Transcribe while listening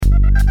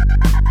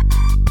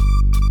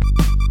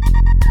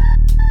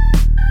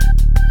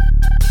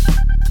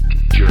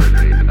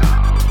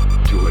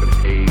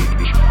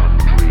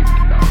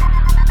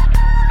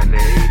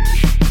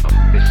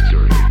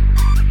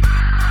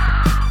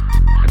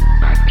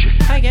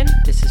Megan.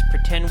 This is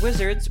Pretend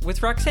Wizards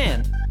with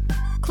Roxanne.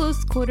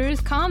 Close quarters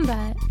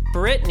combat.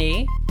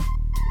 Brittany.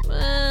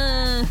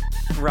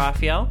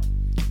 Raphael.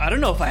 I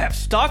don't know if I have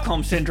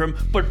Stockholm Syndrome,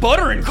 but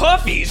butter and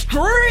coffee is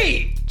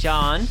great!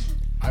 John.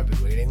 I've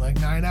been waiting like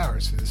 9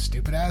 hours for this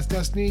stupid-ass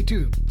Destiny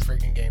 2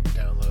 freaking game to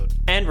download.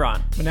 And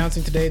Ron. I'm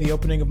announcing today the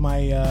opening of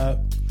my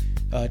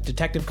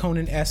Detective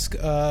Conan-esque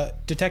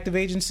detective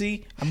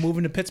agency. I'm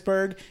moving to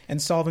Pittsburgh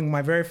and solving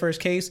my very first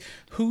case.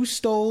 Who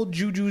stole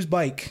Juju's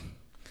bike?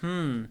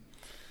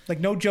 Like,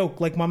 no joke.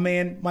 Like,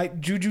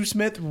 Juju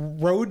Smith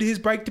rode his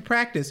bike to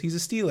practice. He's a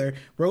stealer.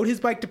 Rode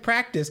his bike to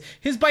practice.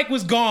 His bike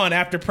was gone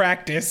after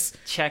practice.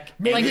 Check.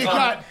 Maybe it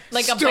got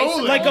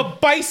stolen. Like a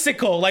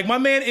bicycle. Like, my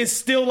man is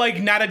still,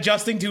 like, not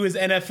adjusting to his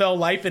NFL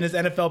life and his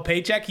NFL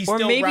paycheck. He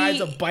still rides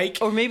a bike.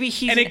 Or maybe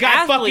he's and it an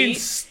got athlete,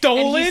 fucking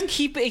stolen. And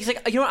he's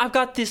like, you know what? I've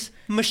got this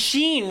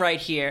machine right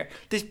here.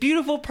 This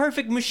beautiful,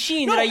 perfect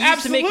machine that I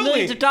use to make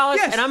millions of dollars.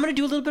 Yes. And I'm going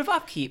to do a little bit of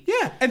upkeep.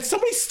 Yeah, and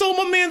somebody stole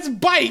my man's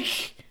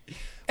bike.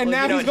 And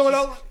Well, now he's going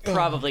out.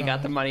 Probably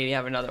got the money to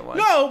have another one.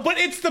 No, but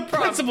it's the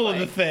principle of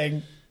the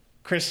thing,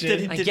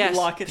 Christian. I Did guess. you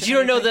lock it? But you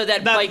don't know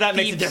that bike that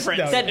makes a thief's-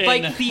 difference. That in-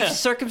 bike thief's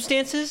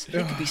circumstances. He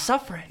could be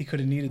suffering. He could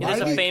have needed There's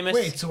that. a famous.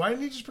 Wait, so why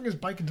didn't he just bring his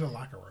bike into the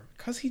locker room?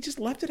 Because he just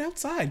left it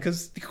outside.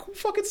 Because who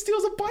fucking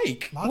steals a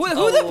bike? What do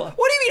you mean?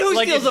 Who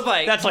Like, steals a it's-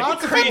 bike? That's like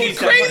Lots of crazy fucking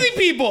stuff. Crazy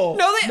people.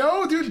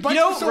 No, dude, bikes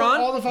are sold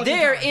all the Ron, fucking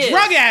there time. is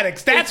Drug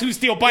addicts. That's who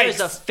steal bikes.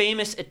 There's a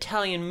famous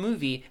Italian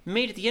movie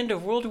made at the end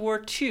of World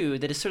War II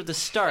that is sort of the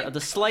start of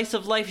the slice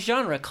of life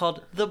genre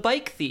called The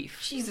Bike Thief.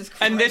 Jesus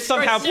Christ. And this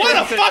somehow What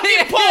a proves that-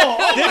 fucking pull!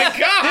 Oh my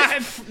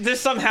god!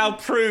 This somehow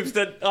proves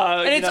that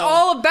And it's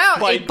all about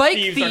a bike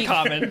thieves thief are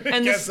common.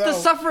 and Guess the so.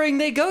 suffering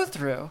they go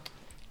through.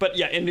 But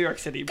yeah, in New York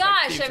City, bike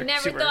Gosh, thieves I've are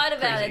never super thought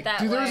about crazy. it that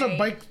Dude, way. there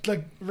was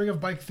a ring of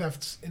bike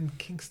thefts in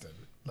Kingston,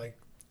 like,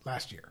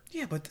 last year.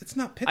 Yeah, but it's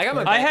not I got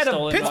my Pittsburgh. bike I had a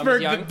stolen when I was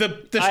Pittsburgh, young. the I had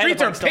a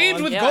streets are bike paved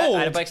stolen. with Yeah, gold. I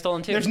had a bike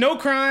stolen too. There's no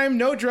crime,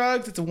 no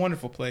drugs. It's a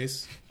wonderful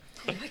place.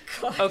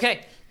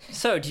 Okay,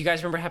 so do you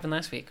guys remember what happened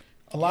last week?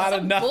 A lot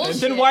of nothing.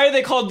 bullshit. Then why are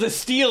they called the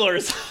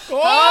Steelers?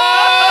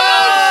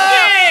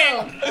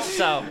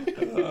 So,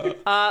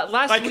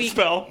 last I can week,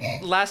 spell.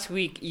 last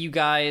week you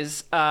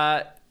guys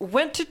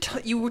went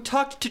to you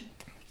talked to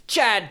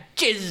Chad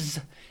Jizz,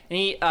 and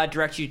he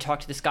directed you to talk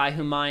to this guy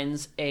who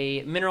mines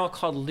a mineral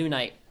called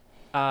lunite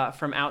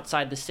from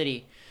outside the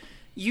city.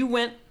 You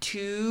went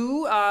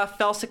to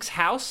Felsick's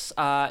house.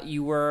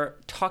 You were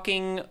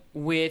talking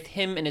with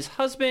him and his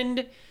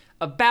husband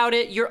about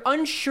it. You're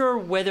unsure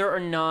whether or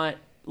not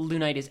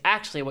lunite is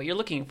actually what you're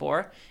looking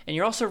for, and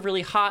you're also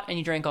really hot, and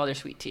you drank all their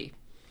sweet tea.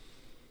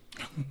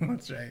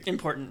 That's right.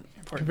 Important.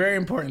 Very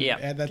important. Yeah.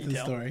 Add that to the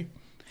Detail. story.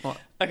 Well,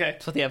 Okay.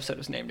 that's what the episode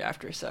was named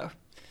after, so.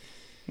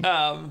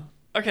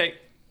 Okay.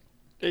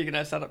 Are you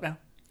gonna set up now?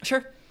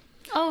 Sure.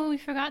 Oh, we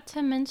forgot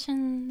to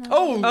mention.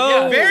 Oh,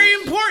 Oh, yeah. Very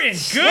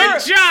important.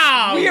 Good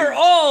job, We are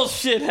all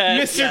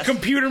shitheads. Mr. Yes.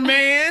 Computer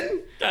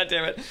Man. God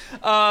damn it.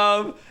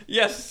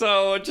 Yes,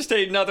 so just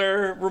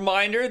another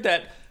reminder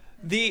that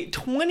the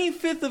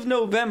 25th of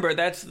November,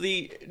 that's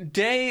the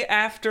day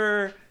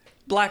after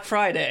Black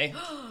Friday,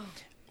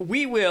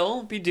 we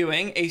will be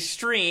doing a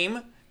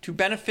stream to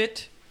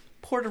benefit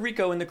Puerto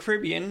Rico and the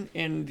Caribbean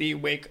in the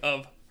wake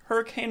of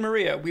Hurricane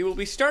Maria. We will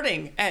be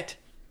starting at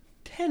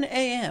 10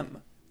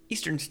 a.m.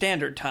 Eastern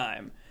Standard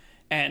Time,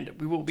 and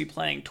we will be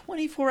playing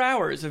 24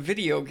 hours of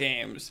video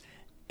games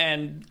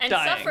and dying.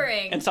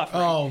 suffering. And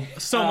suffering. Oh,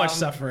 so much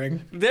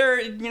suffering. There,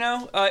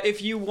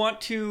 if you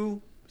want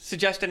to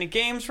suggest any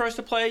games for us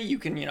to play, you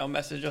can,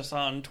 message us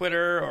on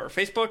Twitter or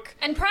Facebook.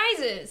 And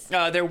prizes.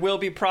 There will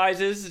be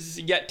prizes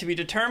yet to be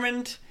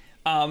determined.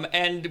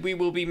 And we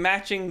will be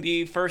matching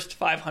the first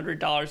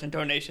 $500 in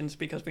donations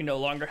because we no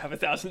longer have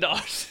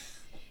 $1,000.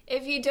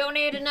 If you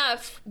donate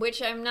enough,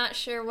 which I'm not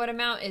sure what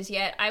amount is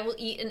yet, I will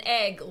eat an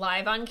egg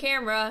live on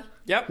camera.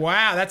 Yep.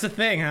 Wow, that's a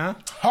thing, huh?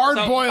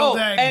 Hard-boiled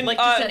egg. and- Like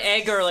just an That's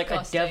egg or like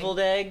disgusting. a deviled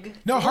egg?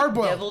 no,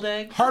 hard-boiled. Deviled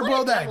egg?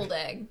 Hard-boiled What a egg. deviled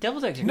egg.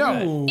 Deviled eggs are No.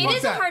 good. It Fuck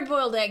is that. a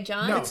hard-boiled egg,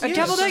 John. No. It's A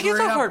deviled egg is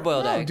straight a up-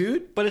 hard-boiled No, egg.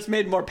 dude. But it's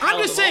made more I'm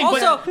palatable. just saying.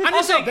 Also- but I'm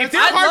just saying. If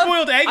there's I'd love-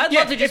 hard-boiled eggs, I'd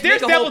love to just if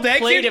there's make a whole deviled eggs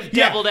plate here, of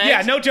deviled eggs.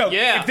 Yeah, no joke.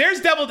 Yeah. If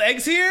there's deviled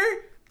eggs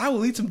here, I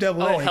will eat some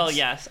deviled Oh, eggs. hell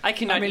yes. I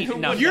cannot eat who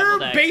enough would? Your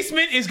deviled eggs.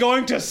 basement is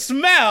going to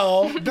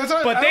smell, That's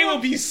what- but I they don't will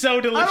want- be so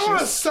I don't want to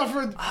delicious.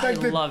 suffer like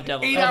the love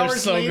deviled 8 eggs. Oh, they're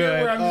hours so later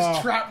good. where I'm just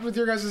Oh. trapped with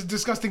your guys'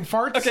 disgusting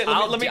farts. Okay,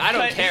 let me I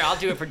don't finish- care. I'll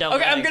do it for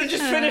deviled Okay, eggs. I'm gonna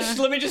just finish.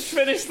 Let me just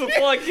finish the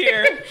plug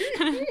here.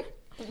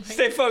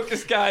 Stay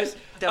focused, guys.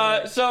 The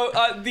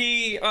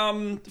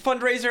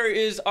fundraiser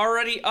is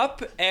already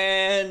up,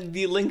 and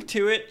the link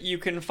to it you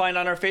can find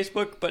on our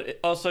Facebook. But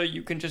also,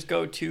 you can just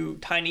go to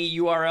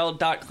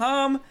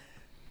tinyurl.com/Team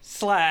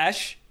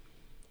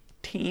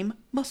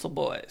Muscle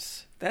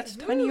Boys. That's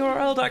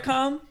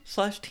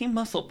tinyurl.com/Team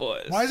Muscle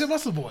Boys. Why is it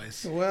Muscle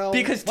Boys? Well,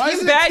 Because Why is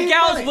Team it Bad Team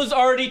Gals Money? was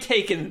already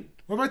taken.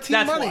 What about Team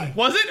That's Money? why.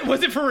 was it?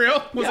 Was it for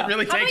real? Was Yeah. it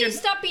really How about taken? you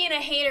stop being a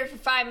hater for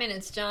 5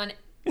 minutes, John?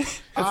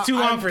 It's too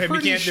long for him. He I'm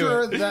pretty can't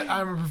sure do it. that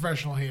I'm a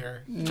professional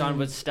here. John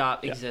would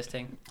stop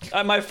existing.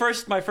 My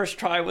first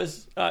try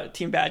was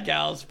Team Bad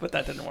Gals, but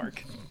that didn't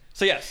work.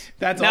 So yes,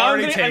 That's now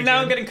already I'm taken.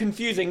 now I'm getting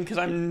confusing because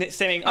I'm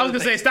saying. I was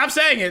gonna say, stop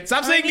saying it.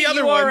 Stop saying the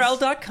other ones.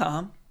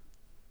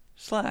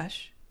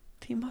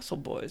 URL.com/Team Muscle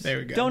Boys. There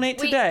we go. Donate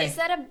Wait, today. is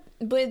that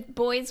with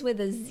boys with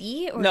a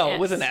Z or No, an S?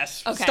 with an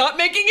S. Okay. Stop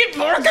making it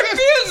more confusing.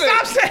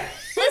 Stop saying.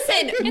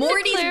 Listen,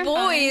 Morty's clarify.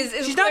 boys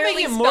is She's not clearly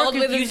making it more spelled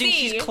with a confusing.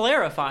 Z. She's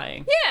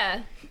clarifying.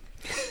 Yeah.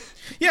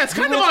 Yeah, it's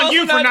kind of It's on also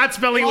you for not- not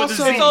spelling with a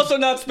also- Z. It's also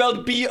not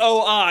spelled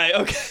BOI.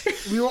 Okay.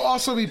 We will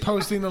also be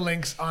posting the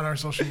links on our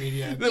social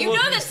media. You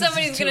know that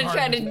somebody's too going to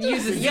hard try to to-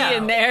 use a Z Yeah.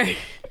 in there.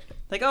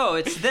 Like, oh,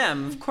 it's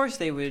them. Of course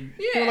they would.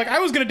 They were like, I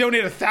was gonna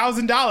donate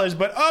 $1,000,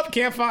 but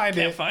can't find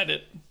Can't it. find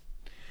it.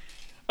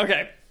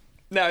 Okay.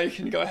 Now you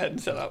can go ahead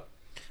and set up.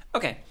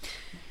 Okay.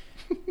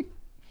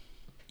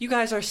 You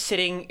guys are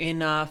sitting in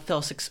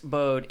Felsick's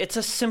abode. It's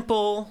a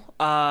simple,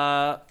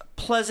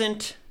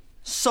 pleasant,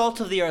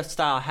 salt-of-the-earth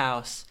style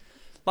house.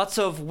 Lots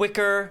of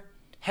wicker,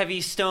 heavy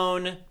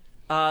stone,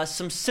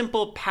 some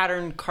simple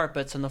patterned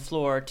carpets on the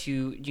floor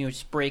to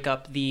just break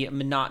up the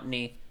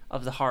monotony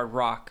of the hard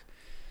rock.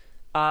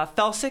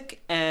 Felsick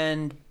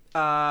and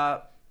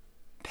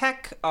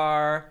Peck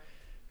are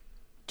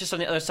just on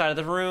the other side of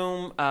the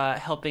room,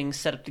 helping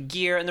set up the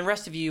gear, and the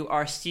rest of you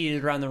are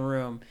seated around the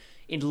room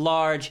in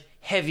large,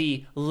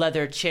 heavy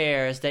leather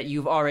chairs that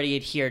you've already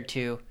adhered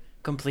to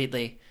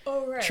completely.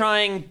 Oh, right.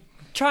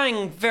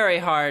 Trying very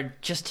hard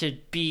just to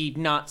be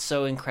not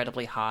so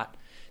incredibly hot.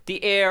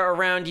 The air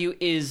around you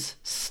is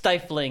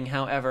stifling,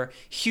 however,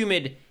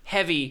 humid,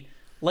 heavy,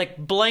 like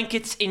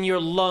blankets in your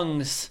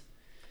lungs.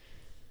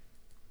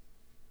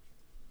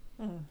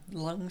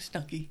 Lung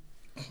Snuggie.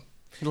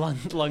 Lung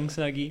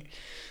snuggie.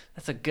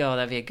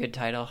 That'd be a good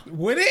title.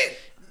 Would it?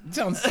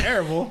 Sounds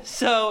terrible.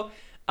 So,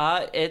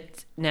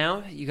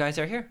 now you guys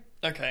are here.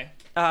 Okay.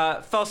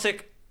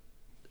 Felsick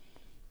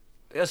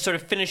sort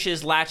of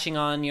finishes latching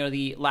on,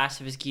 the last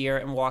of his gear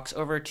and walks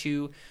over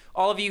to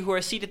all of you who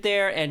are seated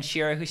there and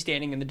Shira who's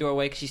standing in the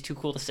doorway because she's too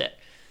cool to sit.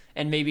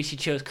 And maybe she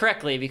chose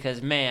correctly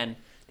because, man,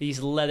 these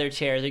leather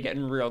chairs are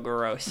getting real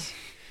gross.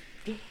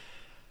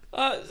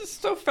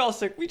 So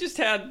Felsick, we just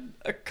had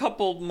a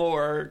couple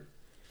more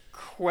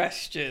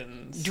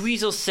questions.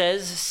 Dweezil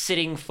says,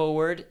 sitting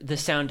forward, the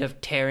sound of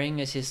tearing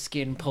as his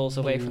skin pulls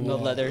away from the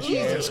leather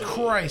chair. Jesus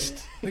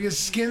Christ. Like his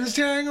skin's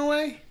tearing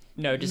away?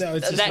 No, just No,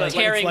 it's just that like-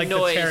 tearing it's like the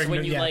noise tearing when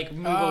no- you yeah.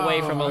 move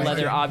away from a I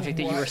leather see. object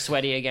that you were What?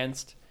 sweaty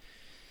against.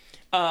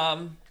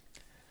 So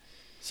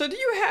do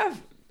you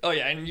have? Oh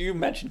yeah, and you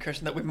mentioned,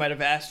 Christian, that we might have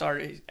asked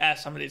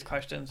some of these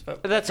questions,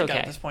 but That's I forgot okay.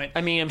 At this point,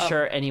 I mean, I'm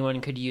sure anyone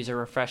could use a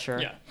refresher.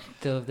 Yeah.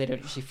 Though they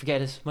don't usually forget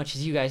as much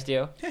as you guys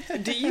do.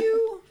 do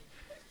you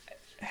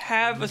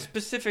have a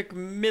specific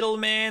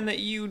middleman that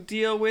you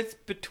deal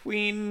with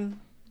between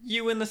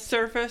you and the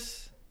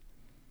surface?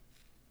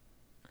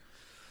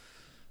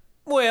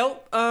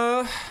 Well,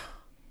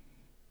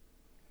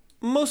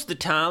 most of the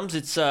times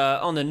it's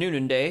on the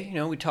Noonan Day.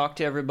 We talk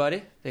to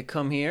everybody. They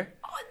come here.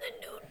 On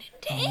the Noonan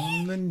Day?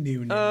 On the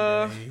new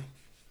day.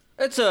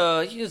 It's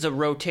a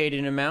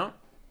rotating amount.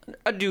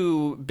 I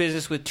do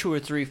business with 2 or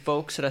 3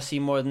 folks that I see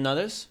more than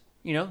others.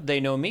 They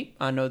know me.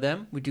 I know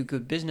them. We do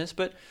good business,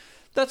 but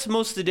that's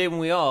most of the day when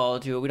we all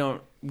do it. We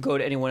don't go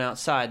to anyone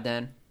outside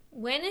then.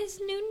 When is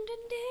Noonan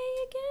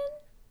Day again?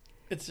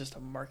 It's just a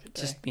market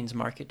day. Just means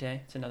market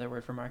day. It's another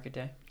word for market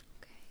day.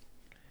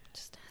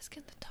 Just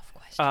asking the tough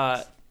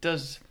questions.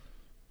 Does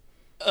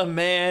a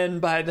man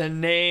by the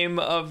name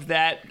of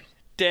that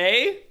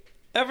day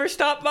ever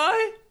stop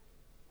by?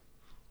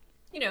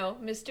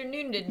 Mr.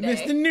 Noonan Day.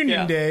 Mr. Noonan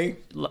Yeah. Day.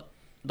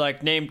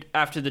 Like named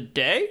after the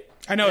day?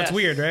 I know Yes. it's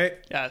weird, right?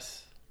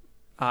 Yes.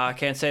 I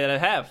can't say that I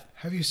have.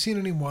 Have you seen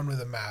anyone with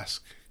a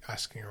mask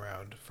asking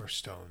around for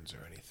stones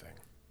or anything?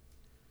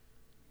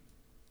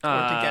 Or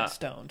to get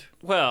stoned.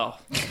 Well,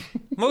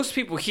 most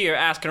people here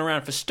asking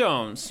around for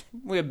stones.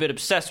 We're a bit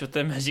obsessed with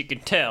them, as you can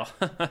tell.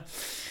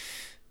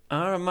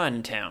 I don't mind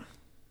in town.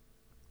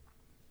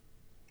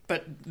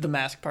 But the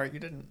mask part you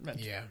didn't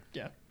mention. Yeah.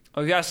 Yeah.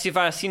 Oh, you gotta see if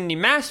I've seen any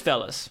masked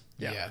fellas.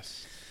 Yeah.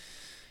 Yes.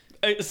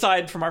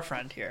 Aside from our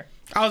friend here.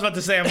 I was about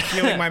to say I'm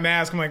feeling my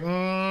mask. I'm like,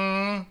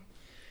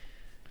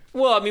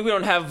 Well, I mean, we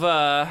don't have.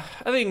 I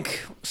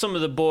think some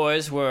of the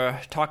boys were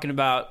talking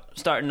about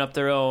starting up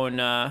their own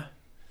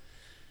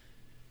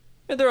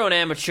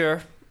amateur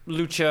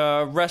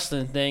lucha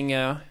wrestling thing.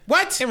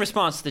 what? In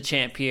response to the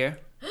champ here.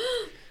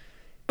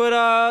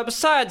 But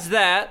besides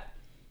that,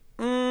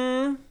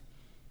 now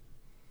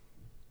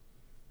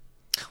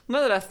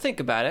that I think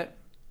about it,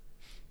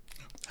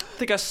 I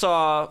think I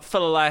saw a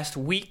fella last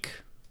week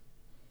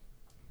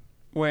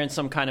wearing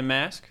some kind of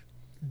mask.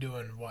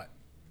 Doing what?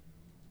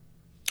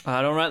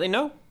 I don't rightly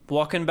know.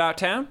 Walking about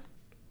town.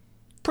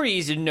 Pretty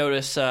easy to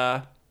notice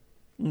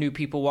new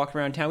people walking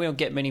around town. We don't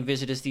get many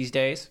visitors these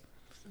days,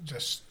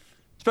 Just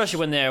especially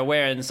when they're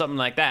wearing something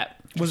like that.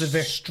 Was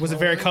it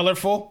very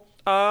colorful?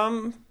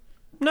 No,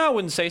 I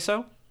wouldn't say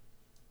so.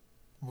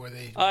 were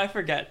they? I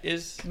forget.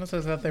 Is I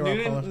thought they were all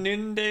colorful.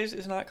 Noonan Days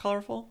is not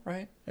colorful,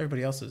 right?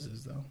 Everybody else's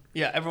is though.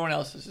 Yeah, everyone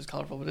else's is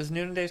colorful, but is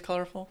Noonan Days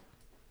colorful?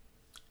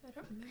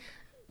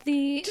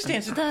 Just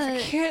answer. I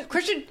can't.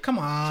 Christian, Come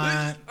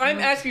on. I'm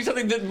asking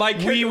something that my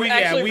character would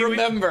actually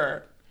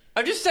remember.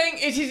 I'm just saying,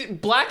 is he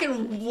black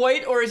and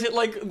white, or is it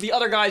like the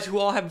other guys who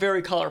all have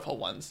very colorful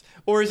ones?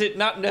 Or is it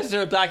not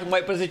necessarily black and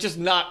white, but is it just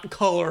not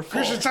colorful?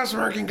 Christian, stop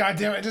smirking,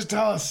 goddammit. Just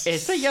tell us.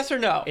 Say yes or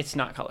no. It's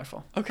not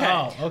colorful. Okay.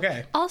 Oh,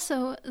 okay.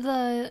 Also,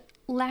 the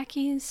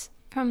lackeys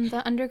from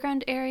the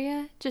underground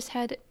area just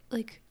had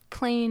like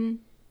plain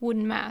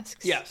wooden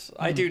masks. Yes,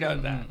 I do know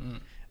that.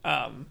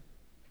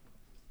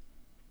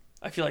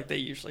 I feel like they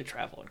usually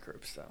travel in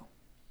groups, though.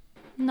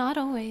 Not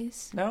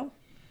always. No?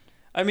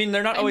 I mean,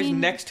 they're not always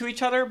next to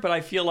each other, but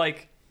I feel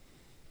like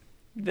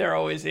they're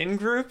always in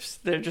groups.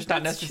 They're just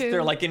not That's necessarily true.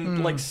 they're like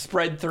in like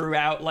spread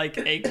throughout like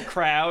a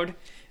crowd,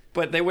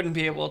 but they wouldn't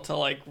be able to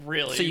like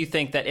really. So you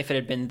think that if it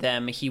had been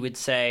them, he would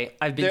say,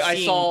 "I've been I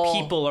seeing saw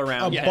people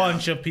around." A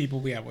bunch of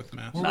people we have with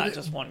masks. not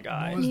just one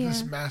guy. What was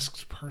this Yeah.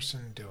 masked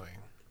person doing?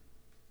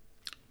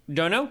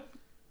 Don't know.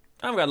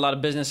 I've got a lot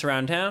of business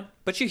around town,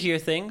 but you hear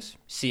things,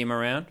 see him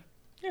around.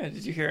 Yeah,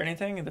 did you hear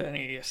anything?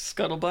 Any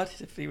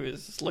scuttlebutt? If he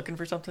was looking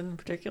for something in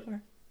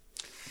particular?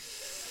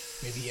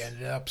 Maybe he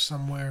ended up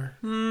somewhere.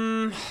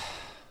 Maybe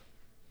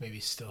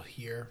he's still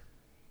here.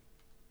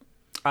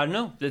 I don't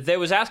know. They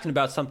was asking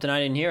about something, I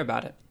didn't hear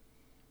about it.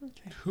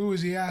 Who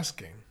is he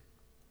asking?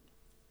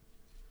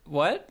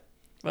 What?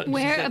 What,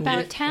 Where she said-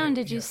 about town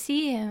did you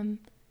see him?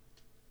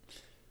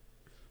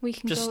 We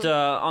can Just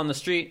go. on the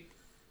street.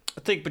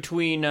 I think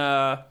between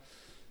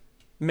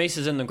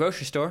Mace's and the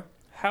grocery store.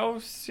 How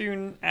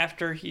soon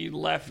after he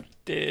left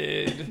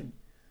did,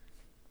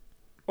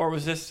 or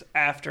was this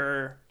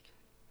after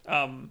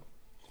the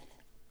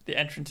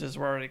entrances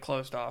were already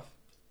closed off?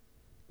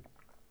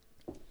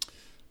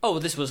 Oh,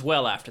 this was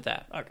well after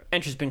that. Okay.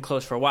 Entry's been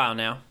closed for a while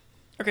now.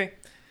 Okay.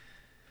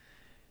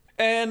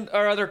 And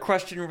our other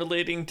question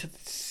relating to the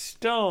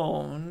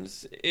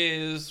stones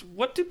is,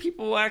 what do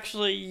people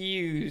actually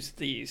use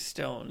these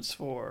stones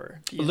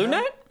for? Do you know?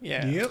 Lunite?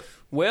 Yeah. Yep.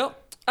 Well,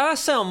 I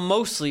sell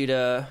mostly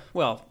to,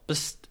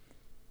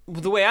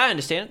 the way I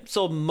understand it,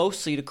 sold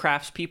mostly to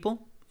craftspeople,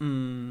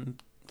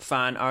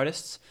 fine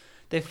artists.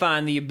 They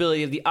find the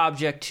ability of the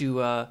object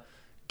to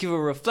give a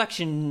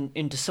reflection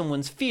into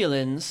someone's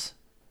feelings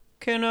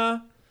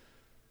can,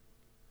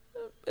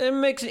 it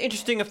makes an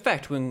interesting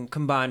effect when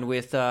combined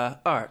with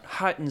art,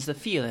 heightens the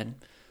feeling.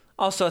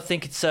 Also, I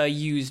think it's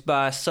used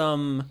by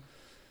some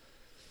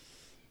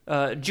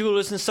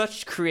jewelers and such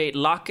to create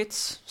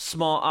lockets,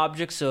 small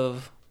objects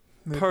of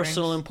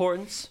personal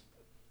importance.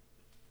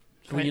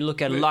 So when you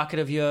look at a locket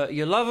of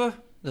your lover,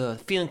 the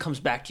feeling comes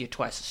back to you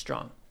twice as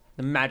strong.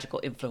 The magical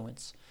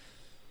influence.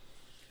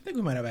 I think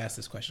we might have asked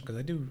this question because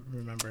I do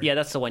remember. Yeah,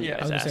 that's the one you Yeah, I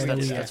guys was asked. gonna say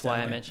That's, we that's asked why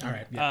that I one. mentioned. All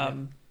right. Yeah,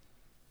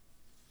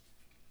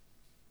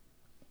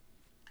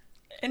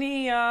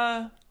 Any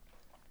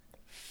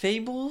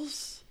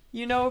fables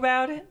you know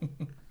about it?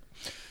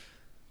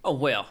 Oh,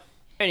 well,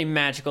 any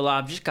magical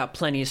object got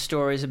plenty of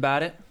stories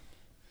about it.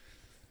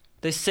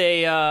 They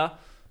say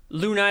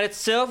Lunite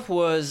itself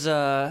was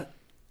the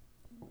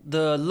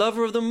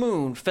lover of the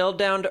moon, fell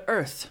down to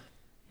Earth,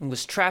 and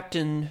was trapped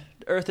in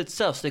Earth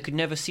itself, so they could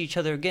never see each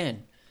other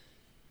again.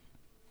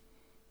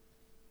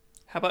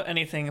 How about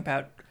anything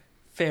about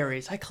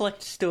fairies? I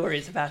collect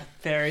stories about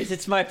fairies.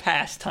 It's my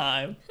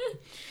pastime.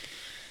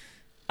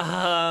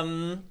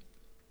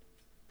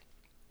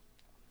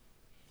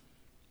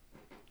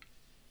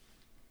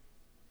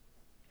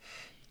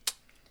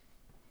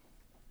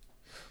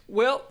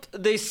 Well,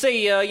 they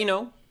say,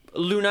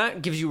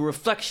 Lunite gives you a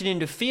reflection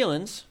into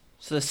feelings.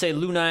 So they say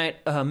Lunite,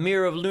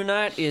 mirror of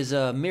Lunite is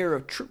a mirror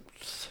of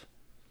truth.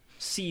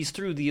 Sees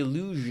through the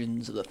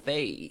illusions of the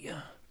Fae.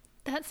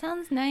 That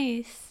sounds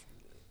nice.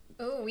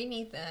 Oh, we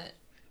need that.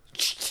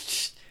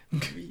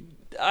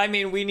 I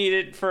mean, we need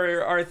it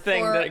for our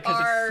thing. For That, 'cause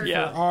our- it's,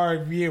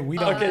 yeah. we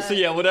don't. Okay, so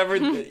yeah, whatever.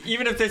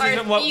 Even if this Our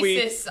isn't what we.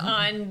 thesis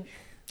on...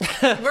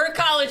 We're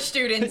college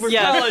students.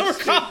 Yeah. We're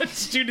college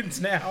students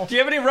now. Do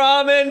you have any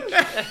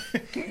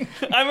ramen?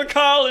 I'm a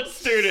college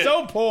student.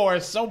 So poor,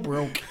 so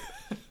broke.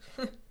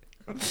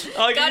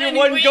 I'll Got give any you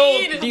one weed?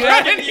 gold.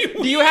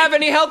 Do you have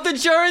any health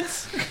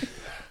insurance?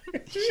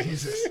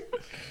 Jesus.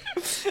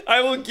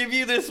 I will give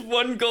you this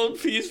one gold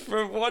piece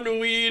for one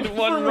weed,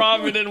 one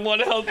ramen, and one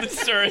health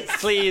insurance.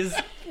 Please.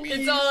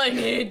 It's all I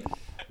need.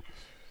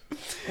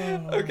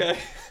 Okay.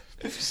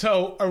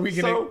 So, are we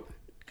gonna So-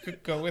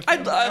 go with?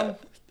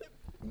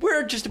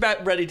 We're just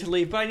about ready to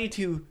leave, but I need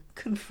to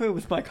confer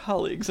with my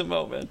colleagues a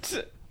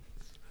moment.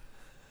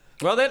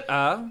 Well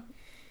then,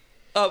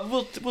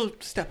 We'll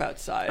step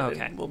outside Okay.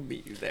 and we'll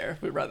meet you there,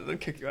 but rather than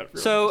kick you out of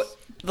your so office.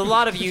 the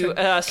lot of you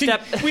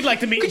step. We'd like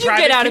to meet. Could in you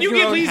private. get out Can of you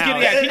your own please house?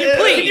 Get, yeah, can you,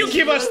 Please. Can you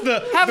give us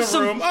the Have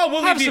some- room? Oh,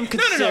 we'll have leave you. some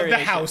No, the consideration.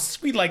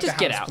 house. We'd like Just the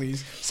get house, out.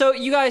 please. So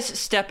you guys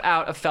step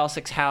out of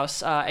Felsik's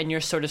house, and you're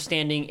sort of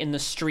standing in the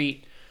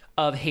street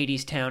of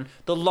Hades Town.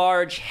 The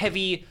large,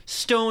 heavy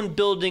stone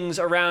buildings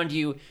around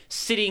you,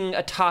 sitting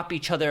atop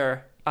each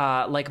other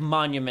like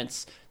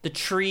monuments. The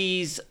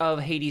trees of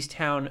Hades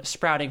Town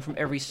sprouting from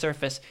every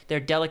surface. Their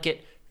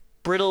delicate,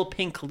 brittle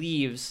pink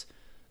leaves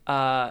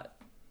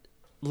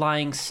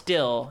lying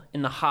still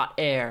in the hot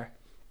air.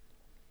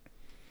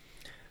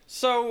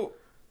 So,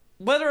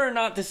 whether or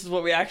not this is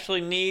what we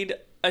actually need,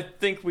 I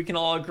think we can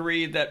all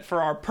agree that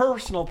for our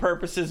personal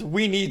purposes,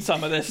 we need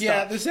some of this Yeah,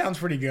 stuff. this sounds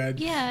pretty good.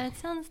 Yeah, it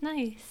sounds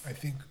nice. I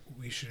think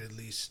we should at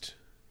least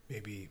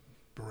maybe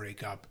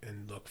break up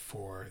and look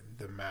for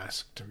the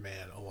masked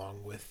man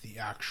along with the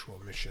actual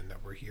mission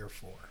that we're here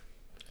for.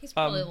 He's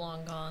probably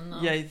long gone, though.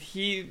 Yeah,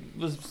 he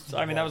was.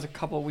 I mean, that was a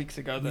couple of weeks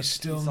ago. We That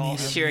still we saw need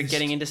him. at Sure, least-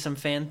 getting into some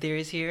fan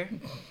theories here.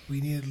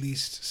 We need at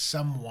least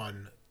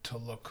someone to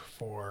look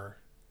for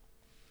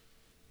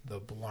the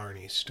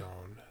Blarney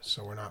Stone,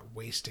 so we're not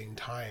wasting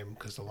time,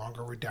 because the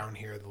longer we're down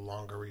here, the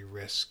longer we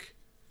risk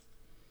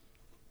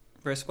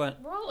Risk what?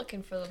 We're all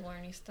looking for the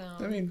Blarney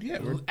Stone. I mean, yeah,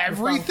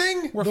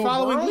 everything. We're The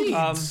following world?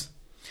 leads.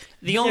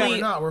 The Yeah, only we're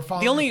not. We're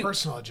following the only the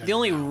personal agenda the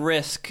only now.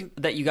 risk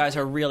that you guys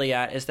are really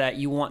at is that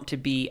you want to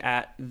be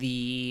at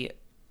the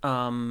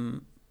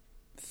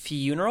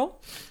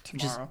funeral.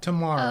 tomorrow.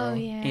 Tomorrow. Oh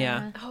yeah.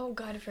 Yeah. Oh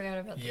god, I forgot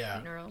about the Yeah,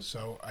 funeral.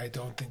 so I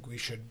don't think we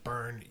should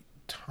burn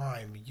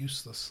time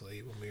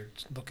uselessly when we're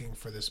looking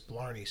for this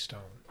Blarney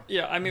Stone.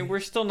 Yeah, I mean, we're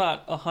still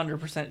not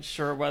 100%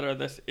 sure whether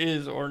this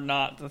is or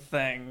not the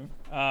thing.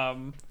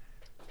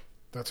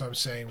 That's what I'm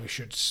saying. We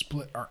should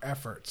split our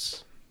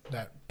efforts.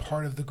 That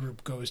part of the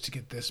group goes to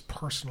get this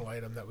personal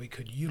item that we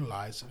could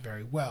utilize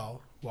very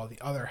well, while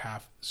the other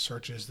half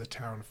searches the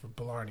town for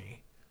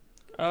Blarney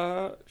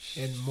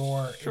and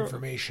more Sure.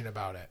 information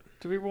about it.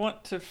 Do we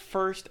want to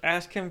first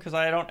ask him? Because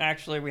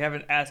we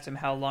haven't asked him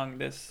how long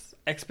this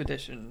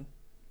expedition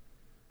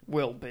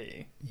will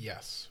be.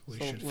 Yes, we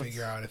So should let's-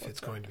 figure out if let's it's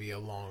go. going to be a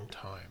long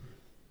time.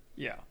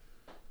 Yeah.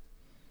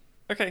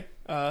 Okay,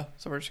 so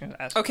we're just going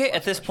to ask. Okay,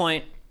 at this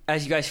point,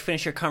 as you guys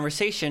finish your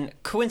conversation,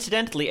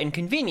 coincidentally and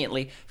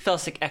conveniently,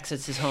 Felsic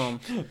exits his home,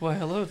 Well,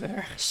 hello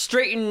there.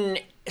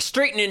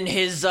 straightening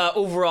his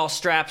overall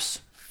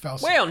straps.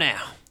 Felsic, Well,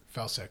 now,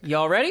 Felsic,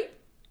 y'all ready?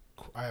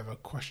 I have a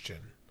question.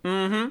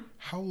 Mm-hmm.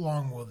 How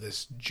long will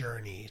this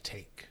journey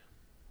take?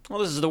 Well,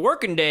 this is the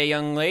working day,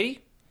 young lady.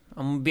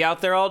 I'm gonna be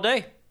out there all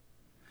day.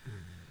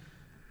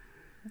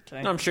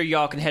 Okay. I'm sure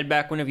y'all can head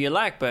back whenever you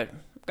like, but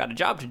I've got a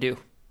job to do.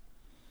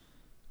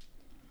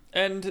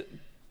 And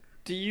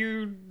do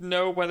you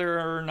know whether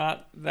or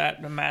not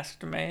that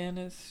masked man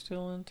is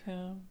still in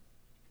town?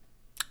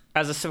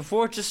 As I said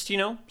before, just,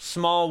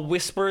 small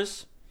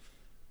whispers.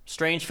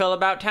 Strange fella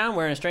about town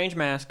wearing a strange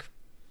mask.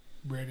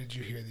 Where did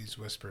you hear these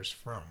whispers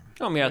from?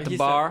 Oh, me at the He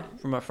bar said-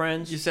 from my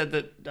friends. You said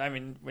that, I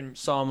mean, when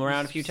Saw him you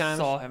around a few times.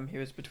 saw him, he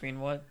was between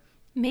what?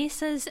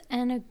 Mesa's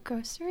and a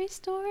grocery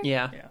store.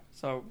 Yeah. Yeah.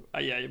 So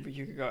yeah,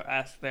 you could go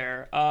ask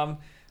there.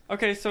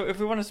 Okay, so if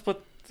we want to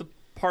split the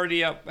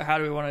party up, how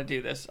do we want to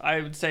do this?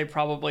 I would say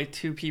probably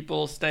 2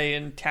 people stay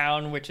in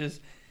town, which is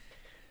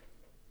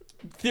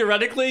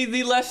theoretically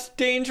the less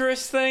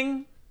dangerous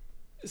thing.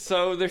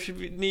 So there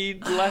should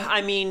need less.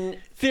 I mean,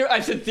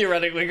 I said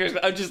theoretically because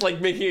I'm just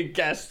like making a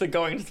guess that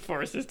going into the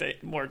forest is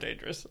more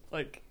dangerous.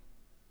 Like,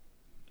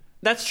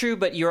 that's true,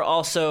 but you're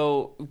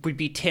also would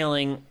be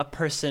tailing a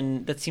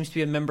person that seems to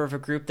be a member of a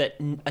group that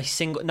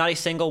not a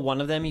single one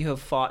of them you have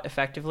fought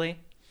effectively.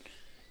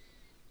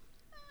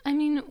 I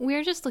mean,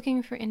 we're just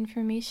looking for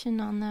information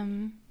on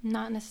them,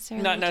 not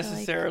necessarily. not to,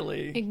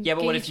 necessarily. Yeah,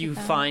 but what if engage you with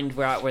them. find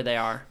where they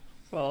are?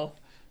 Well,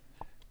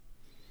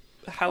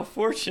 how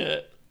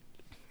fortunate.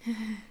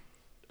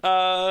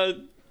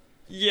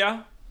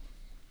 Yeah.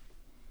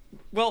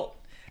 Well,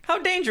 how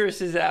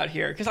dangerous is it out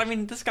here? Because, I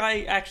mean, this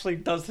guy actually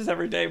does this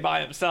every day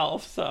by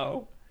himself,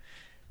 so...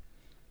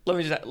 Let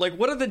me just... Like,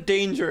 what are the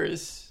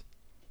dangers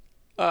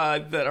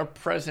that are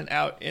present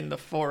out in the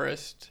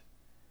forest?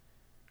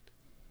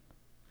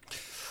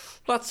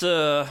 Lots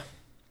of...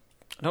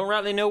 I don't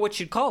rightly know what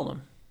you'd call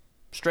them.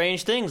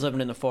 Strange things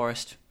living in the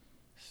forest.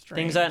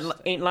 Things that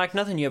ain't like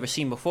nothing you ever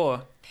seen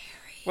before.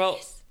 Well,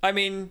 I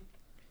mean...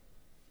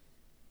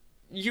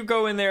 You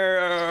go in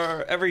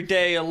there every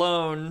day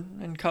alone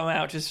and come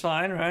out just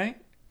fine, right?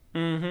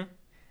 Mm-hmm.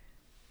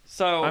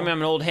 So... I'm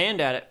an old hand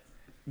at it.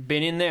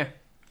 Been in there.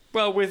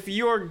 Well, with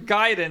your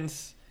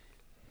guidance,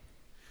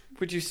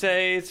 would you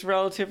say it's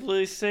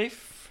relatively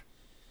safe?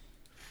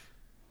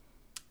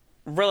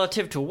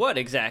 Relative to what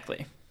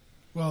exactly?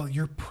 Well,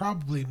 you're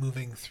probably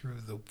moving through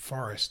the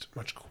forest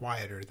much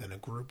quieter than a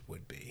group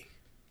would be.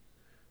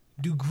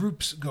 Do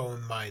groups go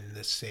and mine in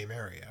this same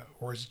area,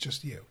 or is it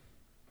just you?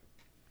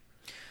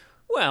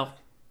 Well,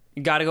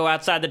 you gotta go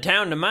outside the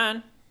town to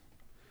mine.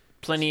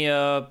 Plenty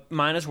of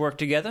miners work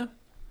together,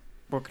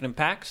 working in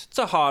packs. It's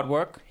a hard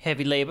work,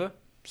 heavy labor.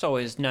 It's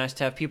always nice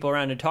to have people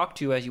around to talk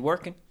to as you're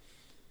working.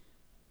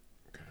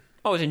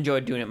 Always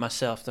enjoyed doing it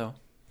myself, though.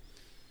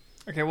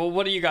 Okay, well,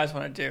 what do you guys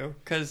want to do?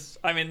 Because,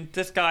 I mean,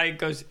 this guy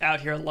goes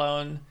out here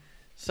alone,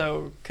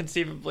 so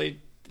conceivably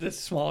this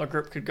smaller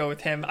group could go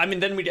with him. I mean,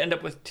 then we'd end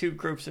up with 2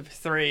 groups of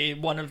 3.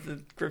 One of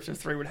the groups of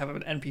 3 would have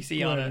an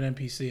NPC on it. An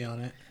NPC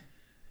on it.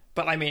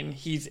 But, I mean,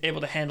 he's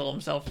able to handle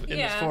himself in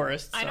this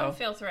forest. So. I don't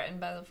feel threatened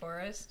by the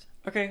forest.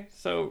 Okay,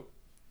 so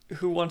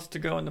who wants to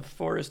go in the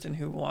forest and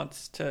who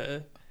wants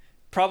to...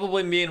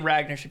 Probably me and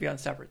Ragnar should be on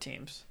separate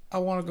teams. I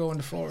want to go in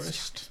the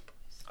forest.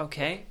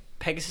 Okay.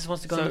 Pegasus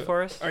wants to go in the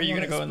forest. Are you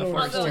going to go in the I'll I'll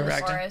forest go too, in the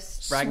Ragnar?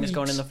 forest. Ragnar's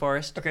going in the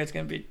forest. Okay, it's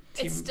going to be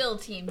team. It's still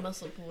Team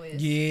Muscle Boys. Yeah.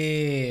 Okay, it's going to be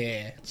team. It's still Team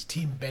Muscle Boys. Yeah. It's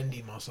Team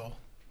Bendy Muscle.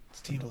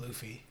 It's Team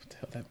Luffy. What the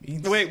hell that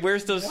means? Wait,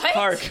 where's those What?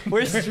 cards?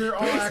 Where's You're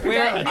all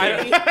Where?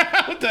 academic.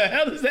 What the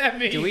hell does that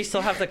mean? Do we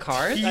still have the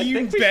cards? I You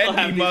think we still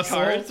Bendy have these muscle.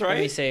 cards, Let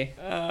me right? see.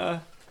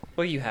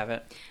 Well, you have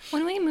it.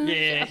 When we move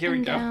Yeah, up here we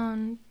and go.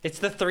 down, It's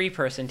the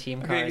 3-person team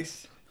Okay,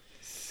 cards.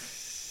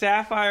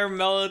 Sapphire,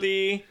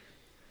 Melody,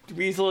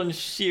 Weasel, and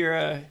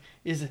Shira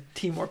is a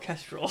team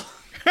orchestral.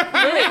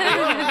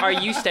 Are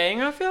you staying,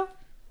 Raphael?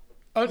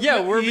 Oh, Yeah,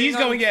 no, we're he's being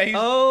going. Yeah, he's.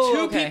 Oh,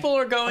 Two okay. people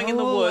are going in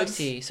the Oh, I woods.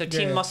 see. So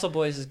Team Yeah. Muscle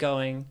Boys is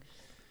going.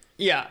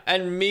 Yeah,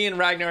 and me and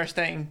Ragnar are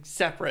staying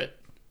separate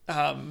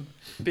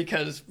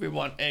because we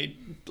want a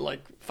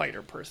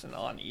fighter person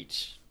on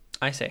each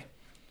I see.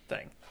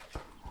 thing.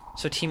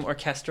 So Team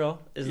Orchestral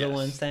is the Yes.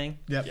 one staying.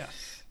 Yep.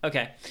 Yes.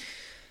 Okay.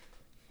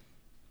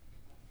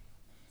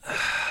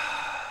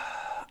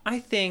 I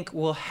think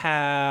we'll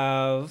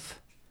have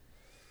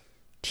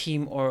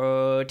Team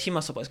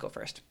Muscle Boys go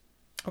first.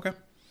 Okay.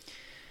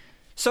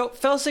 So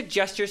Felsic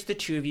gestures to the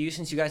two of you,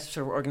 since you guys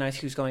sort of organize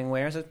who's going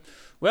where. So,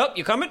 well,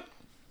 you coming?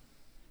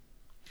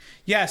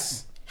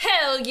 Yes.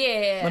 Hell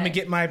yeah! Let me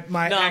get my No,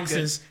 I'm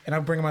axes, and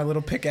I'll bring my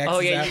little pickaxes. Oh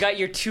yeah, out. you got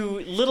your two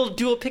little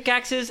dual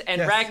pickaxes, and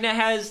Yes. Ragnar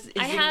has.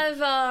 I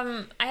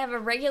have a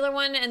regular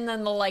one and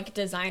then the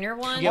designer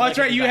one. Yeah. Oh, that's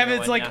like right. a You have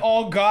designer it's one, like yeah.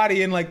 all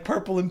gaudy and like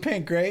purple and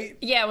pink, right?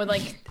 Yeah, with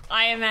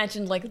I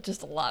imagined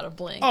just a lot of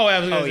bling. Oh,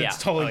 Oh, yeah. it's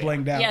totally Oh, yeah.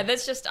 blinged out. yeah,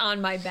 that's just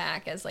on my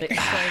back as a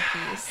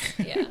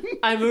showpiece. Yeah.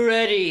 I'm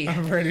ready.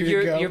 I'm ready to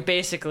you're, go. You're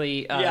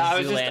basically Yeah, I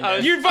was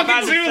Zoolander. You're fucking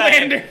about to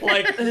say,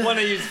 Zoolander. want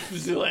to use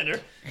Zoolander.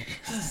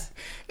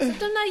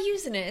 Except I'm not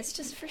using it. It's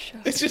just for show.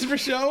 It's just for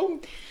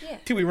show. Yeah.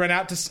 Till we run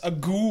out to a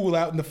ghoul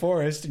out in the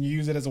forest and you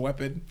use it as a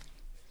weapon.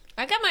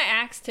 I got my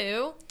axe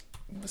too.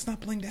 It's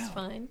not blinged out.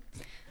 Fine.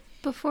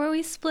 before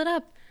we split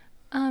up,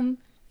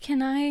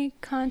 can I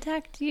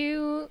contact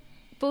you,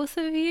 both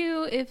of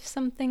you, if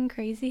something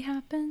crazy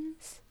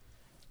happens?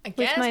 I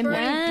guess my we're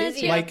meds,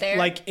 busy out there.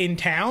 Like in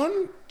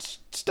town,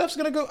 stuff's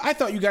gonna go. I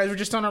thought you guys were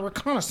just on a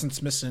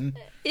reconnaissance mission.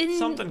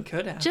 Something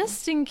could happen.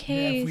 Just in Yeah,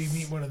 case. if we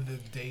meet one of the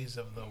days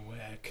of the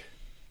week.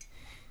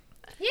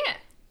 yeah.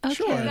 Okay.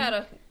 Sure. I got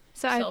a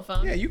So cell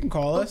phone. Yeah, you can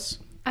call us.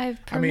 I have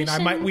I mean,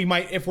 permission. we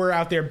might, if we're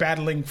out there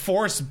battling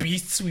forest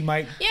beasts, we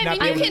might. Yeah, I not mean,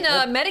 be you able to-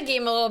 can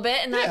metagame a little bit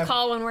and not Yeah.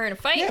 call when we're in a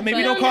fight. Yeah, maybe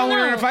but- don't call when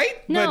we're in a no.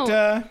 fight. No.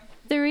 But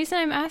The reason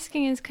I'm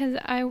asking is because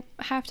I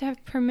have to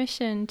have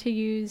permission to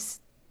use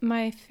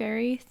my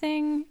fairy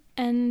thing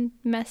and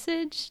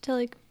message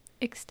to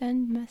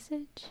extend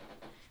message.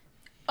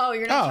 Oh,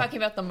 you're not Oh. talking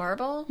about the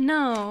marble?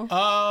 No,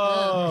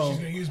 oh, She's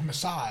gonna use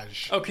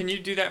massage. Oh, can you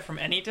do that from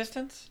any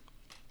distance?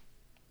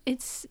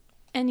 it's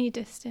any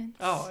distance.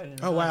 Oh, I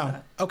didn't oh realize wow.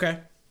 that. Okay,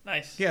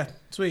 Nice. yeah,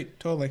 sweet,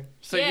 totally.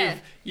 So Yeah.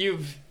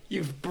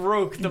 you've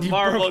broke the You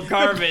marble broke-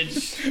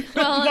 garbage.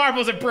 Well,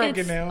 Marbles are broken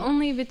it's now.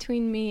 only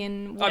between me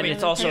and one I mean,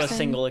 it's other also a person.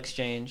 single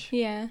exchange.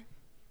 Yeah.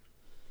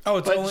 Oh,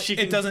 it's but only, she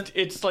it doesn't.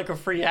 It's like a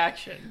free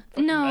action.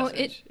 fucking No,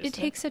 message, it isn't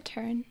takes a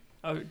turn.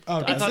 Oh, Oh,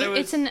 I does thought it? it was.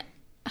 It's an.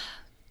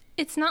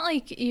 It's not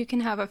like you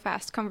can have a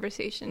fast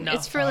conversation. No.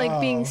 It's for Oh.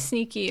 being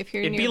sneaky if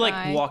you're It'd be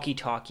nearby. like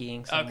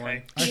walkie-talkieing someone.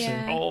 Okay. I see.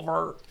 Yeah.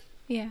 Over.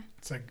 Yeah.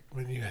 It's like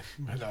when you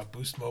had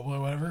Boost Mobile or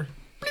whatever.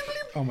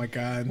 Oh my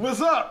god.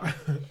 What's up?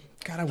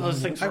 God, I Those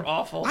wanted, things were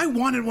awful. I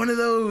wanted one of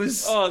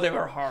those. Oh, they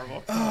were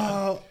horrible.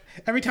 Oh,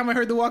 every time I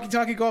heard the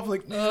walkie-talkie go off,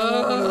 like, no,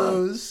 one of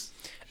those.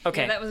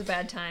 Okay. Yeah, that was a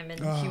bad time in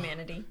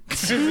humanity.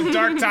 This is a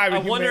dark time. I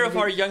in wonder if humanity.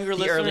 our younger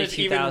The early listeners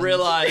even 2000s.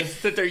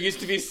 realize that there used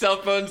to be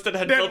cell phones that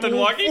had That built-in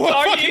fucking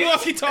walkie-talkies.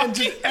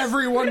 walkie-talkie.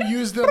 Everyone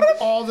used them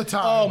all the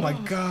time. Oh my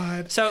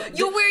god. So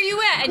Yo, where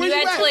you at? And Where you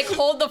you had to at?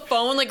 hold the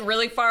phone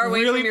really far away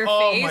Really? from your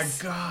Oh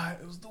face. my god.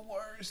 It was the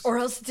worst. Or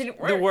else it didn't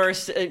work. the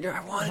worst. I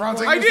wanted Ron's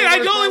like, I "It's did. the I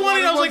worst only one.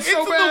 wanted. I was like, It's it's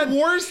so bad." the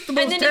worst, the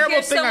most and then you terrible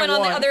hear thing I someone on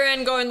want. the other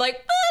end going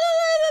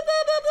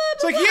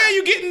It's like, yeah,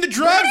 you getting the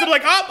drugs? I'm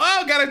like,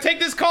 oh, gotta take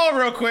this call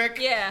real quick.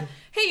 yeah.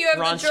 Hey, you have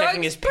Ron's the drugs?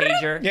 checking his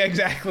pager. Yeah,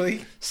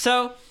 exactly.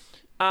 So,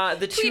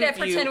 the two Tweet at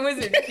of you. Pretend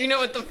Wizard. You know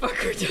what the fuck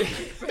we're talking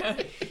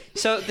about.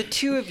 So the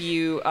two of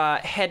you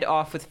head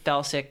off with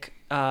Felsic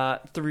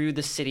through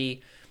the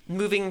city,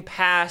 moving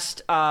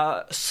past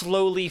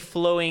slowly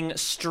flowing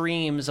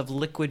streams of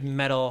liquid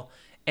metal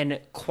and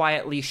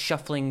quietly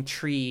shuffling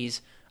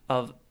trees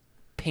of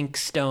pink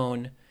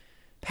stone,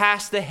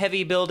 past the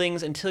heavy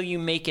buildings until you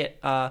make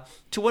it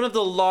to one of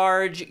the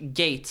large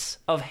gates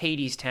of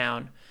Hades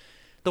Town.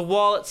 The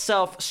wall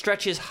itself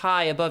stretches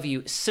high above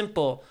you,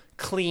 simple,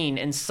 clean,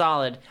 and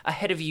solid.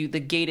 Ahead of you, the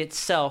gate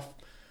itself,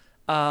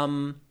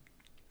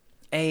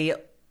 a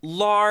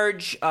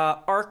large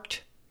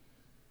arced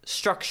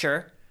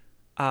structure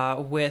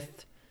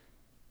with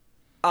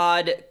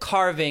odd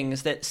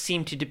carvings that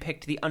seem to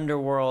depict the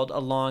underworld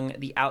along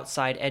the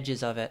outside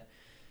edges of it.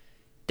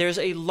 There's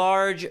a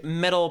large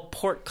metal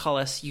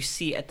portcullis you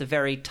see at the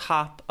very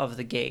top of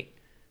the gate.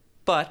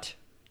 But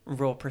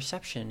roll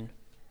perception.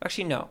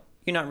 Actually, no.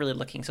 You're not really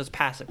looking, so it's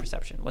passive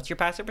perception. What's your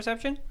passive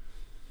perception?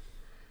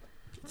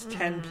 It's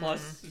 10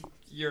 plus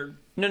you're.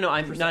 No,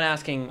 I'm not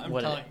asking I'm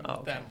what telling it. Oh,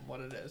 okay. them what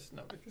it is.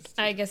 No, because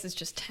I guess it's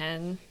just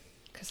 10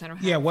 because I don't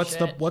have. Yeah, what's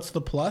shit.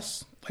 the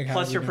plus? Like how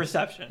plus do we your know?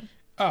 perception.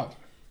 Oh,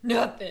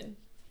 Nothing.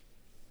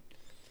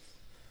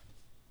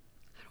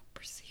 I don't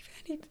perceive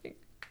anything.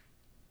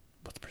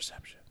 what's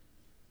perception?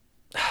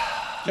 Light.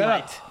 Shut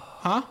up.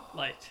 Huh?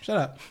 Light. Shut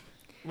up.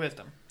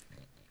 Wisdom.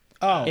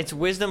 Oh, It's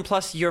wisdom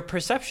plus your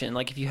perception.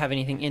 Like if you have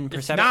anything in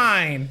perception.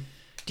 9.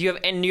 Do you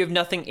have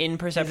nothing in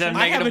perception?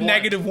 I have a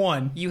 -1.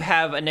 -1. You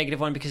have a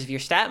 -1 because of your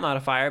stat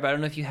modifier, but I don't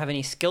know if you have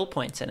any skill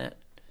points in it.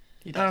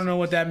 He I don't know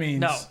what that means.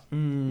 No.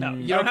 No.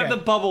 You don't Okay. have the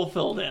bubble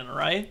filled in,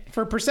 right?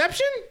 For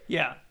perception?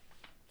 Yeah.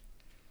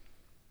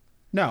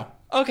 No.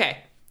 Okay,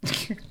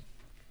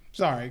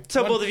 Sorry.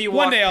 so One- both of you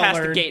one walk day I'll past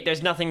the learn. gate.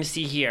 There's nothing to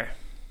see here.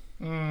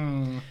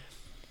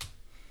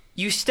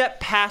 You step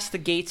past the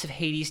gates of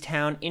Hades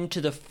Town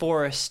into the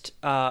forest,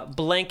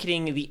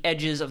 blanketing the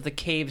edges of the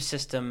cave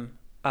system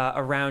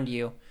around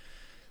you.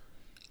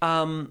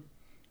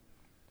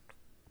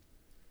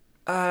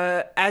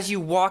 As you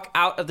walk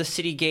out of the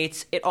city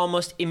gates, it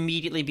almost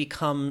immediately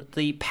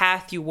the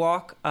path you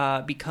walk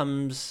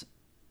becomes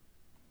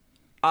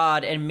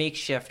odd and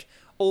makeshift.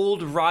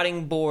 Old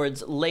rotting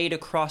boards laid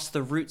across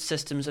the root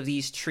systems of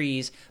these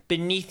trees.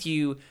 Beneath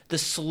you, the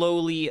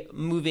slowly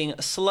moving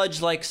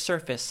sludge-like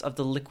surface of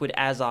the liquid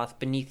Azoth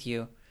beneath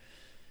you.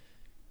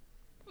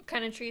 What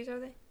kind of trees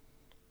are they?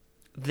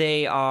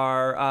 They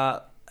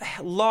are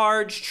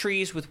large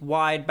trees with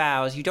wide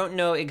boughs. You don't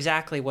know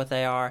exactly what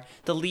they are.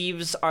 The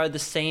leaves are the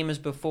same as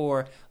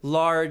before.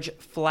 Large,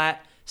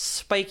 flat,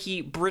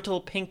 spiky,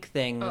 brittle pink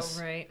things.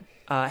 Oh, right.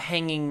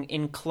 Hanging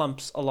in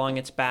clumps along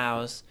its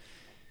boughs.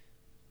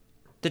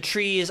 The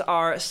trees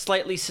are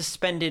slightly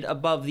suspended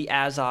above the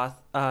Azoth,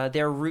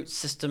 their root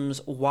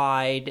systems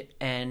wide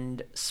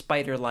and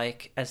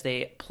spider-like as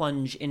they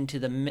plunge into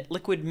the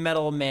liquid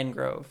metal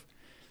mangrove.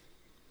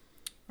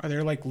 Are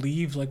there like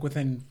leaves like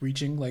within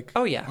reaching? Like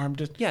Oh, yeah. arm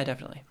just. Yeah,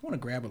 definitely. I want to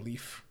grab a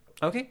leaf.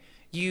 Okay.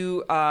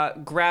 You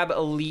grab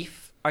a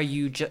leaf. Are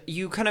you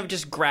you kind of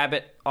just grab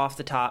it off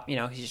the top,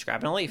 he's just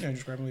grabbing a leaf. Yeah,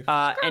 just grab a leaf.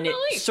 And it a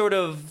leaf. sort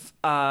of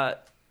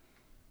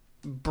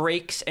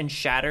breaks and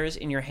shatters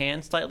in your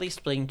hand slightly,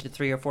 splitting into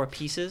 3 or 4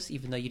 pieces,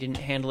 even though you didn't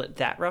handle it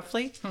that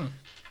roughly.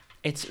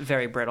 It's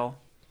very brittle.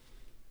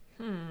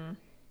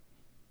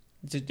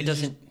 It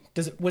doesn't-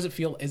 Does it? Was it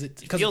feel? Is it? It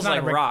Because feels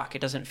like a rock. It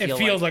doesn't feel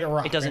feels like a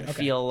rock, It doesn't right?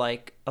 Okay. feel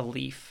like a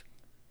leaf.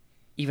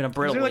 Even a Is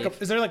brittle there like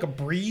leaf. is there like a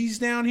breeze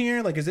down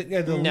here? Like is it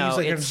the No, leaves like kind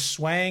of it's-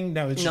 swaying?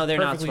 No, it's No, just they're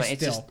not perfectly swaying.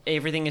 It's still. just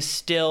everything is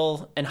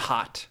still and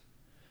hot.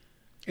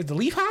 Is the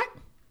leaf hot?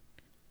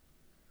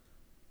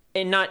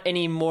 And not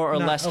any more or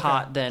Not- less okay.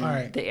 hot than All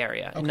right. the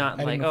area. Okay. Not I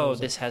didn't like, know if it oh, was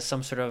this has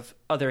some sort of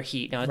other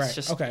heat. No, it's Right.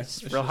 just Okay.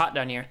 it's It's real just- hot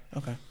down here.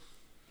 Okay.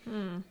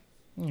 All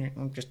right,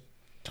 I'll just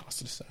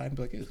toss it aside and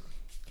be like, ew.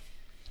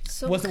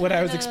 So Wasn't what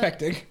I was kinda-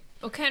 expecting.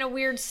 What kind of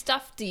weird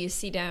stuff do you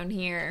see down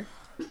here?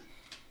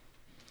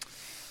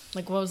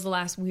 Like, what was the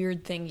last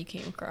weird thing you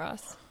came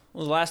across?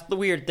 Well, the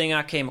weird thing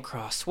I came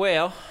across.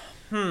 Well,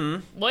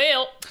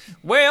 Well,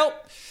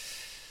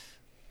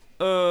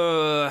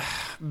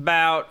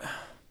 about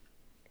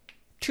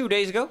 2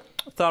 days ago,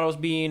 I thought I was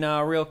being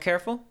real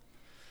careful.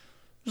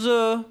 It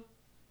was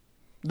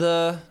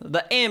the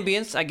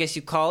ambience, I guess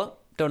you call it.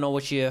 Don't know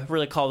what you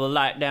really call the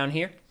light down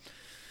here. It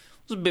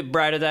was a bit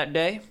brighter that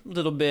day. A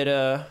little bit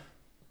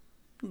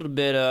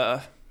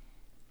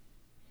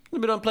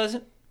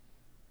unpleasant.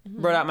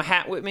 Brought out my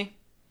hat with me.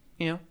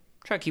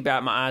 Try to keep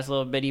out my eyes a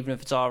little bit, even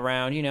if it's all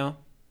around. A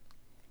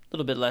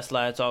little bit less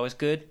light's always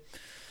good.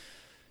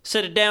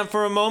 Set it down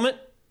for a moment.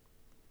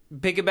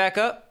 Pick it back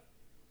up.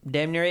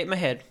 Damn near ate my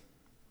head.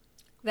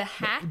 the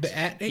hat, The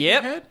at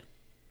Yep. your head?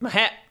 My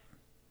hat.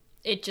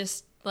 it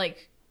just,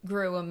 like,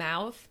 grew a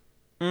mouth.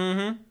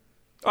 I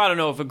don't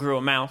know if it grew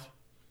a mouth.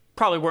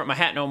 Probably weren't my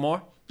hat no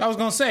more. I was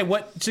gonna say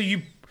what. So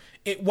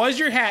it was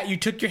your hat. You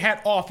took your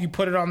hat off. You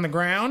put it on the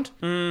ground,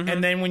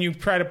 and then when you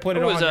try to put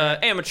it, It was on,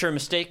 an amateur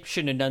mistake.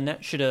 Shouldn't have done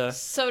that. Should have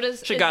So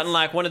does... gotten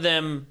like one of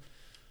them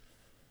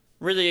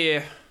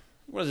really,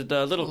 what is it,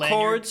 the little Lanyard.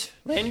 cords?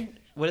 Lanyard?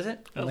 What is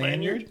it? a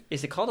lanyard.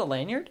 Is it called a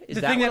lanyard? Is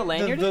The that thing what that a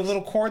lanyard the is?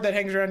 little cord that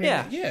hangs around your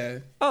Yeah. neck. Yeah.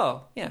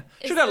 Oh, yeah.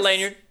 Is Should have got a this-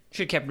 lanyard.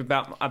 Should have kept it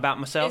about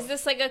myself. Is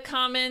this, like, a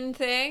common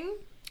thing?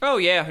 Oh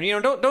yeah,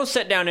 don't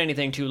set down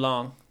anything too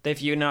long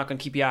if you're not going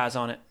to keep your eyes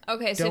on it.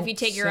 Okay, so if Don't you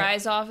take your set-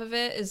 eyes off of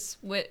it, is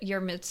what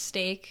your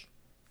mistake?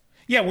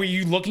 Yeah. Were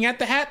you looking at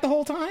the hat the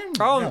whole time?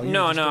 Oh you were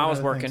no, just doing I was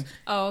other working. things.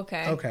 Oh,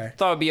 okay. Okay.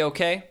 Thought it'd be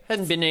okay.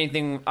 Hasn't been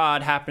anything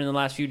odd happening in the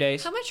last few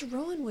days. How much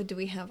Rowan wood do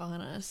we have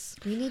on us?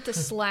 We need to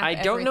slap I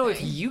don't know if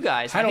everything. you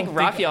guys. I, I don't think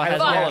Raphael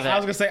has I, all of I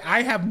was it. gonna say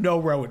I have no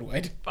Rowan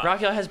wood.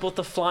 Raphael has both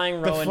the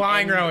flying The rowan.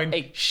 flying and Rowan.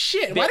 a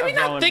Shit. bit Why do we of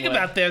not Rowan think wood.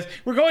 about this?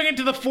 We're going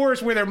into the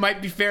forest where there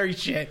might be fairy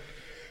shit.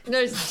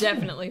 There's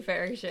definitely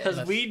fairy shit.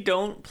 Because we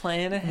don't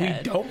plan We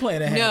ahead. don't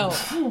plan ahead.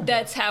 No,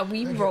 that's how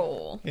we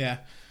roll. Yeah.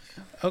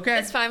 Okay.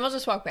 That's fine. We'll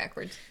just walk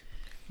backwards.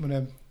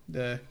 I'm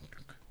gonna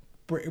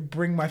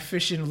bring my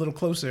fish in a little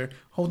closer.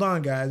 Hold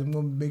on, guys. I'm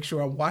gonna make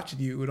sure I'm watching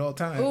you at all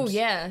times. Oh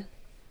yeah.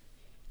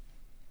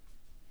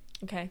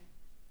 Okay.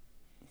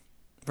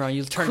 Ron,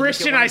 you turn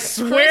Christian, I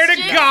swear to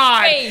Christian's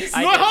God. face.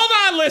 I Well, did.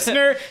 hold on,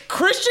 listener.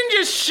 Christian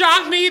just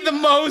shot me the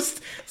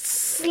most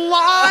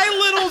sly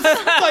little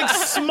like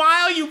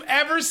smile you've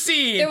ever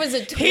seen. There was a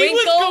He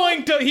was twinkle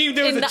going to.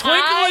 There was in a the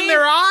twinkle in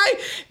their eye.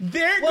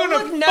 They're Well,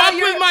 gonna look, now fuck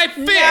you're- with my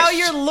fish. Now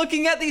you're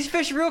looking at these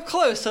fish real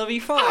close. They'll be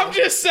fine. I'm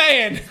just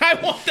saying. I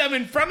want them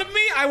in front of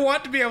me. I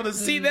want to be able to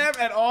see them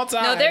at all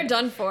times. No, they're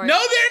done for. No,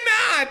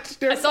 they're not.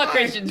 They're I saw fine.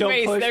 Christian's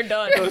face. They're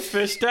done. those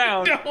fish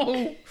down.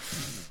 No.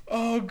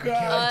 Oh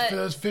God. For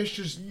those fish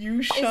just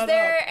You shut Is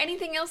there up.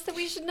 anything else that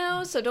we should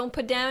know? So don't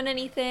put down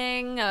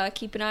anything.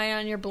 Keep an eye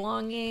on your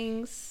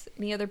belongings.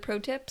 Any other pro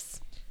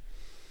tips?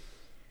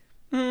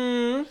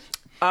 Don't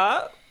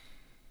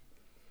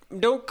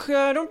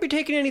be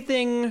taking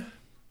anything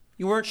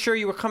you weren't sure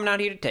you were coming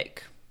out here to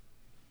take.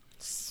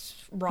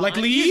 Ron. Like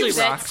leaves? Usually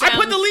That rocks. I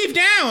put the sounds- leaf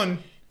down.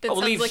 that Oh,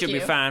 sounds leaves like should be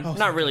you. fine. Oh, Not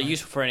thank really God.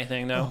 useful for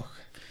anything though.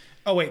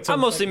 Oh wait. So I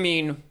mostly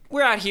mean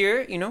we're out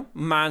here,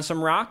 mine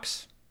some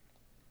rocks.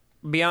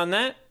 Beyond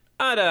that,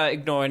 I'd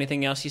ignore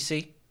anything else you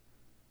see.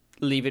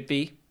 Leave it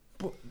be.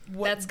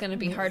 That's gonna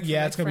be hard.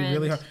 Yeah, for it's my gonna be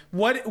really friend.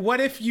 hard.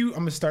 What if you? I'm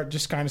gonna start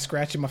just kind of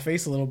scratching my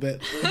face a little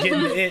bit,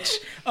 getting the itch.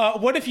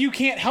 What if you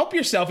can't help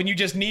yourself and you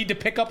just need to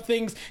pick up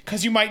things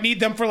because you might need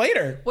them for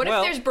later? What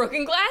Well- if there's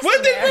broken glass? What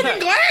in if they there? broken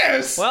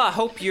glass? Well, I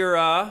hope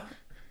you're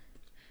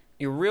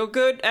real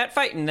good at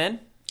fighting then.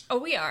 Oh,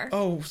 we are.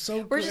 Oh,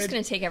 so We're just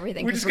gonna take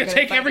everything. We're 'cause just gonna good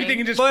take at everything and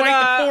fighting. just But,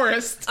 fight the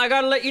forest. I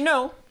gotta let you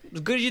know, as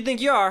good as you think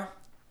you are,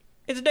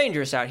 it's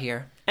dangerous out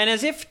here. And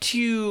as if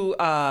to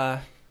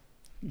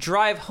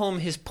drive home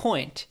his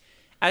point,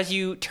 as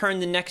you turn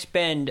the next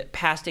bend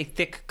past a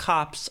thick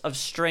copse of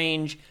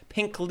strange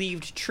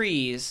pink-leaved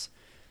trees,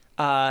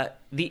 the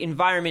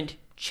environment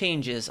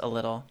changes a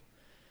little.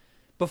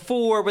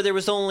 Before, where there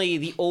was only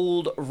the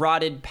old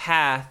rotted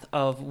path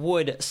of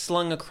wood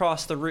slung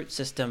across the root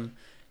system,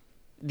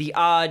 the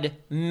odd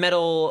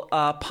metal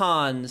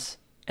ponds,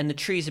 and the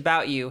trees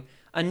about you,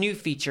 a new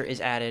feature is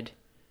added.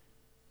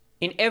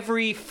 In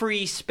every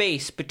free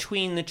space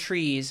between the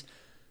trees,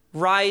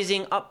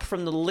 rising up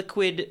from the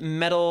liquid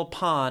metal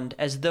pond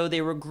as though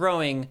they were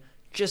growing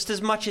just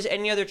as much as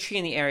any other tree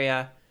in the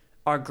area,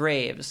 are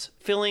graves,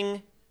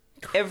 filling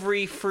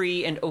every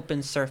free and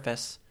open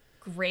surface.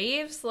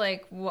 Graves,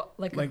 like what?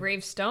 Like a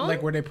gravestone,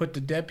 Like where they put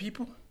the dead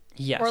people?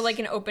 Yes. or like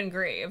an open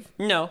grave.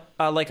 No,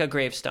 like a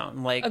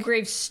gravestone. Like A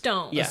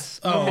gravestone. yes,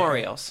 Oh.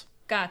 memorials.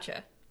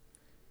 Gotcha.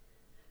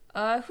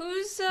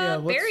 Who's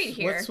What's- buried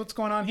here? What's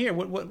going on here?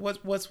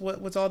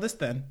 What's all this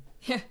then?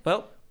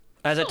 Well,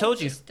 as I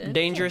told you, distant.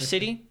 dangerous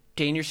city,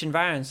 dangerous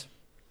environs.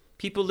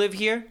 People live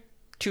here.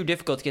 Too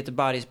difficult to get the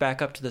bodies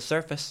back up to the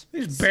surface.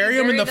 They just bury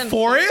them in the them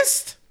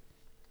forest?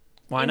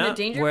 Why In the not?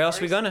 danger Where else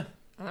we forest?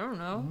 gonna? I don't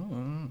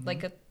know.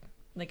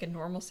 Like a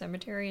normal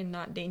cemetery and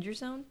not danger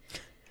zone.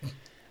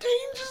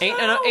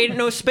 Ain't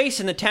no space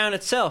in the town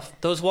itself.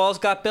 Those walls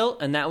got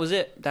built, and that was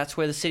it. That's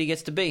where the city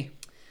gets to be.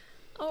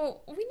 Oh,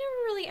 we never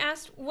really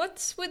asked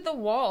what's with the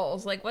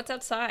walls. Like, what's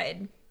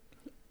outside?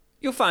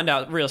 You'll find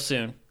out real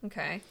soon.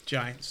 Okay.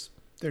 Giants.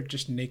 They're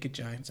just naked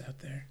giants out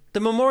there. The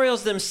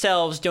memorials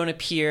themselves don't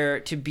appear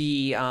to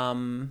be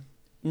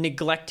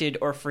neglected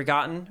or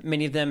forgotten.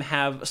 Many of them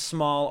have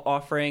small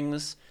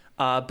offerings,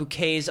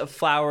 bouquets of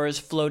flowers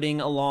floating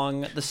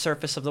along the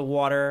surface of the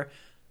water,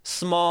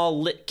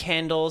 small lit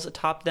candles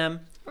atop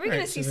them. Are we gonna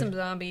Right, see so some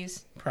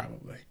zombies?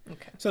 Probably.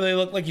 Okay. So they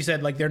look, like you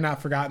said, like they're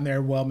not forgotten.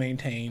 They're well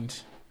maintained.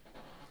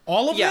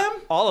 All of Yeah,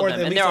 them? all Or of them.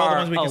 at And least there all the are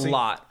ones we a can see?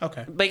 lot.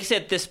 Okay. Like I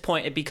said, at this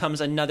point, it becomes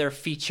another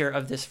feature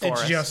of this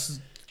forest. It's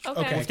just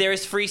Okay. If there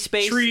is free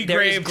space, tree,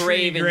 there is grave,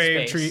 grave tree, in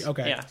grave, space. tree.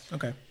 Okay. Yeah.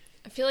 Okay.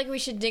 I feel like we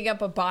should dig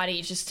up a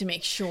body just to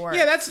make sure.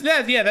 Yeah,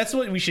 that's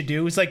what we should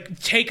do. Is like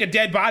take a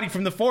dead body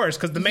from the forest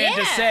because the man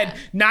just Yeah. said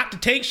not to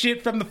take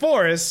shit from the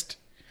forest.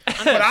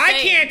 But I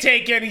saying. can't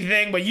take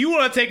anything. But you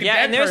want to take a Yeah,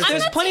 dead and there's person?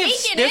 there's not plenty of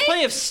taking there's it.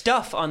 plenty of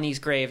stuff on these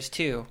graves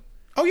too.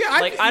 Oh yeah,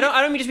 Like I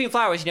don't mean just mean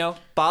flowers,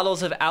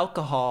 bottles of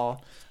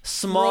alcohol,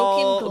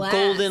 small Broken glass.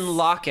 golden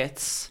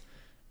lockets,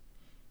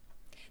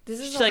 This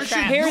is It's like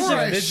crap. pairs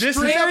You're of a This is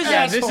straight up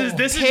yeah, this asshole. is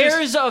this is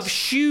pairs of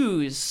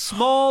shoes,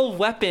 small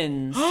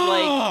weapons,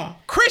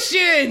 like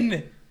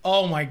Christian.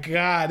 Oh my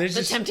God! There's The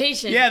just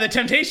temptation. Yeah, the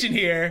temptation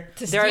here.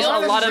 To There's steal a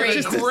from lot of grave.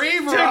 just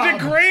Grave To rob.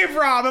 the grave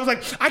rob. I was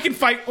like, I can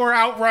fight or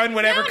outrun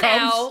whatever comes.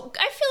 Now,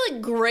 I feel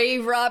like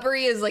grave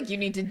robbery is like you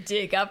need to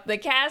dig up the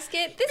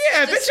casket. This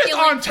Yeah, is if it's just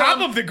stealing on top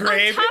from- of the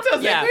grave, on it top of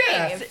doesn't. the Yeah.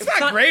 Yeah, grave. it's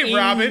not grave in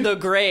robbing. the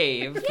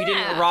grave. You didn't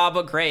Yeah. rob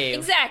a grave.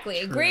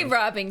 Exactly. Grave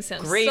robbing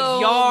sounds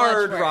Graveyard so much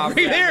worse.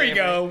 robbery. There you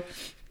go.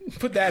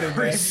 Put that in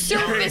there.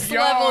 Surface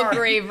Graveyard. level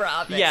grave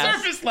robbing. Yes.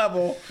 Surface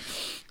level.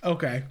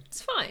 Okay.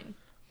 It's fine.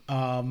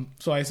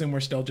 So I assume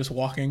we're still just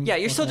walking. Yeah,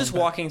 you're still just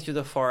walking through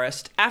the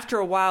forest. After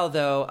a while,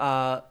 though,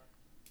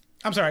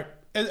 I'm sorry.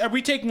 Are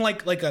we taking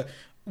like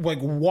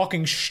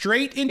walking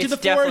straight into It's the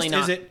definitely forest?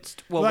 not. Is it?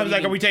 Well, Well, what do you like,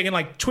 are mean? we taking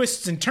like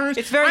twists and turns?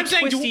 It's very I'm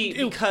saying, twisty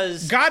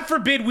because- God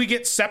forbid we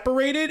get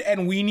separated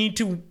and we need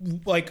to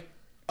like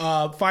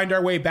find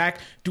our way back.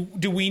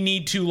 Do we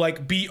need to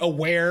like be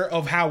aware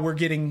of how we're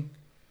getting?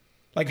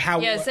 Like how?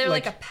 Yeah, is there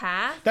like a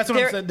path? That's what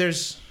There- I'm saying.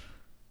 There's.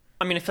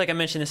 I mean, I feel like I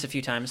mentioned this a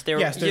few times.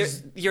 Yes,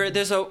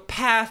 There's a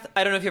path.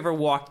 I don't know if you ever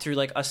walked through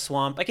like a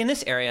swamp. Like in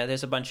this area,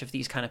 there's a bunch of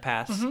these kind of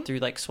paths through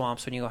like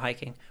swamps when you go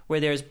hiking, where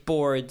there's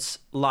boards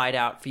laid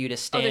out for you to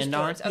stand there's on.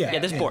 boards, okay. Yeah,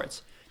 there's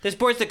boards. There's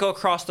boards that go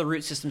across the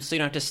root system, so you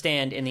don't have to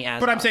stand in the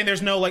asphalt. But I'm saying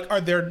there's no like, are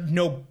there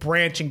no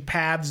branching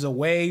paths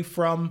away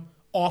from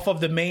off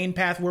of the main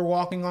path we're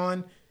walking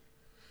on?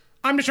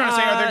 I'm just trying to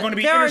say, are there going to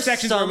be there are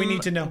intersections where we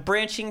need to know?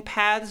 branching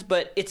paths,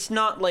 but it's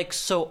not like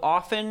so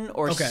often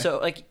or Okay. so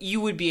like you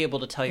would be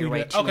able to tell your We'd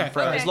way be- to okay, and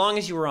fro alright. as long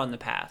as you were on the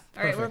path.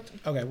 All right,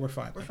 Perfect. Okay, we're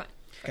fine. we're fine.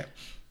 Okay.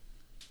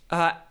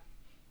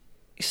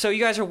 So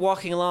you guys are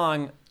walking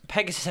along.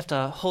 Pegasus have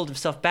to hold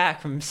himself back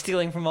from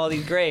stealing from all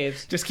these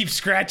graves. Just keep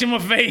scratching my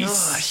face.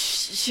 Oh,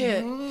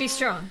 shit. Be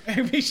strong.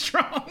 Be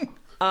strong.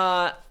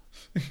 They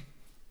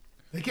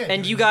can't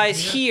And do you anything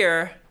guys yet.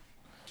 hear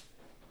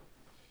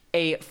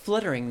a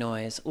fluttering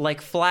noise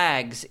like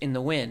flags in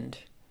the wind.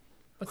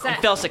 What's And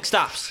that? Felsic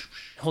stops,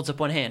 holds up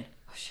one hand.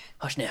 Oh shit!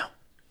 Hush now.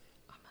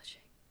 I'm hushing.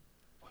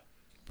 What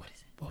is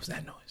it? What was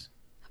that noise?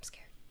 I'm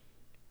scared.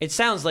 It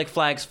sounds like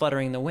flags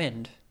fluttering in the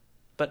wind,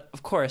 but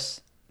of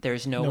course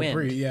there's no wind.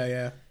 breeze.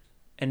 Yeah.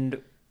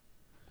 And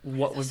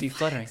what would be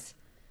fluttering?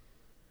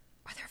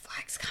 Are there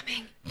flags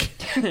coming?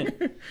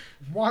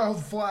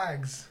 Wild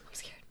flags. I'm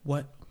scared.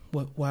 What?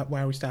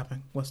 Why are we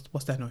stopping? What's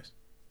that noise?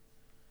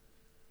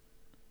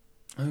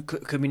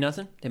 Could be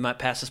nothing. They might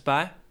pass us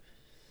by.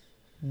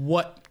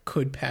 What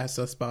could pass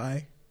us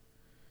by?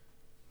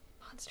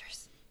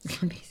 Monsters.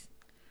 Zombies.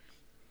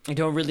 I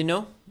don't really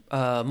know.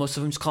 Most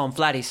of them just call them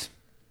flatties.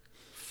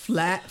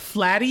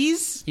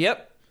 Flatties?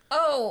 Yep.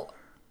 Oh,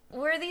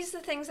 were these the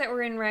things that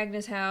were in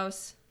Ragna's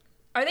house?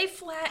 Are they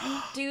flat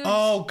dudes?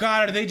 Oh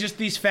God, are they just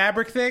these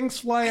fabric things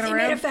flying Are they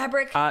around? made of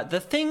fabric? The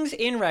things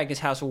in Ragna's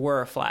house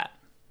were flat.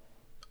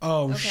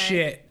 Oh Okay.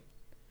 shit.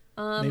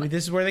 Maybe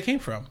this is where they came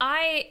from.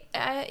 I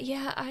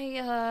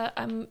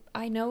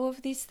know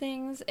of these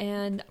things,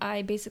 and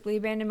I basically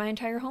abandoned my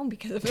entire home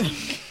because of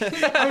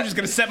it. I was just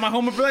gonna set my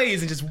home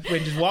ablaze and just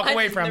walk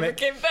away from never it.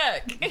 came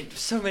back.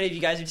 So many of you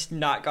guys have just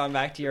not gone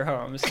back to your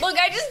homes. Look,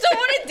 I just don't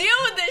want to deal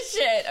with this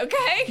shit.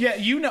 Okay? Yeah,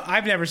 you know,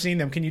 I've never seen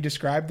them. Can you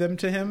describe them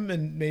to him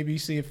and maybe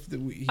see if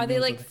he Are they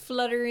knows like what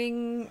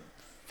fluttering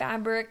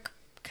fabric,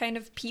 kind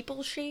of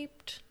people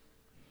shaped?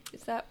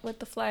 Is that what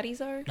the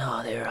flatties are?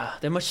 No,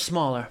 they're much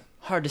smaller.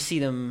 Hard to see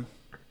them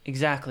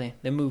exactly.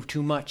 They move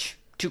too much,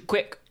 too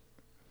quick.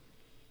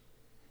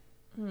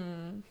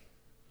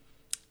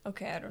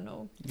 Okay, I don't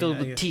know. Filled Yeah,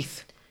 with yeah.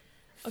 teeth.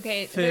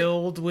 Okay,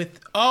 filled with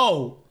Wait,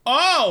 are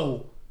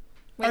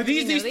do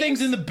you these know these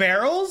things in the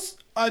barrels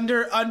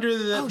under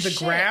the shit.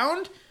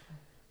 ground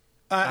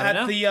I at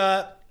don't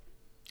the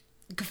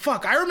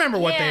fuck, I remember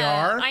what they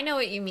are. I know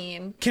what you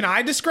mean. Can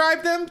I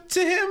describe them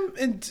to him?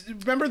 And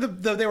remember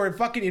they were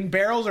fucking in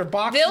barrels or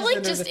boxes. They'll like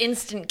and there's just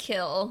instant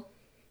kill.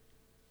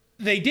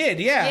 they did,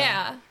 yeah.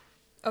 Yeah.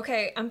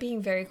 Okay, I'm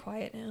being very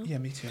quiet now. Yeah,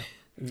 me too.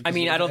 I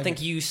mean, I don't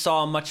think you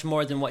saw much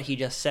more than what he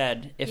just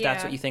said, if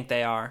that's Yeah. what you think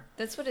they are.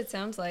 That's what it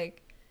sounds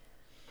like.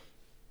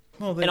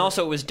 Well, And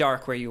also, it was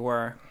dark where you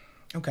were.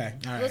 okay,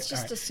 all right. Let's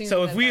just all right. assume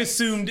So if that we that's-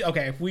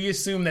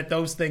 assume that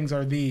those things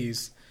are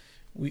these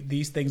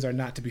things are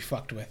not to be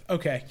fucked with.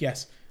 Okay,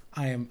 yes,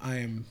 I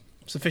am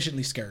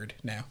sufficiently scared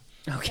now.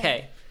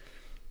 Okay.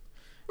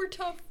 We're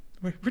tough.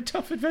 We're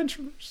tough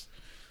adventurers.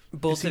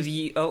 Both of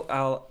you.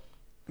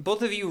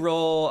 Both of you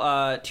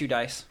roll 2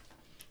 dice.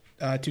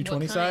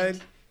 220 What side.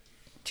 kind?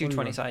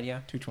 220 side, yeah.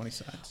 220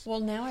 sides. Well,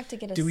 now I have to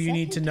get a Do you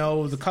need to second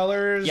know the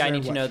colors? Yeah, I or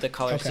need to what? know the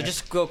color. So Okay.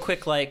 just go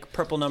quick, like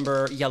purple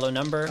number, yellow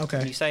number. Okay.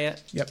 When you say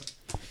it.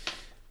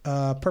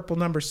 Yep. Purple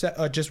number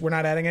set. Just we're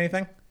not adding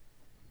anything.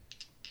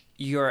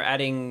 You're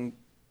adding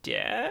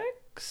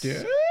dex?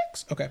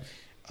 Dex. Okay.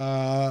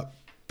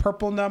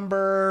 Purple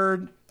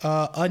number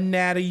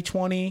unnatty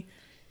 20,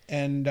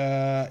 and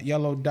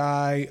yellow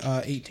die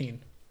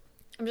 18.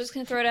 I'm just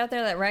gonna throw it out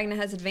there that Ragna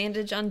has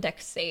advantage on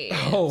dex saves.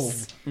 Oh,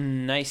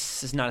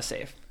 Nice is not a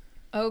save.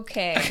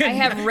 Okay. I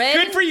have red.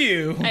 good for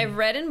you. I have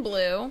red and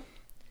blue.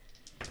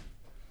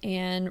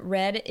 And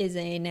red is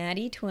a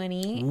natty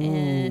 20, Ooh.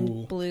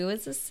 and blue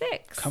is a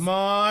 6. Come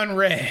on,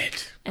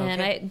 red. And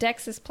Okay.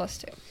 dex is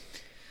 +2.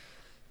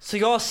 So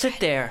you all sit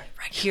there,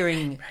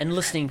 hearing and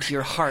listening to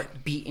your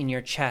heart beat in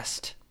your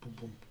chest.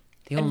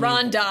 The And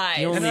Ron dies.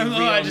 the only And real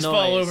I just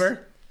fall noise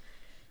over.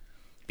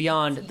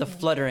 Beyond the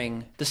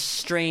fluttering, the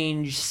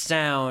strange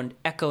sound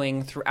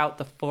echoing throughout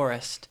the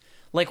forest,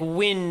 like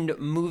wind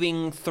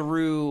moving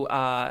through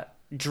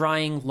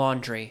drying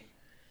laundry.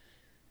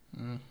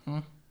 Mm-hmm.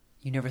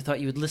 You never thought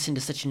you would listen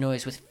to such a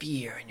noise with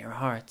fear in your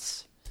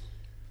hearts.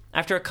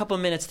 After a couple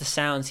minutes, the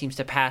sound seems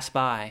to pass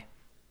by.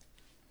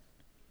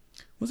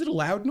 Was it a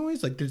loud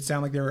noise? Like, did it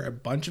sound like there were a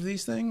bunch of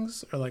these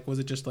things, or like was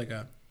it just like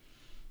a?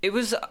 It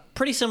was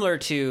pretty similar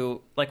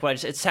to like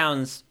what it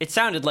sounds. It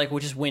sounded like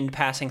just wind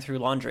passing through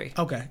laundry.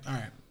 Okay, all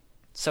right.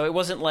 So it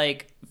wasn't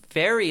like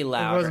very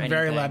loud. It wasn't or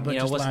very anything. loud, but it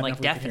just wasn't loud like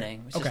enough we could hear. deafening.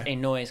 It was just Okay. a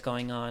noise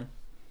going on.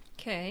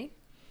 Okay.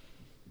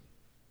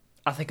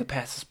 I think it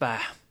passes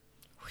by.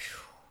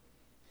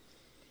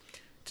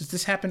 Does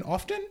this happen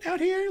often out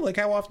here? Like,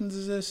 how often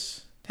does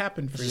this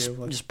happened for you?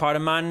 Like, Just part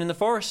of mine in the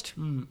forest.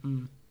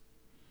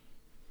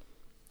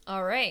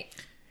 All right.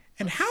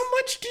 and how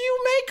much do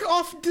you make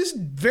off this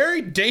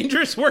very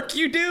dangerous work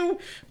you do?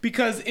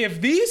 Because if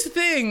these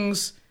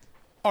things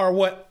are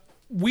what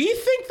we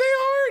think they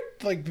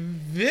are, like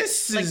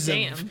this Like, is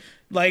damn.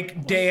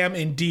 like damn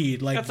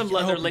indeed. Like Got some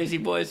leather lazy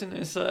boys in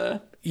his yeah,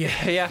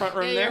 Yeah. front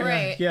room Yeah, there. you're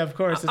right. yeah. Of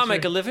course, I'll it's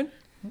make a your- living.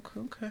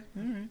 Okay, all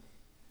right.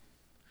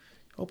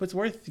 Hope it's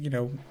worth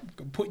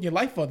putting your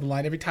life on the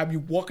line every time you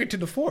walk into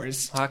the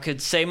forest. I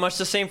could say much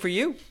the same for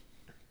you.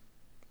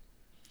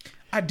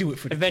 I do it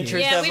for the Adventures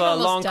kids. Yeah, have we've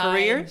almost long died.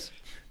 careers.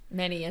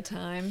 Many a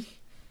time.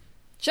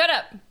 Shut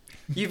up.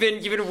 You've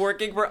been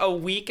working for a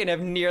week and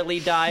have nearly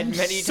died many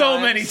times. So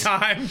many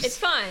times. It's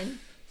fine.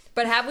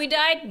 But have we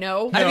died?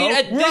 No. I mean, No,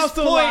 at we're all this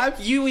still point, alive.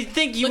 you would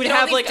think you Look would at all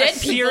have these like a dead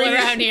people serious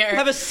around here.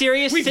 have a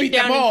serious We sit beat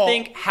them down and all.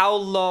 think, how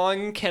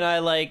long can I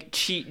like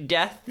cheat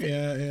death?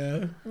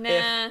 Yeah.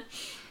 Nah.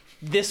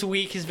 This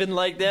week has been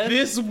like this.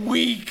 This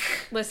week.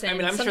 Listen, I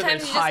mean, I'm sure sometimes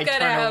there's you just high gotta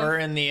turnover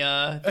have, in the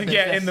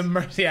Yeah, in the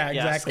Yes.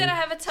 exactly. gotta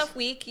have a tough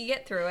week. You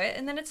get through it,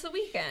 and then it's the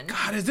weekend.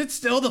 God, is it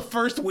still the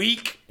first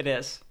week? It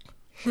is.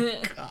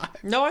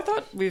 No, I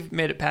thought we've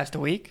made it past a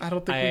week. I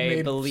don't think I we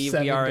made believe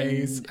 7 we are in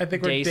days. I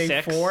think we're day day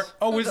 6. 4.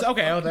 Oh, is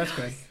okay. Oh, that's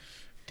good.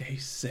 Day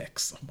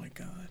 6. Oh my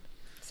god.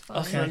 It's fine.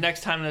 Also, the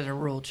next time there's a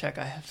rule check,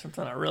 I have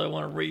something I really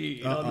want to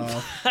read.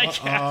 Uh I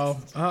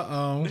oh. Uh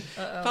oh.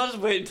 I'll just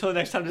wait until the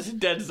next time there's a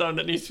dead zone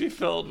that needs to be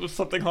filled with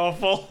something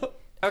awful.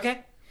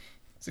 Okay.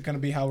 Is it going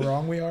to be how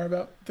wrong we are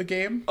about the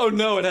game? Oh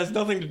no, it has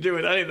nothing to do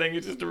with anything.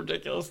 It's just a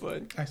ridiculous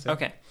thing. I see.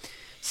 Okay.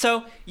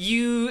 So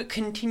you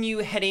continue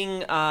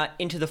heading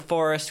into the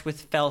forest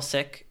with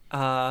Felsic,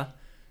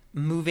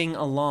 moving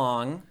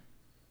along.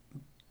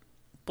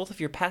 Both of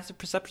your passive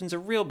perceptions are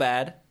real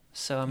bad,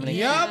 so I'm going to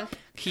Yup.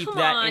 keep Come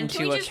that on, into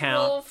can we just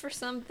account. roll for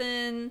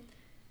something?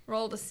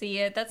 Roll to see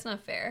it. That's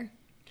not fair.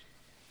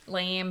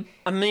 Lame.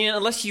 I mean,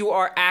 unless you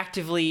are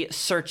actively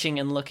searching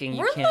and looking, you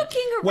We're can't.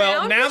 looking around.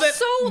 Well, now We're that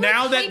so, like,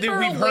 now that we've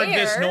heard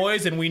this hyper-aware.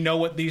 noise and we know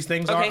what these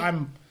things Okay. are,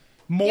 I'm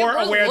more Yeah,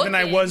 we're aware than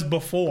I looking. was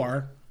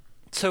before.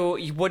 So,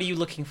 what are you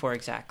looking for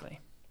exactly?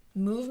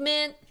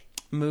 Movement.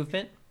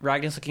 Movement.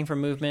 Ragnar's looking for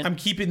movement, I'm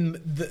keeping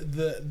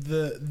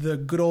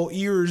the good old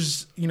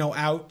ears,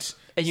 out.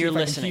 and See you're if I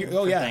can listening. hear-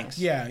 Oh for yeah, things.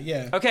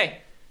 yeah. Okay.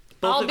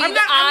 I'll of- be I'm the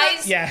not- I'm not-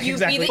 eyes. yeah, you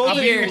exactly. be the I'll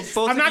be ears. yours.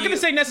 Both I'm of not you- going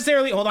to say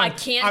necessarily. Hold on. I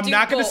can't I'm do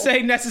not going to both.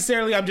 say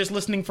necessarily. I'm just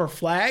listening for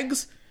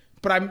flags,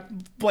 but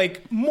I'm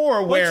like more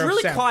aware. Well, it's really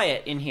of sound.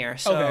 quiet in here,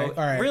 so Okay,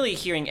 all right. really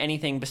hearing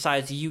anything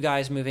besides you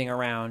guys moving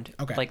around,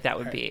 Okay, like that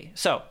would all be.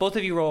 So, both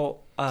of you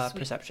roll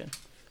perception.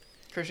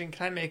 Christian,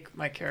 can I make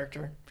my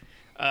character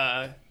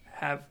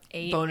have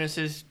 8.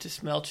 bonuses to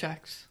smell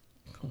checks?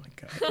 Oh my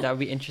god. That would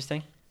be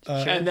interesting.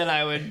 And then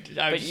I would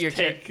But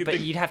take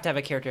you'd have to have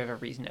a character have a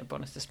reason to have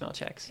bonus to smell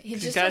checks. He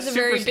He's just got has a a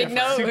very super big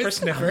sniffer. nose. Super I'm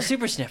sniffer. a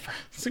super sniffer.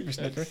 Super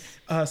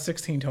sniffer.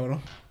 16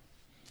 total.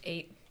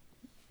 8.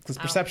 Because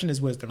perception is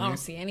wisdom, I don't right?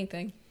 see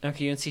anything.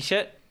 Okay, you didn't see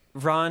shit.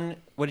 Ron,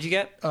 what did you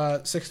get?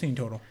 16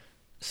 total.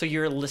 So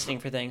you're listening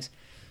for things.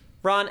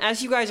 Ron,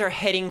 as you guys are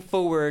heading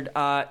forward,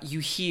 you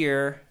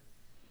hear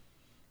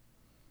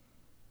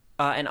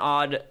an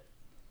odd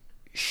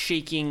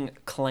shaking,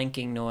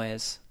 clanking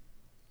noise.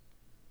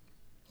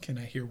 Can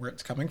I hear where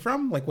it's coming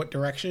from? Like what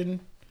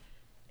direction?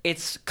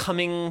 It's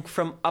coming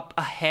from up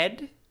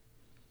ahead.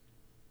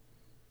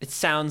 It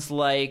sounds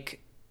like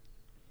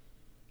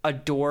a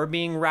door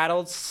being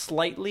rattled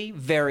slightly,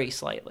 very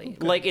slightly.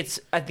 Like it's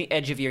at the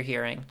edge of your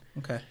hearing.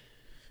 Okay.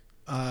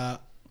 I'm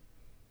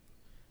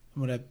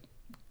gonna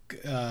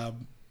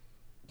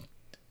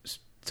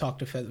talk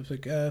to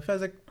Fezzik.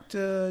 Fezzik.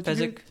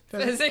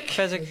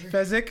 Fezzik.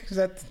 Physic.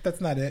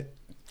 That's not it.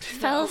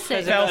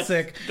 Felsic.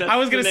 Felsic. that's I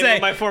was the gonna name say.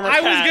 of my former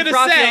I was cat. gonna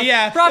Raphael- say.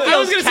 Yeah. I Raphael's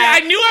was gonna say.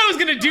 cat. I knew I was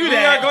gonna do We are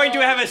that. going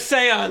to have a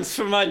seance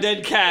for my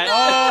dead cat.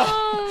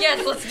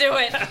 Yes, let's do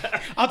it.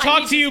 I'll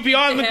talk to you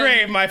beyond the him.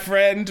 grave, my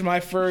friend,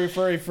 my furry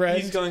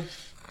friend. He's going.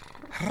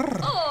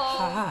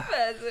 Oh,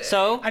 physic.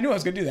 So, I knew I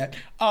was gonna do that.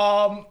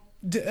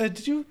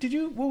 Did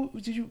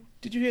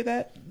you hear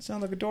that? It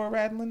sound like a door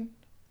rattling.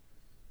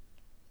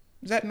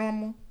 Is that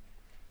normal?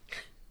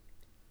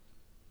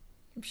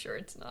 I'm sure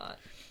it's not.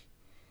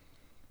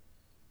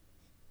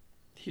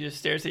 He just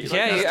stares at you.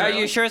 yeah, like are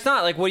you sure it's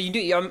not? Like, what do you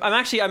do? I'm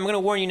going to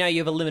warn you now. You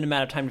have a limited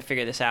amount of time to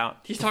figure this out.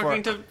 He's before-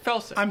 talking to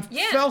Felsic. I'm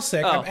Yeah.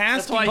 Felsic. Oh, I'm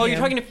that's asking. Oh, him. you're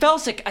talking to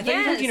Felsic. I thought you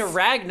were Yes. talking to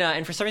Ragna,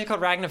 and for some reason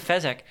called Ragna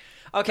Fezzik.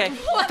 Okay,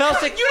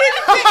 Felsic.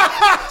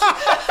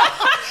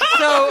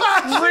 So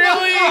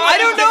Really? I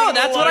don't know.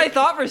 That's what I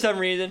thought for some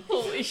reason.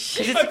 Holy 'Cause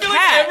shit. it's I a feel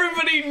cat. like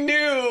everybody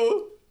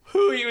knew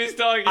who he was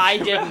talking to. I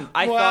didn't.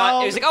 I Well-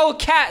 thought it was like, oh, a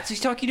cat. So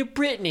he's talking to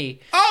Brittany.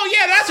 Oh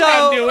yeah, that's So-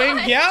 what I'm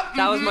doing. Yep.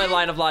 That was my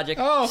line of logic.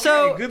 Oh, okay.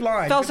 So Good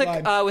line, good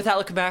Felsic, line. without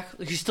looking back,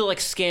 like, you're still like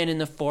scanning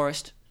the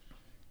forest.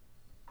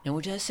 Now,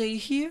 what did I say you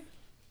hear?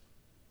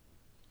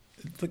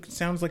 It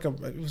sounds like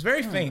it was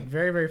very faint,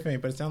 very, very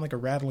faint, but it sounded like a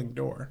rattling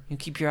door. You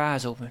keep your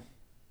eyes open.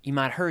 You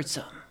might heard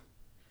something.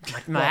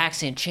 My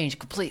accent changed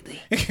completely.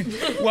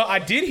 Well, I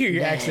did hear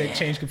your accent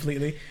change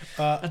completely.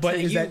 But tell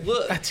is you that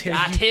what. I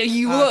tell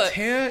you what.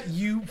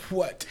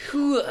 What?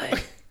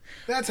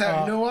 That's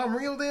how you know I'm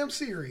real damn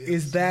serious.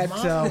 Is that?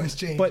 My voice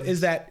changes. But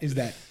is that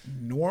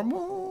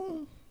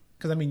normal?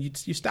 Because I mean,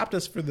 you stopped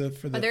us for the.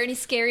 Are there any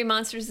scary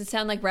monsters that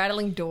sound like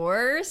rattling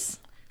doors?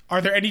 Are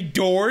there any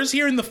doors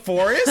here in the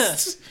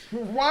forest?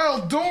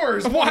 wild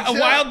doors? A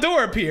wild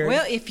door appeared.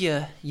 Well, if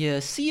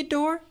you see a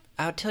door,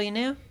 I'll tell you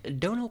now,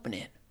 don't open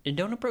it. And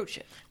don't approach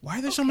it. Why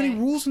are there so many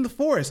rules in the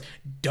forest?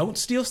 Don't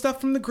steal stuff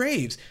from the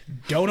graves.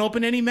 Don't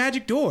open any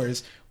magic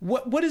doors.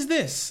 What is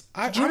this?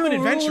 I'm You know an the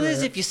adventurer. rule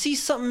is if you see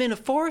something in a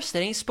forest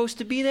that ain't supposed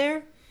to be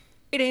there,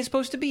 it ain't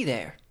supposed to be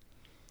there.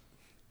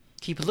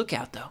 Keep a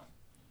lookout though.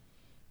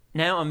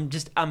 Now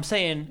I'm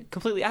saying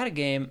completely out of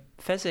game.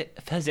 Fezzik.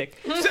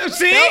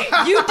 See?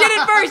 You did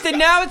it first, and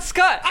now it's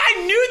Scott.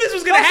 I knew this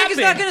was going to Fezzik happen. is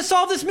not going to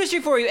solve this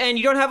mystery for you, and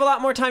you don't have a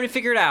lot more time to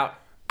figure it out.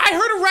 I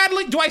heard a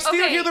rattling. Do I still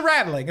Okay. hear the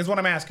rattling? Is what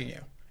I'm asking you.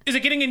 Is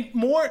it getting in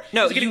more?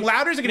 No, is it getting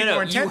louder? Is it getting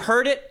more intense? You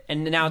heard it,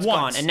 and now it's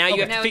Once. gone, and now you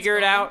Okay. have Now to it's figure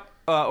it gone.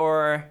 out,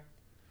 or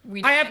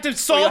I have to you'll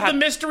solve have- the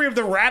mystery of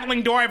the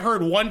rattling door I've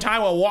heard one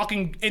time while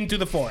walking into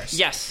the forest.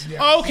 yes.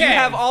 Okay. You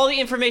have all the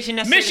information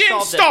necessary Mission to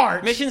solve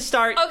start. this. Mission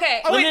start.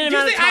 Okay. Oh, wait, Limited do you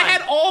amount of think time.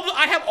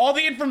 I have all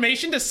the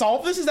information to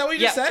solve this? Is that what you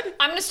just Yeah. said?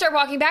 I'm gonna start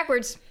walking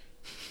backwards.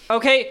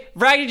 Okay,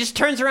 Ragnar just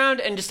turns around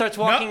and just starts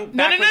walking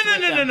No. backwards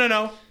with them.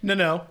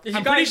 No. you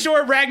I'm guys- pretty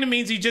sure Ragnar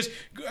means he just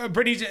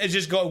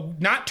go,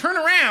 not turn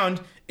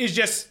around, is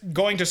just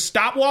going to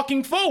stop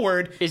walking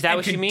forward. Is that and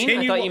what you mean? I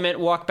continue thought you meant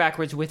walk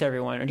backwards with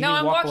everyone. Or do you No, mean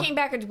I'm walk walking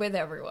backwards with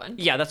everyone.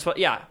 Yeah, that's what.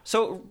 Yeah.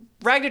 So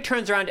Ragnar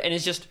turns around and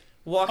is just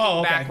walking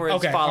Oh, okay. backwards,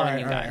 Okay. following All right,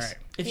 you all right, guys. all right.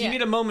 If Yeah. you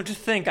need a moment to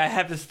think, I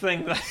have this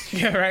thing that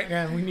Yeah, right.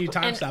 Yeah, we need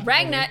time And stop.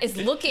 Ragnar is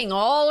looking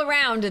all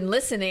around and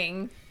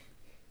listening.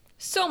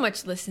 So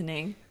much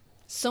listening.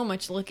 So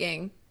much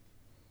looking.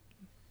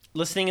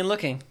 Listening and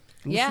looking.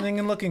 listening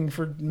and looking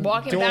for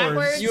Walking doors.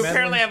 backwards. you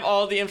apparently have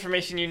all the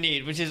information you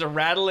need, which is a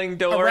rattling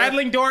door. a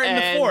rattling door in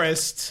the and-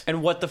 forest.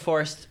 And what the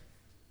forest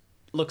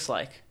looks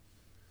like.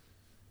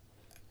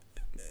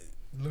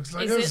 Looks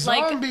like Is a it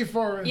like- zombie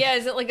forest. Yeah,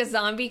 is it like a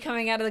zombie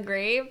coming out of the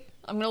grave?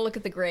 I'm gonna look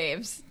at the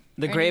graves.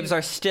 The graves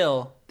are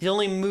still. The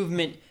only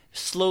movement,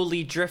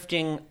 slowly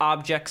drifting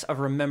objects of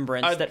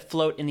remembrance Are- that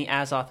float in the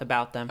Azoth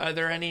about them. Are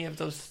there any of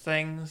those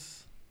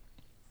things?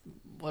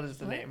 What is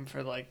the name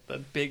for like the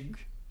big,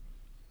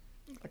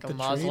 like a The tree, the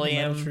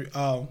mausoleum? metal tree.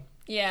 Oh,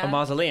 Yeah. A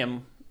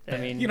mausoleum. I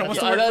mean, you know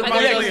what's Yeah, the word for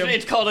that's- mausoleum?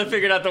 it's called. I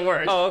figured out the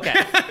word. Oh, okay.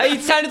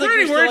 It sounded like There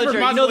you any were word still for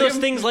unsure. You know those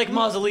mausoleum? things like No,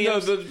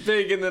 mausoleums? the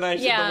big and then I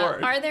said the Yeah.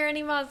 word. Are there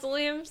any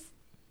mausoleums?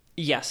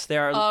 Yes,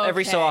 there are.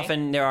 Every so Okay.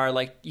 often, there are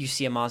like you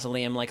see a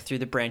mausoleum like through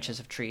the branches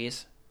of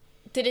trees,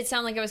 Did it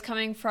sound like it was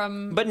coming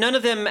from? but none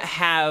of them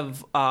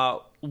have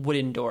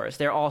wooden doors.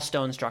 They're all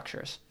stone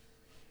structures.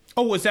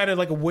 Oh, was that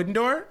like a wooden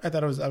door? I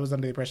thought I was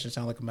under the impression it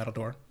sounded like a metal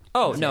door.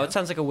 Oh no, it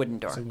sounds like a wooden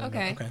door. It's a wooden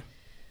door. Okay. Okay.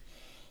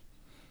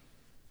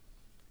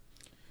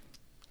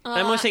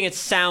 I'm only saying it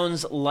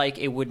sounds like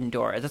a wooden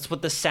door. That's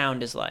what the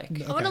sound is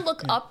like. I want to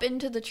look up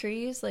into the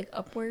trees, like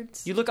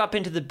upwards. You look up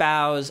into the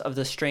boughs of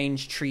the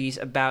strange trees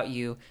about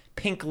you,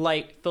 pink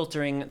light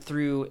filtering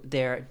through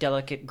their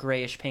delicate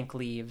grayish pink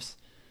leaves.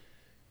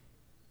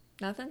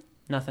 Nothing.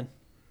 Nothing.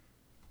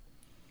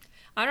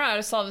 I don't know how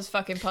to solve this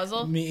fucking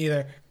puzzle. Me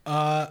either.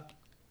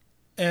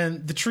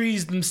 And the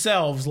trees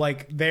themselves,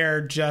 like they're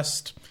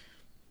just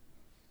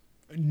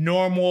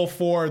normal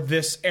for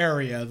this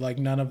area. Like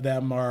none of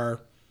them are.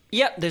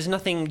 Yep, there's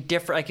nothing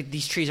different. Like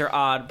these trees are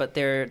odd, but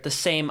they're the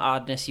same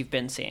oddness you've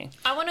been seeing.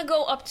 I want to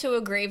go up to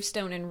a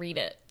gravestone and read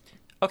it.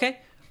 Okay.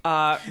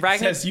 Ragnar,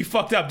 Says you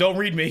fucked up. Don't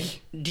read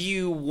me. do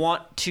you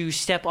want to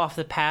step off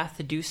the path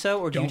to do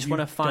so, or do you Don't just you-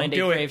 want to find a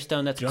don't do it.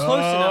 gravestone that's Don't close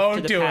enough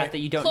to the do path it. that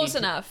you don't Close need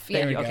enough, To, yeah.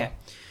 Thank you. There we Okay.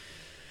 go.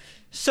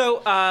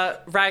 So,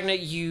 Ragnar,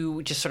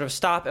 you just sort of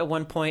stop at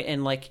one point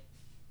and like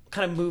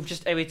kind of move.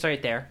 Just it's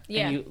right there.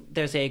 Yeah. And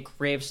there's a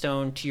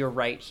gravestone to your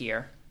right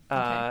here.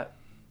 Okay.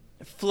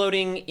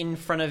 Floating in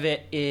front of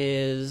it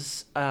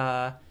is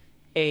a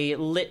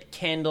lit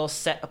candle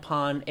set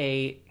upon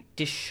a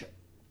dish,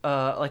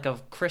 like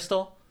of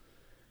crystal,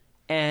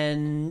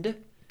 and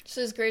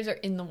So his graves are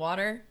in the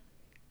water.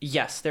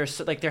 yes, they're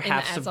they're the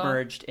half Azoth?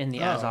 submerged in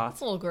the Oh. Azoth.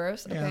 That's a little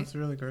gross. Okay. Yeah, that's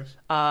really gross.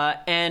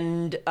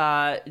 And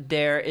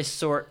there is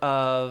sort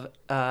of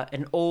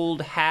an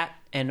old hat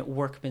and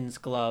workman's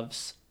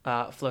gloves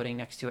floating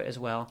next to it as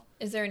well.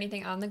 Is there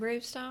anything on the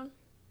gravestone?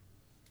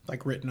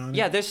 Like written on it.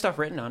 Yeah, there's stuff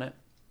written on it.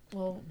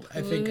 Well,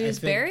 I think- who's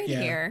buried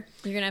yeah. here?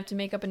 You're gonna have to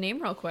make up a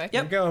name real quick.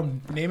 There you go.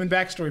 Name and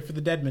backstory for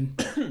the deadman.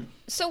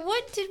 So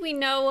what did we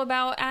know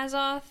about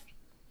Azoth?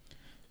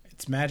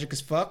 It's magic as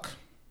fuck.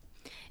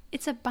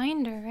 It's a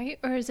binder, right?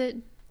 Or is it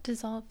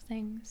dissolve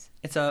things?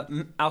 It's a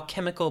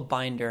alchemical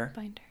binder,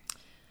 Binder.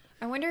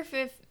 I wonder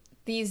if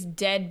these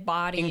dead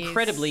bodies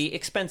incredibly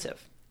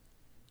expensive.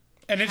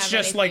 And it's Have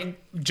just anything-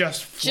 like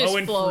just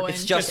flowing. flowing. Free.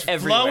 It's just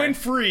everywhere. flowing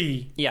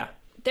free. Yeah.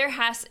 it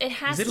has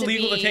Is it to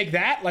illegal be. to take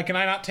that? Like, can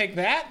I not take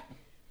that?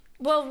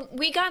 Well,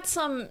 we got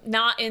some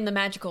not in the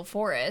magical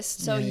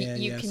forest, so you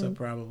yeah, can. so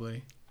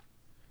probably.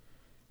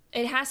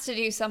 It has to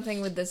do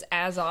something with this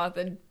Azoth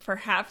and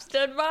perhaps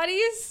dead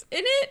bodies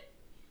in it.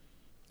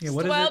 Yeah, Just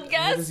what a is wild it?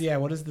 guess?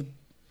 What is the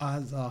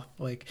odds off?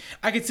 Like,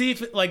 I could see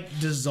if it like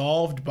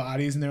dissolved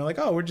bodies, and they're like,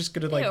 "Oh, we're just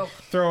gonna like Ew.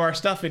 throw our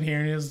stuff in here,"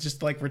 and it was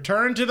just like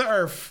return to the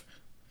earth.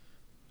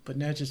 But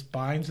now it just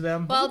binds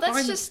them. Well, What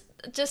does it that's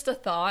bind- just a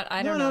thought.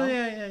 I don't no, know.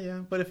 yeah.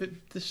 But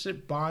if this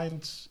shit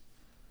binds,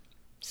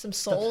 Some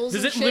souls.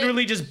 does and it shit?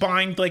 literally just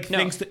bind like No.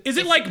 things? Is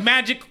it like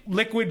magic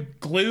liquid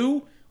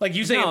glue? Like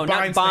you say, No, it not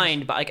binds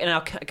bind, but like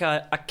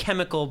a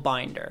chemical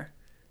binder.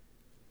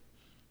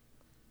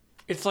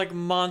 It's like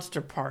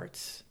monster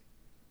parts.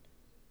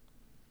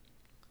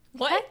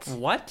 What?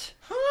 What?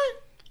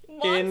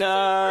 In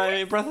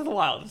Breath of the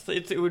Wild,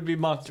 it would be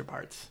monster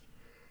parts.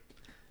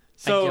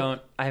 So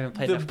I haven't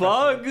played the enough Breath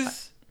of the Wild.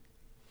 bugs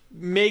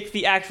make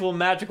the actual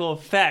magical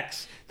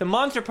effects. The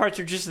monster parts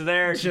are just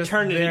there to Just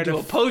turn it there into to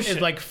a potion.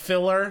 It's like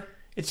filler.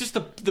 It's just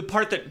the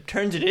part that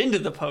turns it into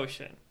the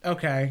potion.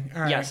 Okay,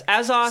 all right. Yes,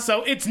 Azoth.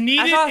 So it's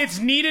needed. Azoth- It's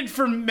needed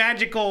for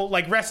magical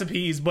like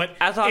recipes, but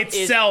Azoth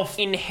itself, is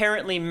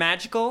inherently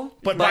magical,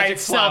 but by magic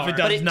itself, flower. it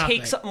does but it nothing.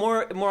 takes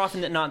more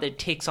often than not, it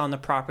takes on the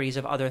properties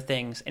of other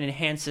things and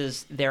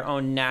enhances their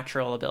own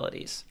natural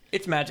abilities.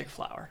 It's magic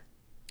flower.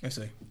 I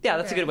see. Yeah,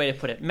 that's a Okay. good way to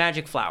put it.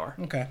 Magic flower.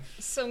 Okay,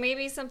 So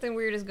maybe something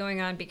weird is going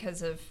on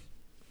because of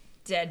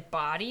dead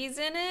bodies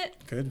in it.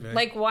 good. Man.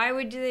 Like, why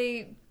would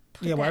they?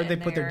 Put yeah, why that would they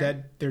in put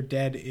there? their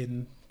dead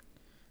in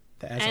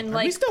the Azoth? And Are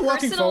like we still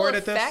walking personal forward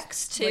at this?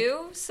 effects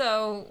too.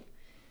 So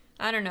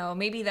I don't know.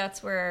 Maybe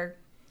that's where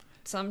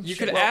some. You shit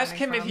could was ask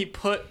coming him if from. he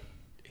put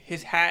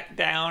his hat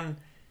down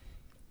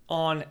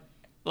on,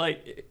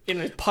 like,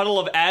 in a puddle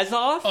of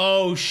Azoth.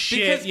 Oh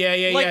shit! Because,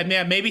 Yeah. like,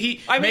 Maybe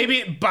maybe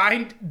it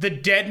bind the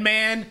dead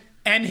man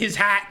and his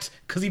hat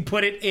because he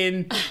put it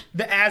in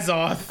the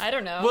Azoth. I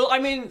don't know. Well, I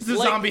mean, a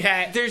zombie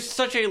hat. There's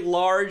such a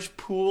large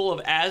pool of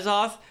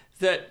Azoth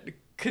that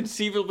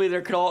conceivably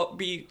there could all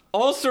be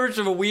all sorts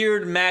of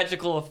weird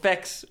magical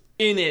effects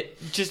in it,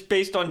 just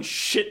based on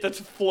shit that's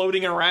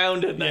floating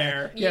around in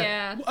there.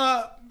 Yeah.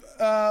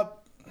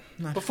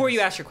 Before you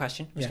ask your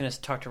question, I'm just going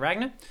to talk to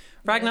Ragna.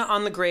 Ragna, Yes.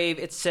 on the grave,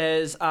 it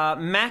says,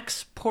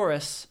 Max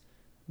Porus,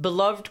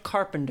 beloved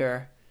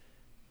carpenter,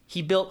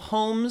 he built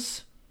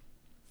homes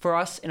for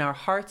us in our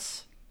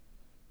hearts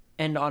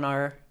and on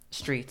our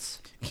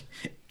streets.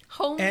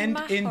 Home in And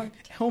my in heart.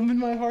 home in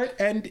my heart,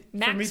 and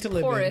Max for me to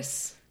live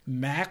Porus. in.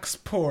 Max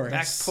Porus.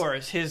 Max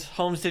Porus, his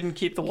homes didn't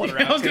keep the water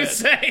I out was gonna good,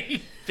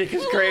 say.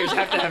 because graves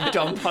have to have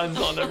dumb puns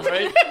on them,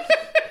 right?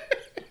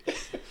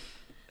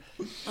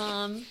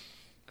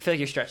 I feel like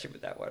you're stretching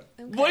with that one.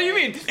 What do you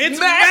mean? It's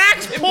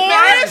Max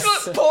Porus!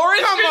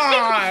 Porus? Come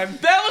on!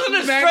 That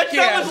wasn't a Max- stretch.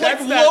 yeah, That was like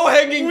that's not-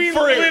 low-hanging We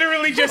fruit.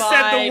 literally just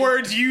said the Fine.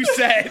 words you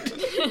said.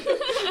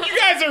 You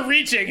guys are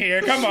reaching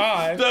here. Come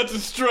on. That's a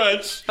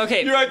stretch.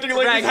 Okay, You're acting like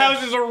these Ragnar.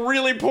 houses are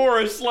really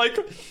porous, like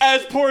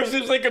as porous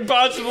as they could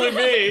possibly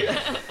be.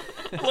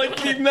 Like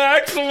the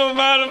maximum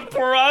amount of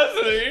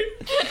porosity.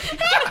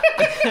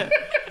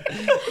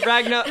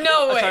 Ragna.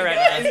 No way, sorry,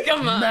 Ragna. guys.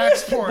 Come on.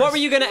 Max Porus. What were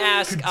you going to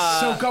ask?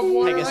 Soak up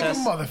water like a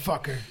Pegasus?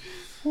 motherfucker.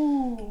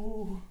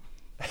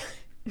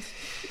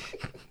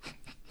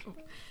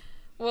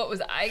 What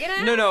was I gonna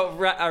ask?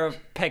 No,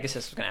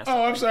 Pegasus was going to ask.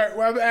 Oh, I'm sorry.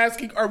 Well, I'm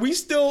asking, are we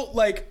still,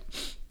 like,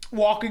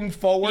 walking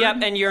forward? Yep,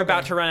 and you're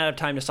about to run out of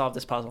time to solve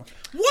this puzzle.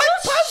 What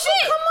puzzle?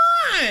 Come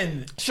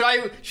on!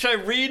 Should I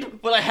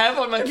read what I have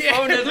on my Yeah,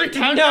 phone as a read-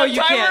 countdown No,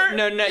 you timer?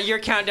 can't. No, your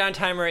countdown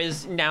timer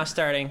is now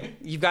starting.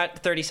 You've got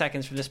 30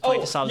 seconds from this point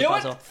Oh, to solve you the know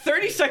puzzle. what?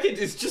 30 seconds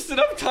is just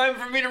enough time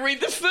for me to read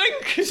this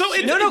thing. So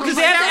it's, No, because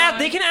they have to now- ask,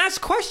 they can ask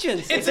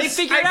questions. If they a-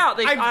 figure it out.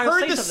 I've I'll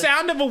heard say the something.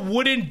 sound of a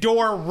wooden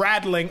door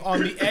rattling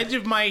on the edge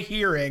of my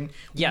hearing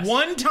Yes.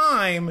 one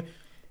time,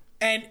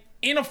 and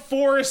in a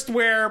forest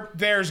where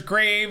there's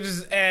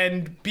graves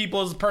and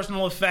people's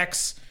personal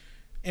effects,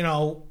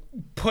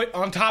 put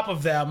on top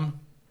of them.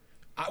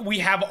 We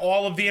have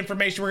all of the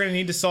information we're going to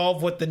need to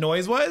solve what the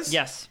noise was.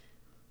 Yes.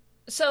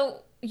 So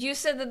you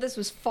said that this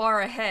was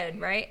far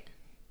ahead, right?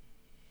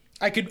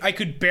 I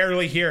could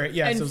barely hear it.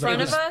 Yes, In it was front it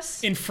was of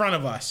us? In front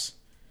of us.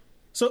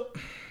 So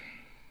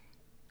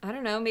I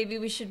don't know. Maybe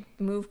we should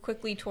move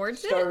quickly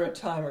towards Start a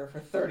timer for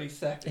 30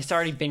 seconds. It's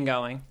already been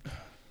going.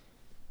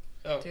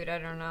 it. Dude, I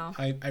don't know.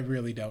 I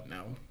really don't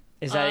know.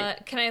 Is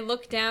that Can I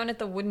look down at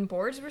the wooden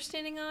boards we're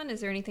standing on? Is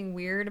there anything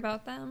weird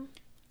about them?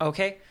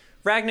 okay?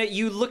 Ragna,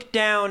 you look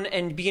down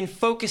and begin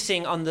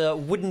focusing on the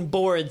wooden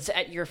boards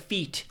at your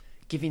feet,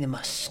 giving them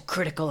a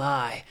critical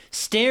eye,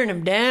 staring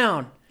them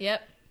down.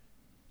 Yep.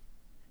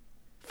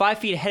 5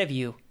 feet ahead of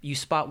you, you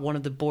spot one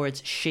of the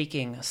boards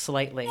shaking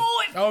slightly.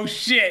 Oh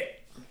shit!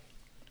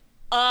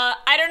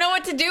 I don't know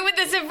what to do with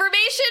this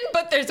information,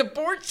 but there's a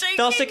board shaking.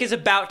 Felsic is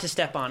about to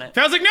step on it.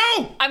 I was like,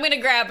 no. I'm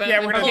gonna grab him. Yeah,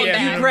 and we're pull gonna- him yeah,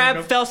 back. You no, grab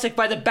no. Felsic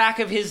by the back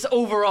of his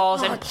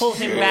overalls and pull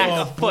him back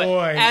Oh, a foot.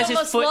 boy. As We his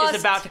almost foot lost-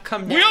 is about to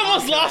come down. We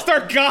almost lost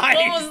our guy.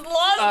 Almost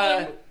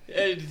lost him.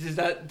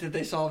 Did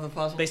they solve the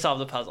puzzle? They solve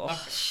the puzzle.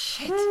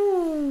 Shit.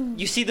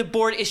 You see the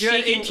board is You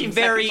had shaking 18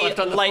 very seconds left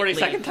on the lightly,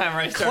 42nd timer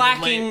I started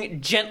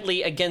clacking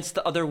gently against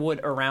the other wood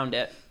around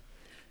it.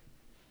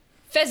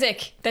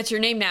 Fezzik, that's your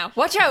name now.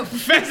 Watch out.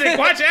 Fezzik,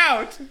 watch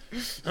out!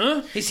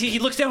 Huh? He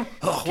looks down.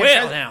 Oh,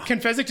 Can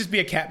Fezzik just be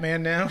a cat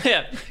man now?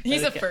 Yeah.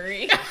 He's a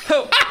furry.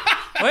 Oh,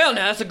 well,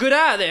 now that's a good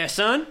eye there,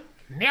 son.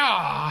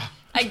 Yeah.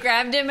 I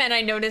grabbed him and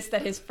I noticed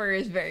that his fur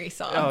is very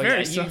soft. Oh, Very yeah,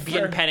 you soft.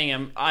 begin petting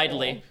him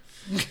idly.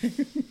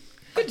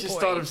 I just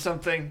boy. thought of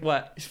something.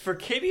 What? Is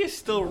Furcadia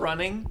still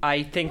running?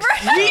 I think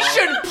We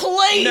should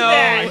play No.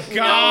 that! Oh my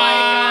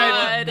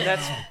god.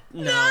 that's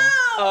no.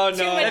 Oh, no.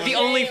 Too much That'd be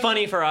only shame.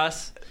 funny for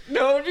us.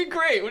 No, it'd be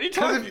great. What are you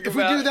talking If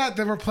we about? do that,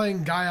 then we're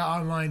playing Gaia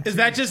Online. Is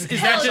that just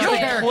Hell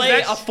yeah.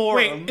 Play a forum.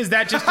 Wait, is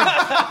that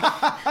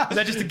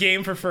just a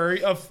game for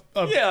furry of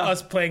Yeah.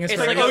 us playing as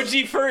It's furry? It's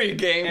like OG furry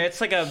game.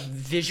 It's like a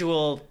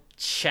visual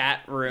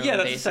chat room. Yeah,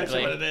 that's basically.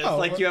 essentially what it is. Oh,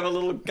 like you have a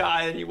little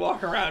guy and you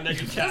walk around and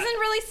you chat. Doesn't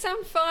really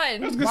sound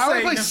fun. Why would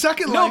we play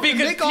Second Life and because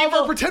make all of our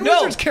people- pretend no.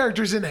 wizards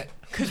characters in it?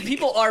 Because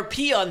people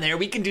RP on there,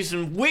 we can do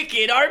some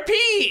wicked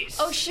RPs.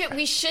 Oh shit,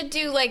 we should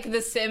do like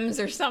The Sims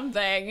or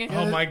something.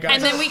 Oh my god!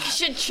 And then we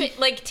should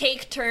like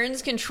take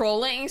turns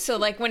controlling, so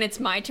like when it's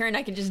my turn,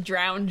 I can just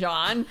drown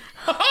John.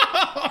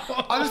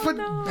 I'll just put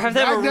Have to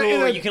have a Ragnar rule in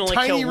where you can only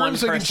tiny kill room one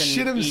so he can person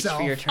shit each himself.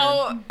 for your turn.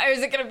 Oh, I was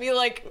gonna be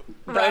like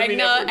That'd be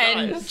Ragnar never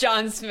and nice.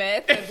 John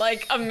Smith, and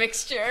like a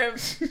mixture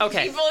of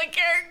Okay. people and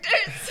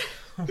characters.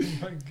 Oh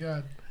my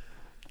god.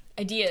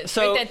 Ideas.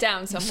 So, Write that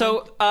down, someone.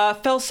 So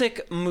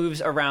Felsic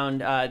moves around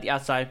the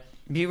outside.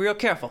 Be real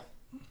careful.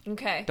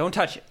 okay. Don't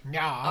touch it.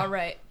 Yeah. All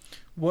right.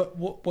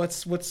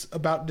 what's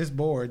about this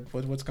board?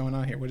 What's going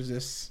on here? What is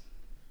this?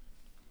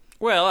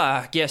 Well,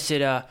 I guess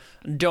it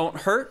don't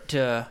hurt.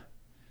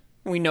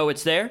 We know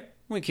it's there.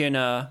 We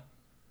can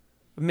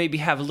maybe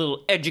have a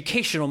little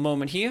educational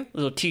moment here, a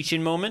little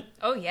teaching moment.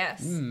 Oh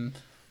yes.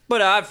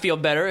 But I'd feel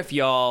better if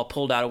y'all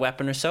pulled out a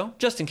weapon or so,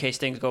 just in case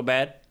things go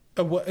bad.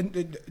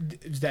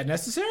 Is that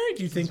necessary?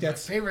 Do you think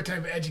that's? Favorite type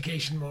of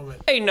education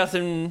moment. Ain't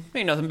nothing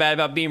bad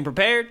about being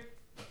prepared.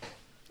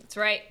 That's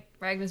right.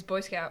 Ragnar's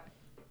Boy Scout.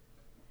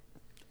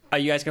 Are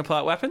you guys gonna pull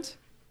out weapons?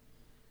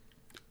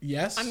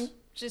 Yes. I'm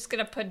just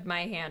gonna put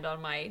my hand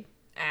on my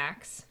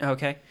axe.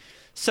 Okay.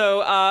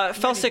 So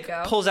Felsic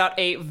go. pulls out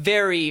a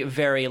very,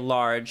 very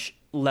large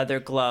leather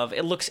glove.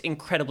 It looks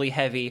incredibly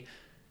heavy,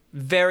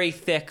 very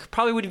thick.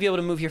 Probably wouldn't be able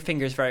to move your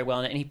fingers very well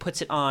in it. And he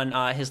puts it on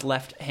his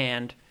left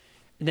hand,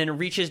 and then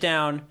reaches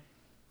down,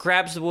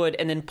 grabs the wood,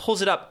 and then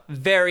pulls it up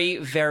very,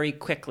 very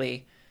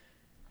quickly.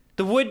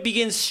 The wood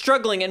begins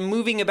struggling and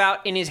moving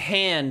about in his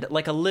hand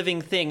like a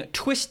living thing,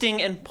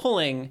 twisting and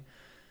pulling.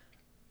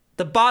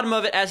 The bottom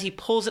of it, as he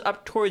pulls it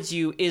up towards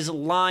you, is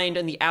lined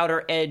on the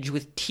outer edge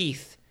with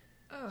teeth.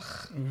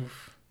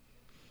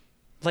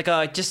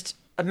 Like just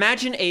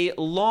imagine a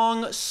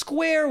long,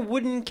 square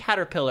wooden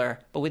caterpillar,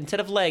 but instead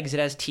of legs, it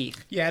has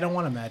teeth. Yeah, I don't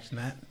want to imagine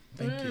that.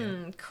 Thank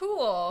you.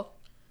 Cool.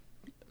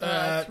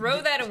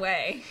 Throw that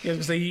away. Yeah,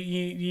 so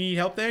you need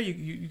help there?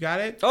 You got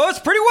it? Oh, it's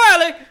pretty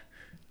wily!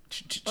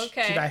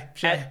 Okay.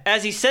 Should I?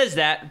 As he says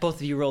that, both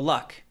of you roll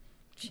luck.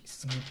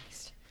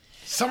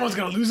 Someone's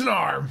gonna lose an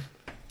arm.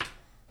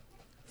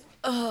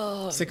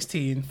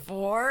 16.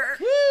 4.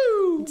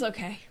 Woo! It's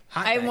okay.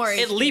 Hot I'm dice. worried.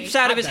 It leaps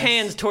out of his dice.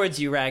 hands towards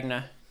you,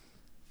 Ragna.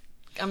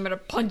 I'm gonna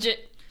punch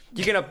it.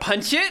 You're gonna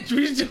punch it?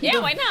 Yeah,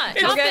 why not?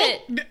 Chop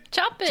it.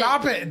 Chop it.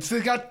 Chop it. It's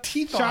got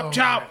teeth all over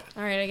Chop. it.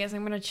 All right, I guess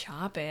I'm gonna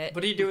chop it.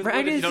 What do you do with wood Ragna,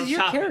 if you this don't is your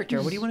chop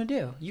character. What do you want to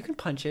do? You can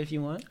punch it if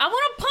you want. I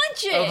want to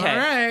punch it. Okay. All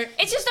right.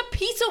 It's just a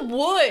piece of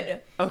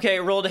wood. Okay,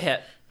 roll to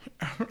hit.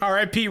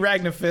 R.I.P.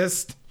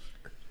 Ragnafist.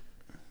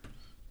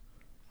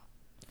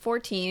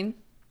 14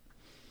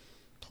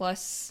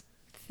 plus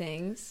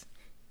things.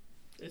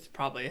 it? It's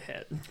probably a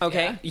hit.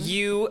 Okay, Yeah.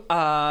 you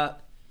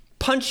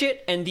punch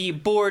it, and the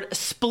board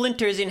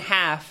splinters in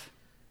half,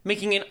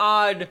 making an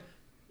odd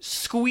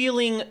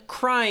squealing,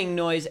 crying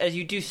noise as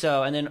you do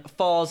so, and then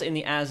falls in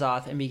the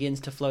Azoth and begins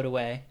to float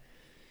away.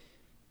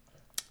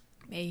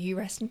 May you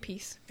rest in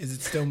peace. Is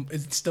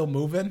it still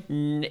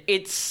moving?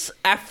 It's,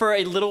 after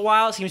a little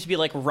while, it seems to be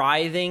like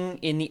writhing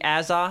in the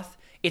Azoth,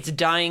 its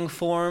dying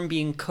form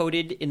being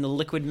coated in the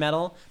liquid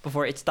metal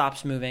before it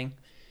stops moving.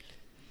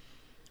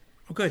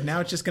 Oh, good. Now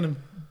it's just gonna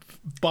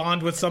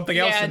bond with something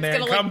else Yeah, in it's there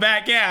and gonna, come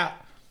back out.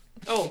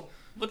 Oh,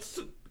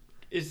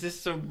 is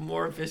this a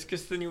more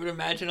viscous than you would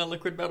imagine a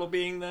liquid metal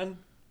being then?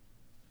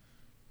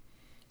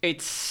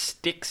 It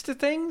sticks to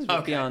things, but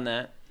Okay. beyond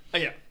that. Oh,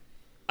 yeah.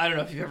 I don't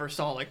know if you ever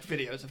saw like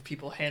videos of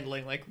people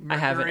handling like mercury. I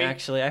haven't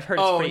actually. I've heard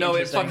it's Oh pretty no,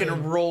 it interesting.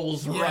 fucking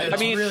rolls right. I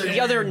mean, really the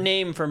other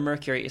name for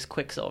mercury is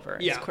quicksilver.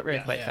 yeah, It's really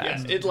quite yeah,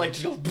 fast. it like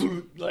just goes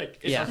blue, like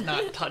it Yeah. does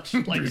not touch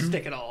like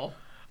stick at all.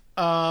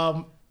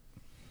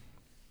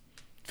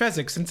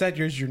 Fezzik, since that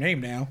is your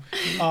name now,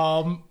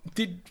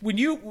 when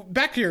you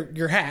back to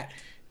your hat,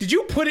 did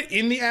you put it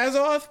in the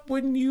Azoth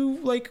when you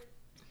like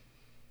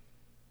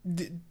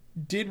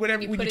did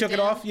whatever You when put you it took it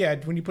down? off? Yeah,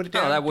 when you put it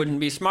down. No, that wouldn't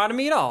be smart of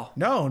me at all.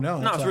 No. I'm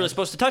not that's really all-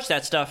 supposed to touch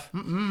that stuff.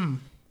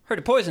 Heard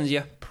it poisons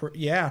you.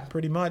 Yeah,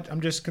 pretty much.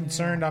 I'm just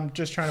concerned. I'm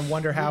just trying to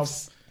wonder how. I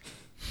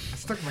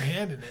stuck my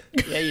hand in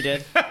it. Yeah, you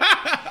did.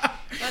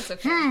 That's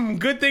okay.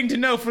 Good thing to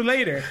know for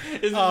later.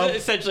 It's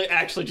essentially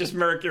actually just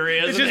mercury,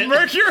 isn't It's just it?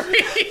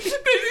 Mercury.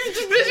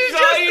 This is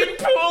giant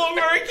pool of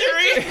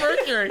mercury.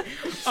 Mercury.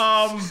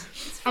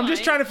 I'm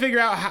just trying to figure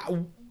out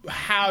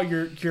how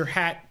your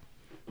hat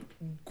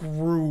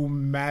grew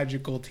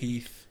magical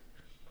teeth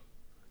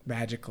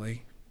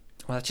magically.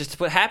 Well, that's just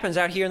what happens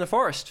out here in the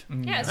forest.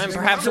 Yeah, it's And just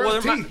perhaps it grow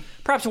wasn't teeth.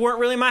 perhaps it weren't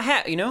really my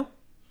hat, you know?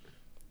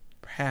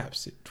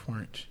 Perhaps it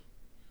weren't.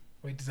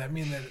 Wait, does that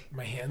mean that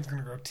my hand's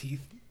gonna grow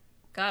teeth?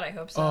 God, I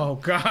hope so. Oh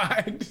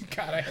God,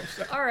 God, I hope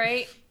so. All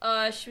right.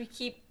 Should we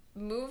keep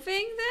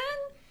moving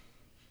then?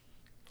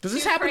 Does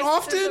this Two happen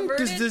crises often?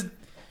 averted? Does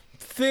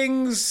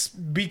things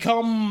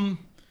become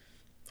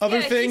other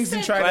Yeah, he things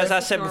and said- try Well, as to? I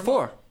said normal.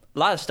 before, a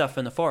lot of stuff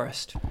in the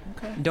forest.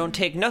 Okay. Don't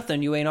take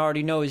nothing you ain't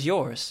already know is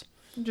yours.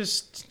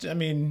 I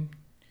mean,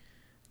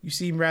 you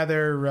seem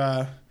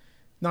rather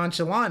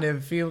nonchalant. I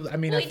Well, I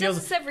he feel.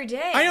 does this every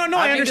day. I don't know.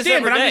 I I think this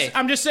understand, but every I'm day.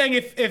 I'm just saying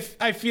if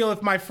I feel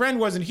if my friend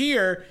wasn't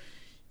here,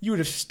 you would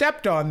have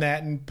stepped on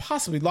that and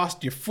possibly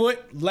lost your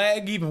foot,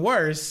 leg, even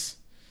worse.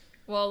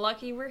 Well,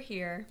 lucky we're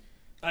here.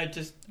 I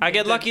I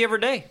get lucky every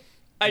day.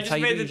 I That's how just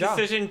you made do the your job.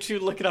 decision to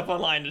look it up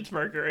online. It's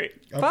mercury.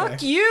 Okay.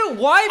 Fuck you!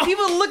 Why are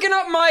people looking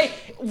up my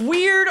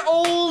weird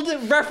old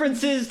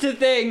references to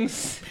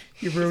things?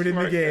 You're ruining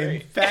the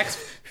game. Mercury.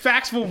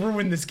 Facts will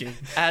ruin this game.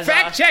 As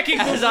Fact checking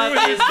will as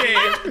ruin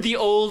this game. the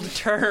old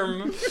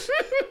term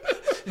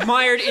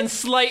mired in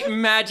slight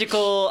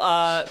magical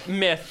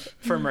myth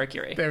for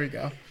Mercury. There we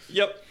go.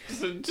 Yep.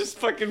 So just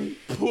fucking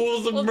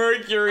pools of Well,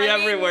 mercury I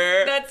mean,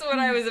 everywhere. That's what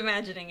I was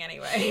imagining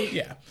anyway.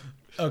 Yeah.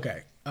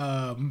 Okay.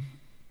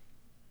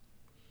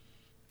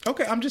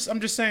 Okay. I'm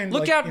just saying.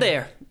 Look like, out you know,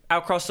 there,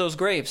 out across those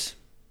graves.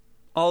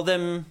 All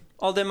them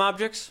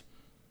objects,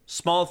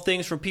 small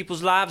things from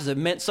people's lives that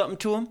meant something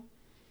to them.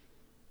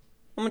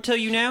 I'm gonna tell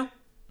you now.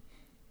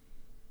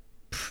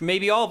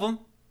 Maybe all of them,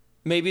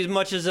 maybe as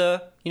much as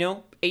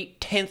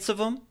 8/10 of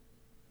them.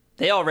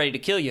 They all ready to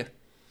kill you.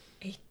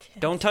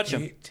 Don't touch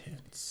them. 8/10.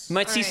 You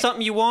might see Alright.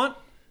 something you want.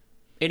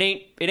 It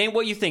ain't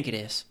what you think it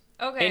is.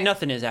 Okay. Ain't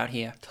nothing is out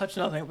here. Touch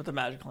nothing with the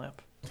magic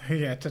lamp.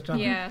 Yeah. Touch on.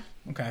 Yeah.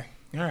 Okay.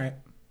 All right.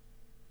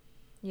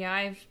 Yeah,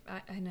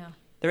 I know.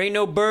 There ain't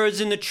no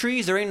birds in the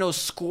trees. There ain't no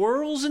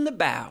squirrels in the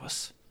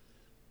boughs.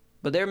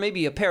 But there may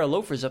be a pair of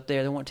loafers up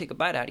there that want to take a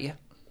bite out of you.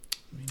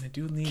 I mean, I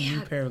do need a new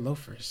God. pair of I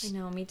loafers.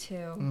 know, me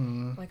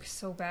too. Like,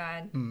 so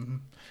bad.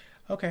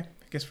 Okay. I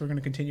guess we're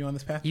gonna continue on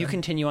this path. You then.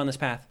 continue on this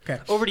path.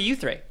 Okay. Over to you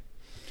three.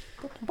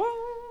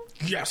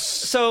 Yes.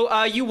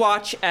 So you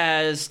watch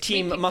as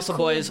Team picked the Muscle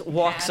cool Boys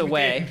walks path.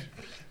 away.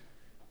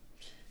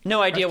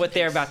 No idea what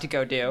they're about to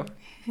go do.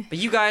 But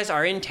you guys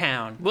are in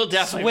town. We'll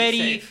definitely be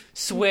sweaty, safe.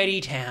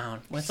 sweaty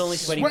town. With only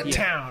sweaty Sweat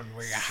people. Town,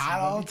 where you're hot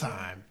all the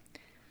time.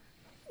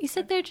 You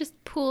said they're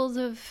just pools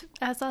of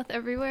Azoth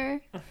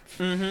everywhere?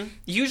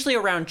 Usually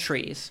around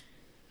trees.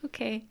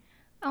 Okay.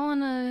 I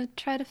want to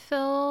try to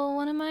fill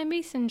one of my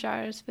mason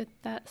jars with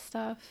that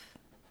stuff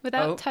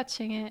without Oh.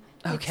 touching it.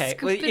 Like, Okay,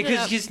 scoop it because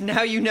up. just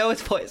now you know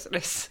it's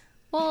poisonous.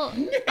 Well,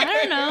 I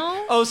don't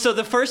know. Oh, so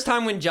the first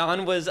time when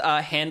John was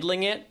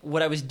handling it,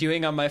 what I was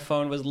doing on my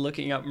phone was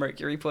looking up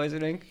mercury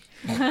poisoning.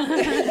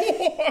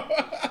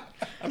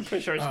 I'm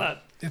pretty sure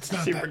It's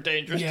not super that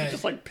dangerous yeah, to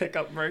just like pick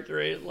up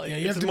mercury. Like Yeah,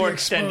 you have it's to more be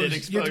extended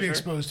exposed. You have to be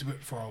exposure. exposed to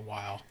it for a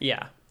while.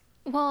 Yeah.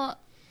 Well,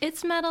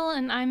 it's metal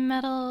and I'm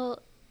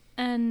metal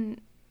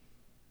and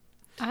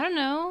I don't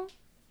know.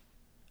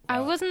 I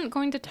wasn't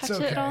going to touch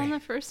it at all okay. in the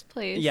first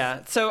place.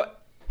 Yeah, so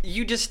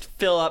you just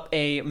fill up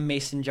a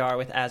mason jar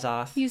with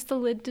Azoth. Use the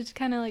lid to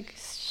kind of like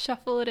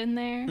shuffle it in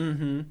there.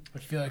 I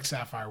feel like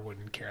Sapphire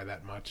wouldn't care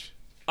that much.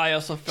 I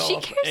also fill She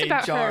up cares a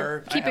about jar.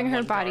 her I keeping have her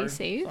one body jar,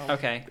 safe. so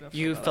Okay, I'm gonna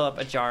you that fill up. up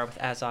a jar with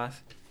Azoth.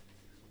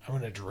 I'm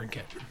gonna drink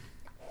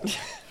it.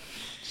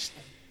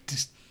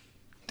 just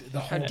the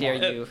How whole. dare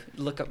you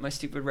look up my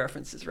stupid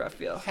references,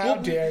 Raphael? How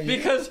dare you?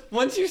 Because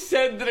once you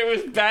said that it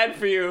was bad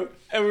for you,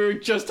 and we were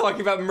just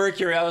talking about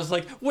mercury, I was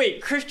like,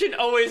 wait, Christian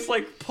always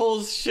like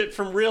pulls shit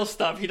from real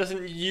stuff. He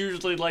doesn't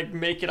usually like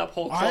make it up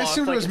whole cloth. I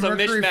assumed it like, was it's a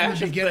mercury from mishmash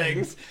the of beginning.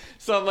 things.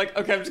 So I'm like,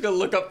 okay, I'm just gonna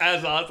look up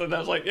Azoth, and I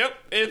was like, yep,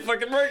 it's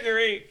fucking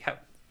mercury.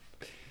 Yep.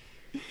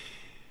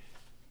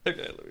 Okay,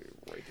 let me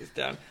write this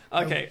down.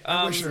 Okay,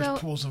 I wish there So-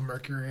 was pools of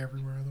mercury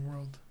everywhere in the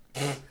world.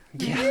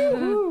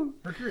 Yeah.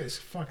 Mercury is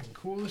fucking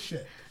cool as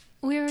shit.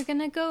 We were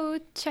gonna go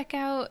check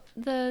out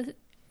the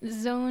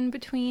zone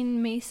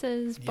between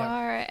Mesa's Yep.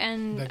 bar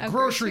and The a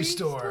grocery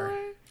store.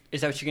 Is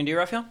that what you can do,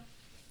 Raphael?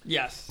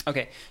 yes.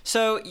 Okay,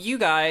 so you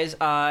guys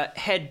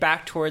head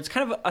back towards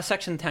kind of a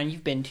section of town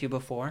you've been to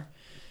before.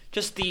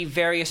 Just the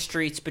various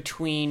streets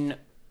between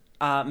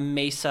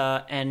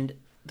Mesa and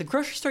the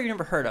grocery store you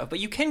never heard of, but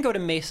you can go to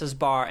Mesa's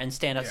bar and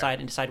stand outside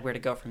and decide where to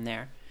go from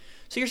there.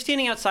 So you're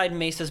standing outside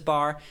Mesa's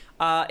bar,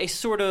 a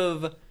sort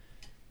of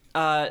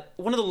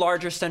one of the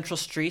larger central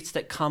streets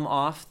that come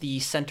off the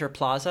center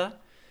plaza.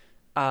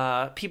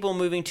 People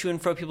moving to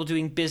and fro, people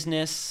doing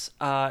business,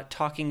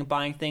 talking,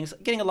 buying things,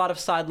 getting a lot of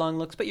sidelong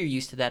looks, but you're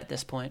used to that at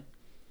this point.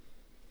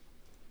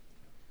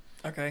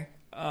 Okay.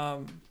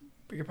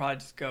 We could probably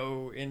just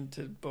go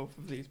into both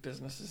of these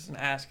businesses and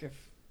ask if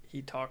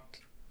he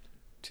talked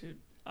to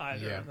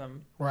either of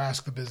them. Or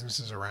ask the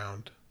businesses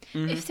around.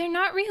 If they're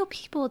not real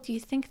people, do you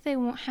think they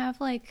won't have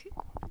like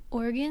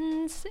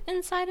organs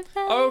inside of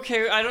them?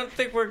 Okay, I don't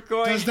think we're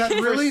going Does that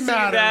to really pursue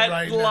matter that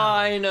right now?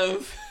 line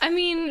of... I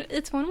mean,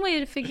 it's one way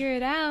to figure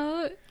it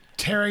out.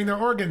 Tearing their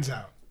organs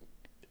out.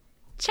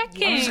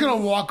 Checking. I'm just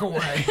going to walk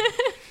away.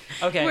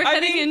 Okay. We're I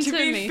heading mean, to into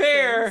be Mason's.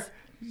 fair,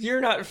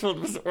 you're not filled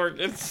with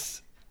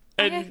organs.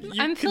 And Okay,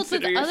 you I'm filled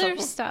with consider yourself other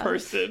a stuff.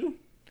 person.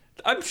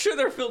 I'm sure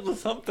they're filled with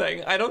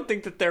something. I don't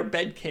think that they're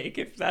bed cake,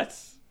 if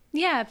that's...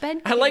 Yeah,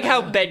 bed. I like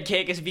how bed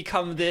cake has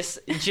become this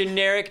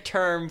generic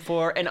term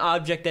for an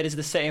object that is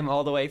the same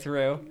all the way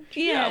through.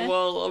 Yeah.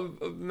 well,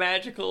 a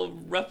magical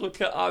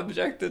replica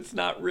object that's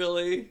not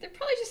really... They're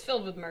probably just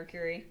filled with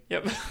mercury.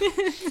 Yep.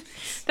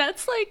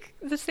 That's like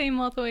the same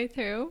all the way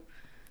through.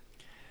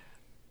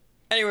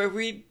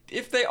 Anyway,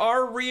 if they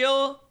are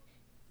real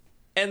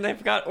and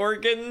they've got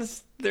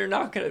organs, they're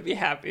not going to be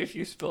happy if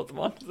you spill them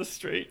onto the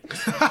street.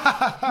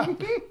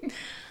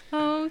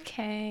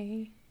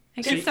 Okay.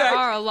 I guess In there fact,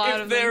 are a lot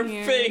if of they're them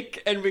here.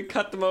 fake and we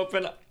cut them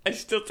open, I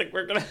still think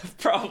we're going to have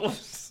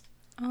problems.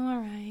 All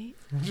right.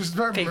 Just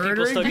start Fake people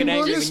murdering still get people in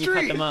angry the when you cut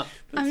street. them up.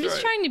 I'm That's just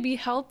right. trying to be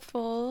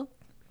helpful.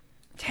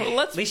 Well,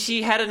 let's At least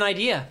she had an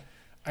idea.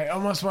 I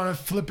almost want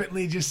to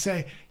flippantly just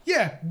say,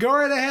 yeah, go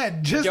right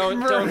ahead. Just Don't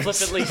murder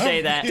flippantly some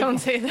say that. Don't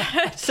say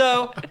that.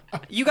 So,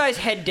 you guys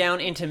head down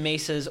into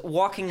Mesa's,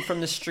 walking from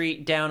the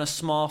street down a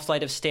small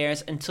flight of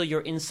stairs until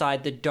you're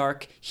inside the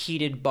dark,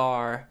 heated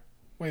bar.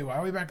 Wait, why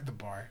are we back at the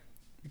bar?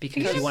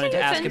 Because You're you wanted to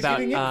paying ask about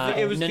attention.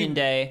 It was the-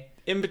 Nunde.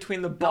 in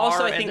between the bar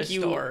Also, I and think the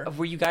you store.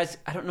 were you guys.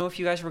 I don't know if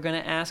you guys were going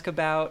to ask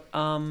about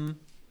what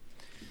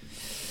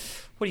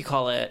do you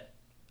call it?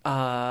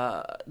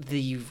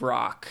 The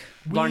rock,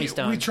 Blarney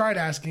Stone. We tried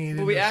asking him.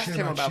 Well, we asked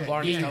him about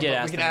Blarney You Stone, did but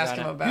ask we can him ask about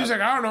him it. about He was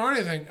like, I don't know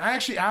anything. I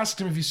actually asked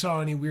him if he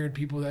saw any weird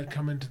people that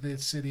come into the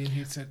city, and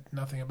he said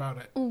nothing about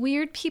it.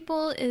 Weird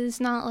people is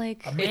not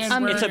like A man it's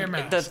wearing it's a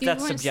mask. that's You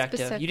weren't subjective.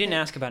 You specific. didn't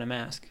ask about a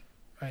mask.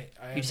 I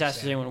You just asked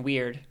if understand. anyone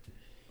weird.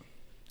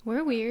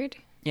 we're weird.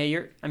 Yeah,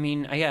 you're. I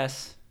mean, I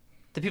guess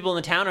the people in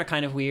the town are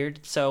kind of weird.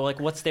 So, like,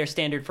 what's their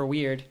standard for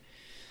weird?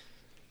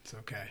 It's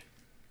okay.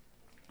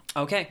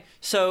 Okay,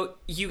 so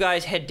you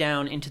guys head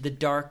down into the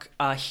dark,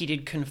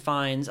 heated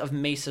confines of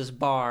Mesa's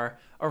bar.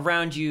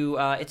 Around you,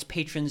 its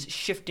patrons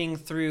shifting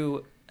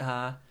through,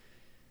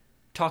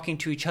 talking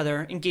to each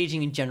other,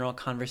 engaging in general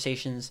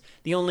conversations.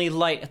 The only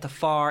light at the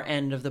far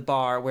end of the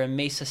bar, where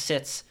Mesa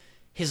sits,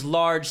 his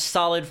large,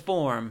 solid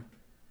form,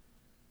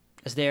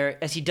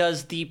 as he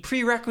does the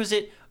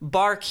prerequisite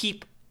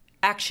barkeep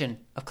action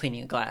of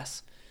cleaning a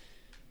glass.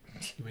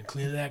 You've been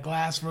cleaning that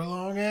glass for a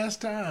long ass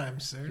time,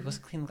 sir. He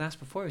wasn't cleaning the glass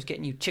before; he was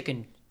getting you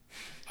chicken.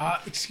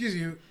 Excuse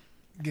you,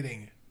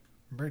 getting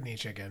Brittany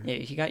chicken. Yeah,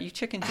 he got you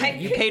chicken too.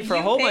 You paid for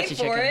a whole bunch of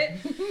chicken.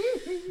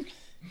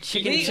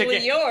 Chicken,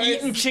 Legally yours.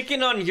 Eating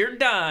chicken on your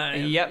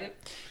dime. Yep.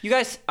 You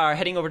guys are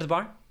heading over to the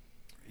bar?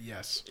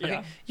 Yes. Yeah.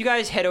 Okay. You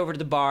guys head over to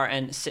the bar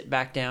and sit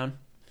back down.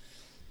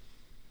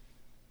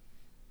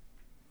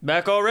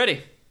 Back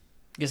already.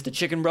 Guess the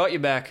chicken brought you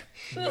back.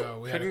 No,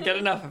 we Couldn't had get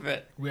enough of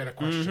it. a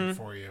question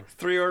for you.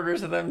 3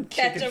 orders of them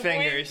chicken Ketchup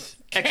fingers.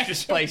 Extra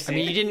spicy. I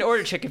mean, you didn't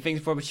order chicken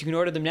fingers before, but you can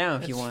order them now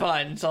if you it's want.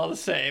 fine. It's all the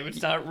same.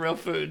 It's not real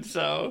food,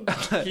 so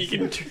he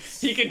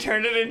can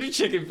turn it into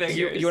chicken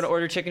fingers. You want to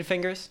order chicken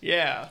fingers?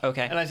 Yeah.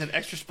 Okay. And I said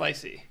extra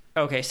spicy.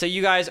 Okay, so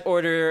you guys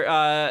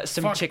order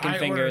some Fuck, chicken I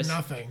fingers. ordered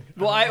nothing.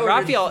 Well, I ordered.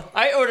 Raphael-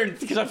 I ordered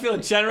because I'm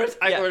feeling generous.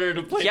 I Yeah. ordered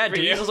a plate Yeah, for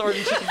you. Diesel's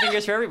ordering chicken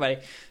fingers for everybody.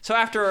 So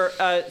after,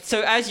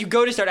 so as you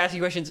go to start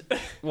asking questions,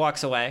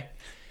 walks away,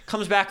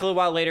 comes back a little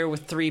while later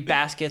with 3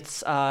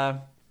 baskets,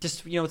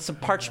 just with some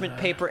parchment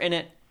paper in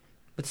it,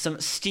 with some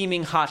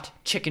steaming hot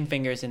chicken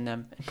fingers in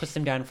them, and puts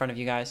them down in front of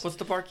you guys. What's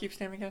the barkeep's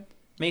name again?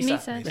 Mesa.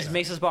 Mesa. This is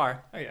Mesa's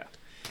bar. Oh yeah.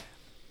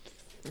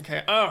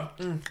 Okay. Oh,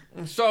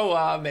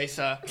 so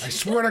Mesa. I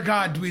swear to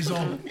God,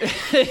 Dweezil.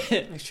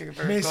 These chicken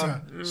fingers.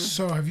 Mesa, gone.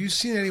 so have you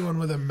seen anyone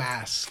with a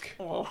mask?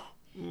 Oh.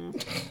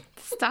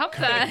 Stop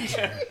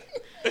that.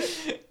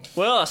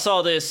 Well, I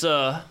saw this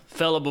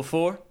fella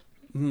before.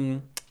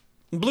 Blue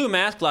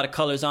mask, a lot of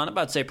colors on it,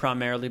 but I'd say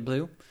primarily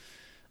blue.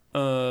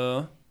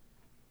 I'm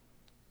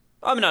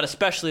not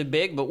especially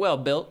big, but well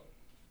built.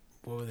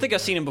 What were I they think I've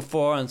doing? seen him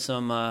before on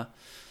some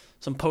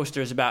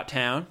posters about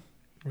town.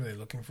 Were they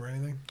looking for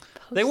anything?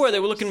 They were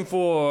looking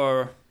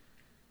for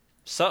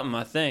something,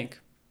 I think.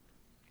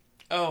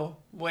 Oh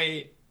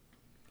wait.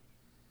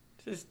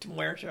 This is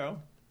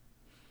Muerto.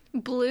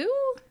 Blue?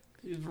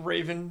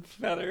 Raven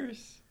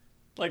feathers,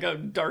 like a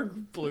dark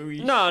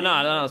bluey. No,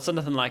 it's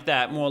nothing like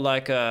that. More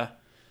like a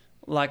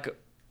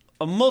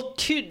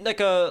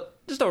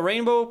just a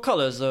rainbow of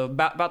colors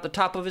about the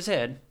top of his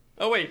head.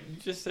 Oh wait, you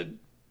just said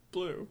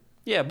blue.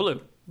 Yeah, blue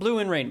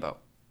and rainbow.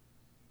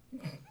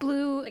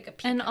 Blue Like a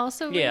peacock. and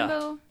also Yeah.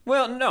 rainbow?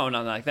 Well, no,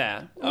 not like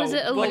that. Was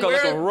it a Like lu-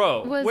 a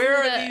row. was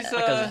Where it are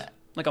a- these?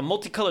 Like a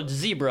multicolored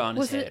zebra on his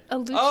Was head. it a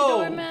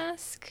luchador Oh.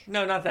 mask?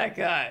 No, not that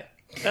guy.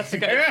 That's the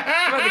guy.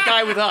 About the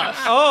guy with us.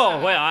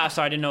 Oh, well, I'm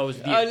sorry, I didn't know it was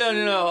you.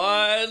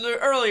 No.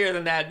 Earlier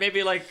than that,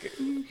 maybe like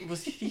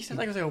he said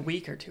like it was like a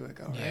week or two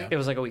ago, Yeah. right? It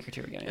was like a week or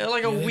two ago. Yeah,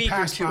 like a Yeah, they week or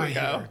passed two by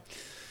ago. here.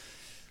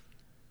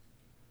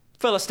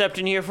 Fella stepped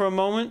in here for a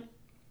moment.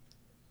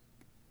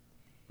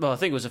 Well, I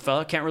think it was a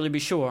fella. Can't really be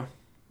sure.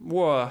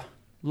 Wore a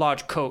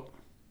large coat.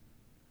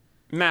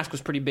 Mask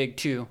was pretty big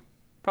too.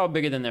 Probably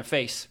bigger than their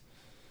face.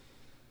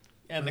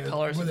 And the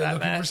colors Were of they that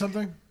looking for mask.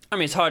 something? I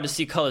mean, it's hard to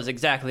see colors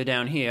exactly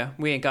down here.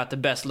 We ain't got the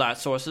best light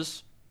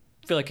sources.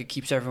 Feel like it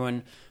keeps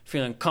everyone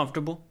feeling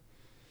comfortable.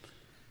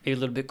 Maybe a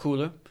little bit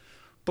cooler.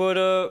 But,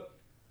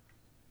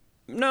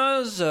 no, it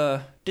was,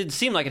 didn't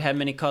seem like it had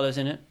many colors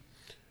in it.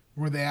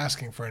 Were they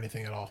asking for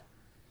anything at all?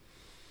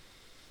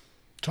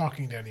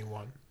 Talking to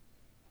anyone?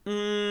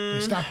 They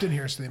stopped in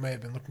here, so they may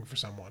have been looking for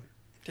someone.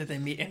 Did they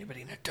meet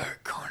anybody in a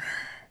dark corner?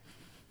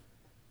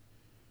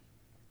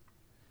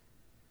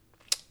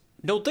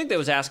 Don't think they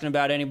was asking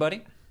about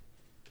anybody.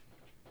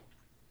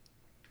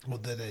 Well,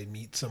 did they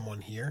meet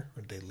someone here,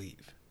 or did they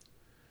leave?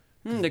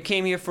 They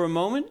came here for a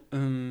moment.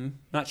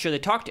 Not sure they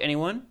talked to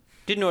anyone.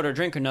 Didn't order a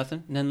drink or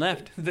nothing, and then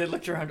left. They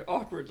looked around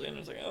awkwardly and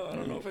was like, "Oh, I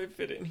don't know if I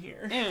fit in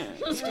here."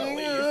 Let's go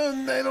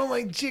leave. I don't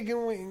like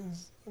chicken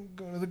wings. I'll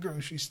go to the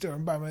grocery store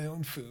and buy my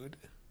own food.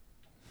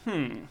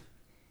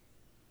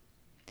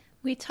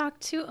 We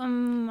talked to a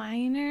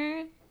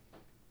miner.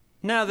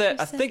 Now that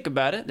I said- think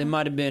about it, they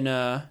might have been,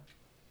 I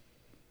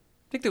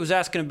think they was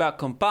asking about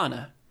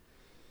Campana.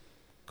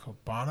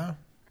 Copana?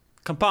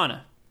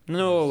 Campana.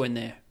 No in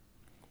there.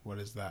 What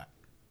is that?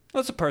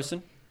 That's a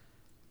person.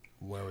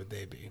 Where would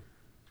they be?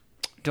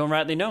 Don't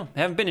rightly know.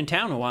 Haven't been in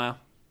town in a while.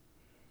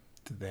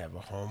 Did they have a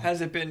home?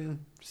 Has it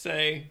been,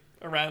 say,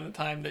 around the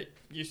time that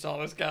you saw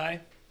this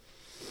guy?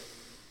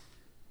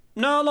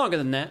 No, longer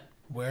than that.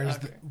 Where's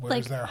Okay. where's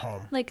Like- their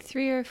home? Like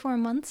 3 or 4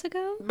 months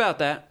ago? About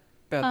that.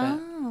 About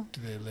Oh. Do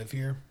they live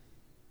here?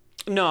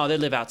 that. No, they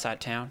live outside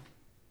town.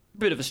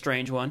 Bit of a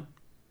strange one.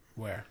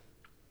 Where?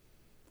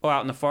 Or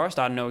out in the forest,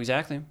 I don't know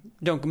exactly.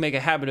 Don't make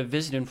a habit of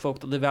visiting folk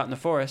that live out in the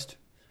forest.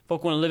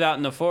 Folk want to live out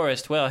in the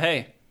forest, well,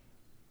 hey,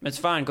 it's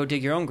fine. Go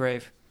dig your own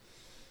grave.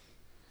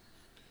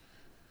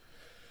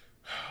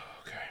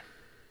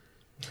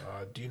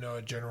 Okay. Do you know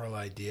a general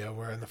idea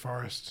where in the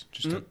forest?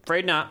 Just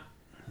Afraid not.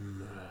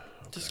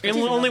 Just And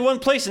only one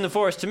place in the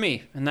forest to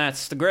me, and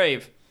that's the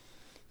grave.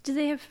 Do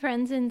they have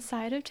friends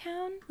inside of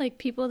town? Like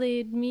people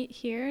they'd meet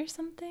here or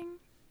something?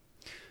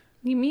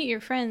 You meet your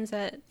friends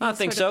at I these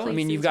think sort of so. I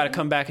mean, places, you've got to right?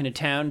 come back into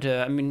town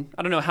to. I mean,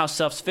 I don't know how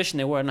self-sufficient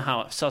they were. I don't know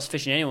how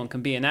self-sufficient anyone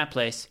can be in that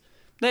place.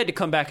 They had to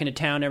come back into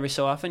town every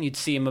so often. You'd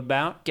see them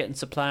about getting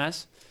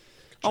supplies.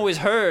 Always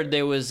heard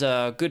they was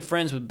good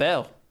friends with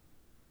Belle.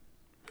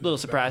 A little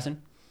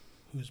surprising.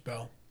 Who's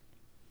Belle?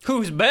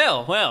 Who's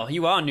Belle? Well,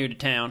 you are new to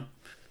town.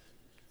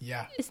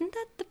 Yeah. Isn't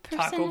that the person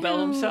Taco Bell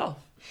himself.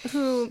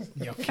 who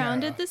Yo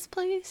founded quiero. this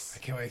place? I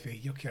can't wait for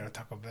Yo quiero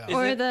Taco Bell. Is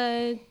Or it-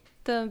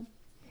 the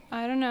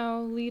I don't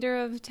know, leader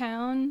of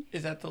town?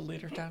 Is that the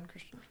leader town,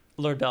 Christian?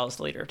 Lord Bell is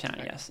the leader of town,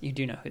 yes. You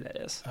do know who that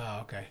is. Oh,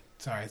 okay.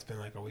 Sorry, it's been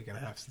like a week and a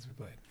half since we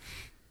played.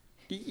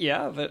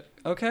 Yeah, but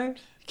okay.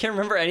 Can't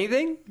remember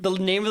anything? The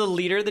name of the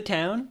leader of the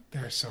town?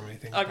 There are so many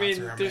things. I bouncing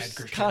mean, around my there's head,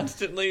 Christian.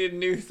 constantly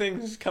new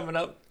things coming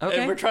up. Okay.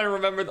 And we're trying to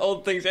remember the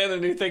old things and the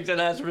new things,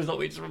 and as a result,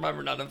 we just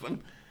remember none of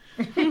them.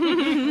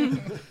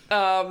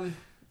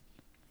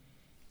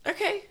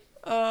 Okay.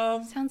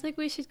 Sounds like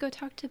we should go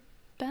talk to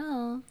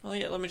Belle. Well,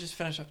 yeah, let me just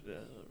finish up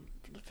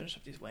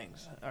these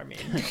wings. I mean,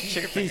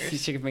 chicken fingers.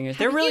 These chicken fingers.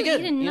 Haven't They're really you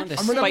good. eaten You know, enough they're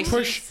I'm gonna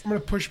spicy.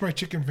 push my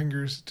chicken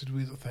fingers to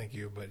Dweezil. Thank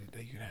you, but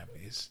you can have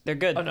these. They're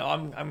good. Oh no,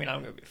 I'm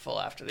gonna be full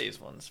after these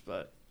ones,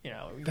 but you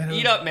know, Then-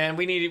 eat up, man.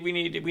 We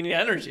need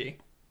energy.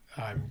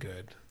 I'm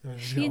good. I'm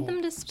just Feed gonna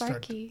them to start-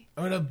 Sparky.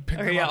 I'm gonna pick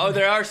Okay, them yeah. up. Oh, and-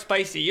 they are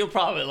spicy. You'll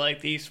probably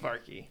like these,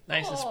 Sparky.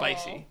 Nice and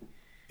spicy.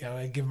 Yeah, I'm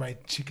gonna give my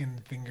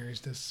chicken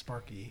fingers to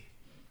Sparky.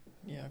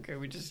 Yeah. Okay.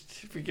 We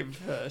give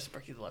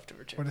Sparky the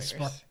leftover chicken What does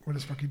fingers. What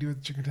does Sparky do with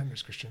the chicken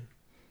tenders, Christian?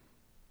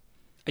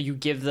 You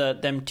give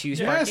them to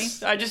Sparky?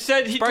 Yes. I just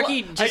said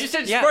Sparky I just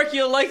said Sparky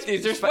will like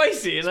these. They're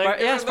spicy. And I Yeah,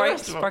 give him the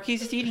rest of them.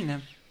 Sparky's just eating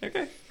them.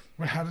 Okay.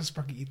 Well, how does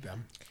Sparky eat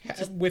them?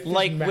 With his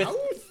Like mouth?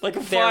 with Like a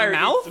their fire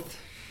mouth?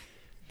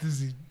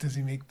 Does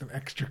he make them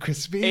extra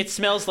crispy? It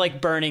smells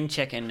like burning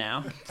chicken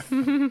now.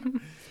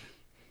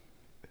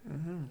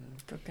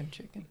 Cooking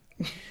chicken.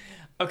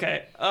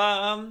 Okay.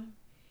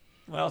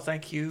 Well,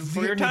 thank you Does he for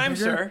get your any time,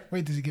 bigger? sir.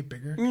 Wait, does he get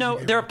bigger? No, Does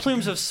he there are get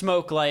plumes bigger? of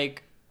smoke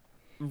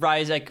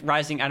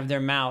rising out of their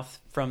mouth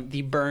from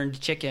the burned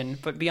chicken,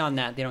 but beyond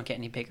that, they don't get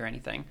any big or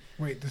anything.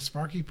 Wait, does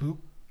Sparky poop?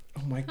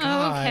 Oh my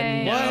god.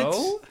 okay. What?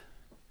 No,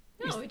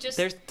 No, just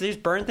there's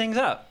burn things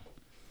up.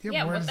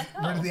 Yeah, where what does, the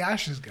where do hell? the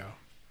ashes go?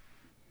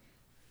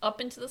 up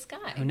into the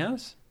sky. Who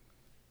knows?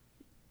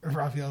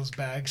 Raphael's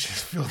bag's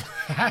just filled with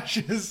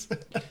ashes.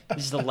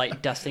 Just a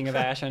light dusting of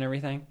ash on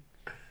everything.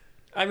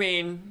 I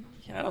mean,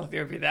 yeah, I don't think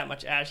there would be that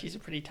much ash. He's a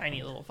pretty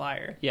tiny little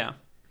fire. Yeah.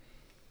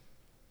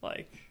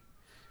 Like,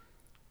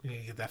 You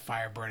need to get that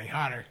fire burning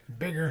hotter, and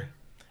bigger.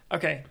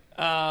 okay.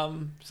 So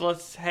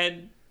let's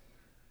head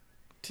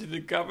to the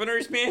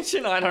governor's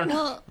mansion. I don't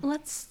know. Well,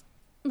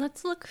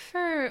 let's look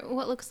for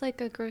what looks like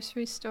a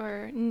grocery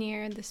store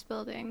near this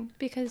building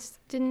because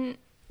didn't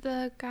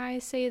the guy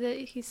say that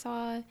he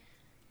saw?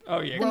 Oh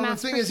yeah. Well, the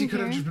masked thing is, he person could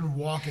have here? just been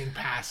walking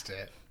past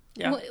it.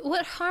 Yeah.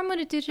 What harm would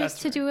it do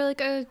just That's to right. do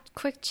like a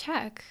quick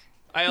check?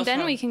 I also Then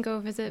have we can go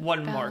visit.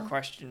 one Belle. more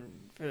question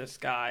for this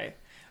guy.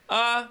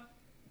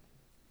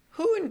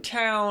 Who in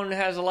town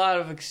has a lot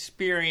of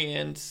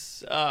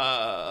experience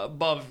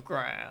above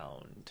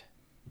ground?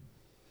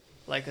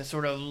 Like a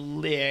sort of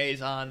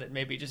liaison that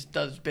maybe just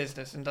does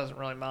business and doesn't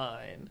really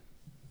mind.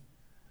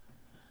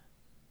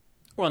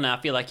 Well, now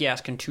I feel like you're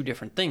asking two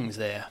different things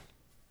there.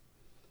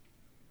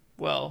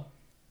 Well,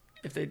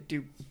 if they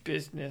do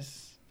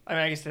business, I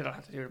mean, I guess they don't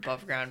have to do it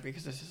above ground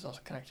because this is also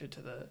connected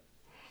to the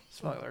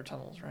smuggler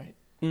tunnels, right?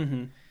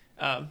 Mm-hmm.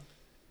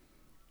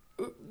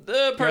 The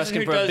You're person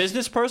asking who for does a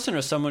business person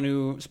or someone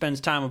who spends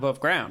time above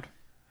ground?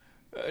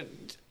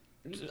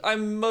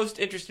 I'm most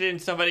interested in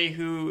somebody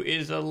who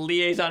is a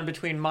liaison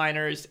between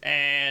miners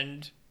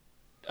and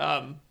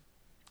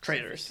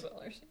traders.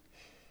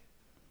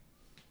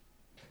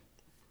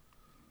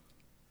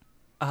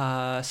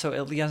 So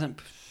it doesn't.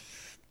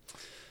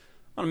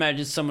 I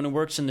imagine someone who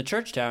works in the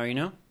church tower, you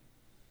know?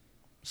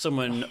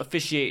 Someone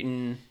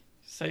officiating.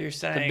 So you're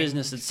saying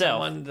business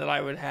itself. someone that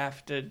I would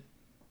have to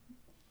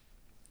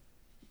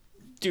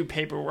do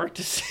paperwork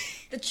to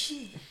see. The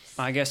cheese.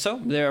 I guess so.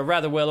 They're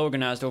rather well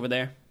organized over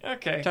there.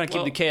 Okay. Trying to keep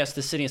well- the chaos of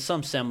the city in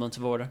some semblance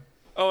of order.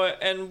 Oh,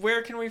 and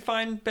where can we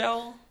find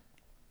Belle?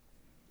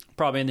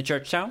 Probably in the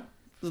church tower.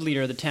 The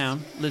leader of the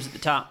town lives at the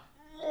top.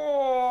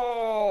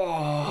 Oh,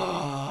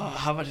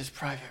 how about his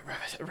private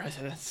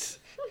residence?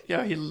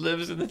 Yeah, he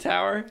lives in the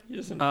tower. He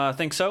doesn't. I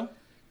think so.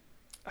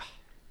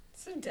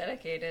 So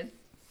dedicated.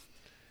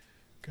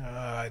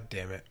 God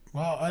damn it.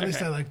 Well, at least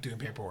Okay. I like doing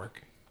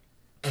paperwork.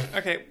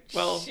 Okay,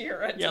 well,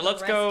 Shira to yeah, the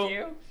let's go.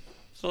 rescue.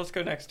 So let's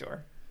go next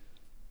door.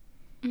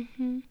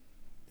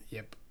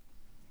 Yep.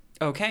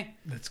 Okay.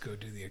 Let's go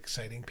do the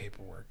exciting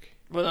paperwork.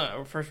 Well,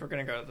 no, first we're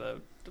gonna go to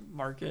the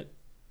market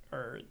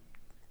or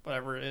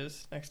whatever it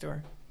is next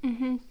door.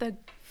 The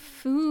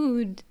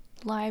food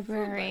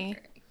library.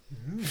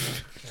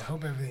 I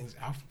hope everything's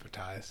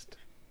alphabetized.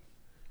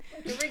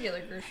 Like a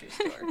regular grocery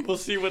store. We'll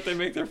see what they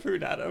make their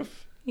food out of.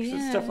 'Cause Yeah.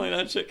 It's definitely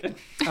not chicken.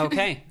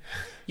 Okay.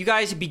 You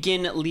guys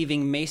begin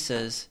leaving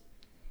mesas.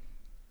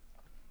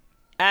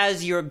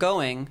 As you're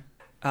going,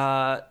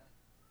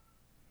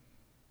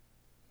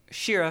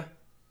 Shira,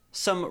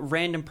 some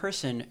random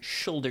person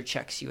shoulder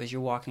checks you as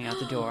you're walking out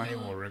the door. I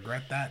will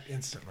regret that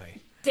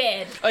instantly.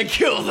 Dead. I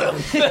killed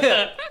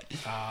them.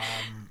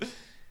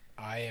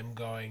 I am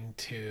going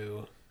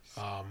to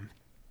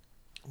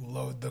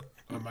load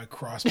my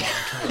crossbow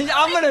and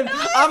turn.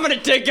 I'm gonna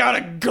take out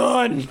a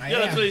gun. I Yeah,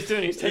 that's am. what he's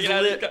doing. He's taking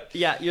out his gun.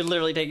 Yeah, you're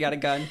literally taking out a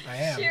gun. I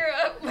am. Shira,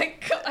 oh my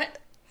god.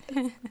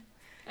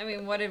 I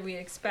mean, what did we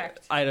expect?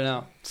 I don't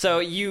know. So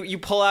you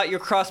pull out your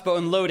crossbow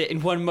and load it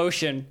in one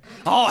motion.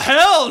 Oh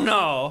hell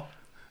no!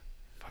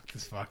 Fuck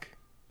this fuck.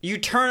 You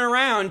turn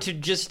around to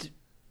just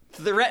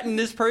threaten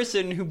this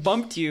person who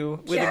bumped you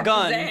with a Jab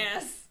gun, his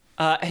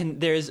ass. and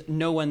there's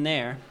no one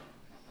there.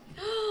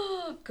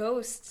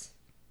 Ghosts.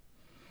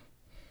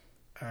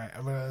 All right,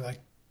 I'm gonna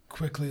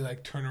quickly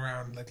turn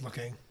around,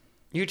 looking.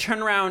 You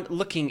turn around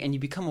looking, and you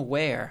become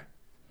aware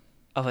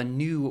of a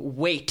new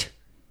weight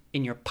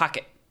in your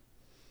pocket.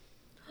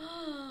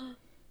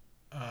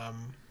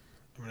 I'm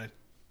gonna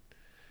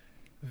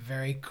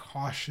very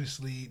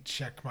cautiously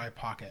check my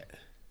pocket.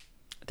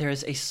 There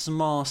is a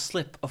small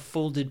slip of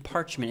folded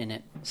parchment in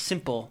it,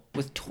 simple,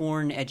 with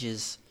torn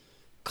edges,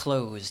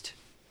 closed.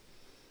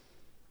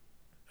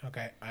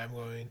 Okay, I'm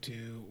going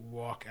to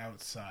walk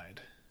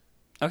outside.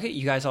 Okay,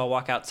 you guys all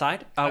walk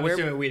outside. I'm Where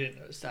assuming we didn't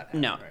notice that.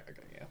 happened, No. Right?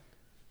 Okay, yeah.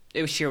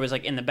 it was Shira was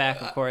in the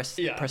back, of course.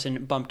 yeah. The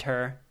person bumped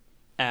her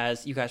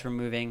as you guys were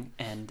moving,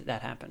 and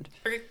that happened.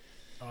 Okay.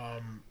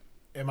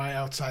 Am I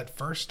outside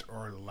first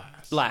or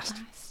last? Last.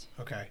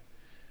 Okay.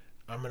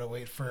 I'm gonna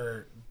wait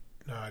for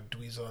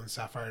Dweezil and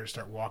Sapphire to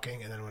start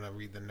walking, and then I'm gonna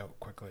read the note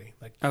quickly.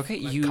 Okay,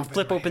 you cup it in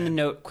flip my open the hand.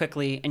 note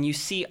quickly, and you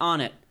see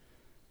on it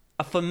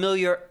a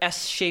familiar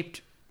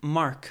S-shaped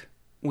mark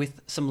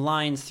with some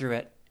lines through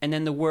it, and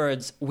then the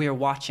words, "We're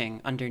watching,"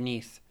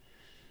 underneath.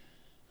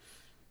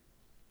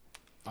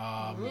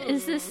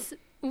 Is this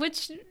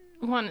which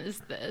one is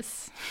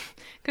this?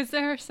 Because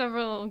there are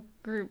several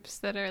groups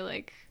that are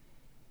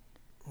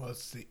Well,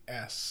 it's the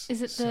S.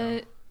 Is it so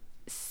the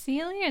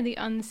Sealy or the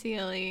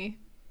Unsealy?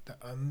 the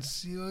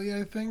Unsealy?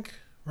 I think,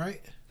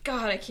 right?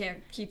 God, I can't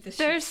keep this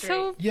There's shit straight.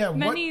 so Yeah,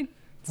 many.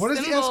 What is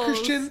the S, symbols.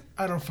 Christian?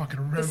 I don't fucking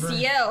The remember.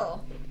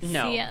 CL.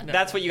 No, Yeah.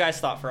 that's what you guys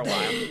thought for a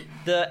while.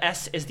 The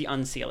S is the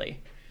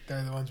unseely.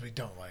 They're the ones we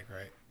don't like,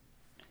 right?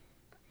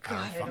 I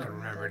don't fucking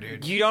remember,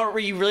 dude. You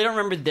really don't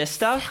remember this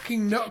stuff?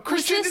 Fucking no,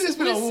 Christian. Was It has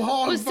been a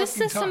long was this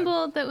fucking the time.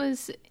 symbol that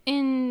was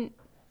in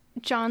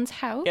John's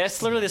house? Yeah,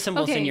 it's literally the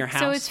symbol that's in Okay, your house.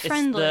 so it's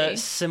friendly. the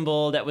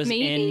symbol that was in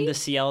Maybe? the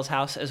CL's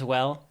house as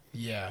well.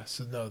 Yeah,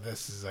 so no,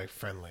 this is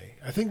friendly.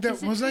 I think that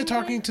Is it wasn't I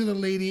friendly? talking to the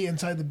lady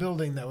inside the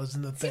building that was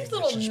in the thing. Seems a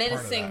little That's just part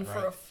of menacing that, for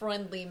a right?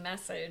 friendly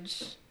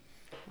message.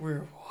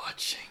 We're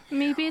watching.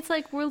 Maybe it's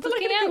we're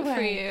looking in a out good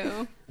for way.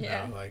 you.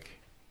 Yeah.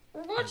 No,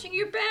 We're watching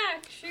your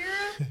back,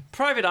 Shira.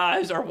 Private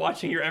eyes are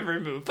watching your every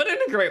move, but in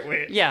a great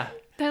way. Yeah.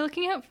 They're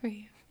looking out for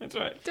you. That's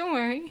right. Don't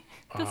worry.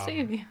 They'll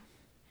save you.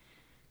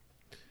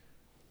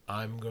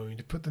 I'm going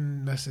to put the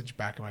message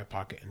back in my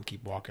pocket and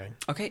keep walking.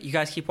 Okay, you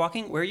guys keep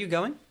walking. Where are you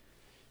going?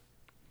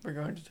 We're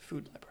going to the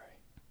food library.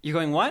 You're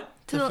going what?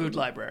 To The food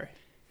library.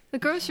 the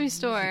grocery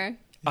store.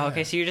 Oh,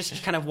 okay, so you're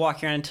just kind of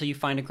walking around until you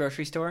find a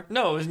grocery store?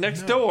 No, it was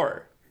next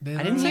door.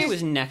 I didn't say it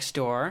was next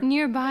door.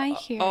 Nearby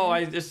here. Oh, I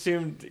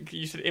assumed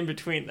you said in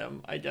between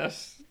them. I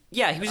guess.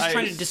 Yeah, he was just I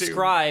trying to assume.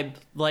 describe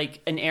like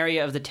an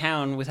area of the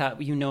town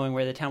without you knowing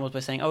where the town was by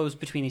saying, "Oh, it was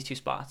between these two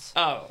spots."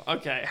 Oh,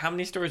 okay. How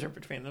many stores are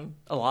between them?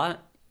 A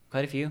lot,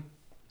 quite a few.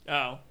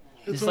 Oh,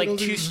 It's I like don't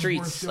two think this is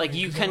streets. worth Like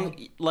doing, you 'cause I can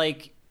don't-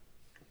 like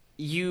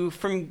you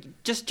from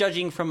just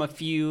judging from a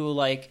few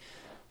like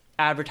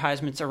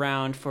advertisements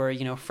around for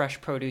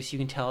fresh produce, you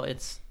can tell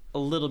it's a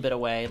little bit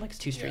away, like it's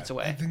two streets I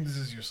away. think this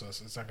is useless.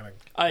 It's not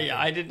gonna. yeah.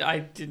 I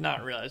did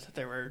not realize that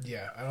they were.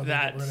 Yeah, I don't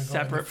That think we're gonna go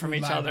separate in the from food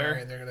each library other.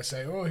 And they're gonna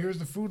say, "Oh, here's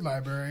the food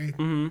library.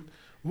 Mm-hmm.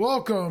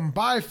 Welcome,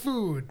 buy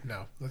food."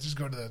 No, let's just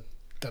go to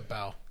the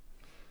bell.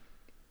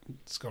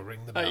 Let's go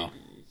ring the bell.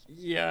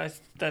 Yeah,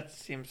 that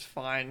seems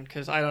fine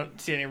because I don't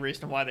see any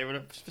reason why they would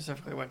have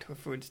specifically went to a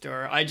food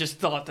store. I just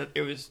thought that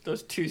it was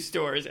those two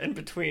stores and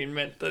between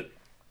meant that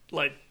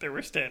like they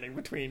were standing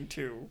between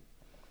two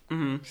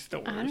Mm-hmm.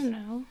 stores. I don't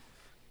know.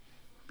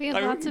 We have I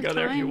mean, we lots can of go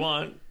there if you time.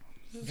 want.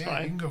 It's Yeah, you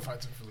fine. can go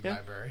find some food Yeah.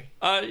 library.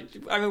 I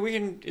mean, we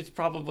can. It's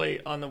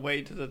probably on the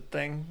way to the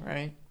thing,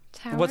 right?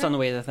 Tower? What's on the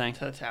way to the thing?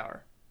 To the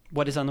tower.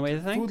 What is on the way to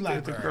the thing? Food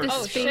library.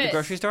 Oh, The shit.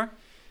 grocery store?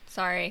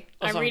 Sorry.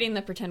 Also- I'm reading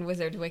the Pretend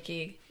Wizard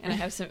wiki, and I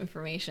have some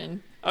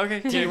information.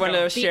 Okay. Do you want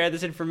to share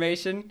this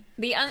information?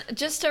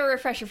 Just a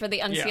refresher for the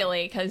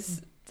Unseelie,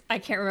 because I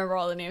can't remember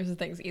all the names of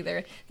things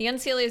either. The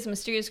Unseelie is a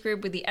mysterious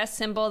group with the S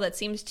symbol that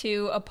seems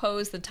to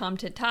oppose the Tom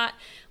Tit Tot.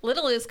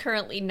 Little is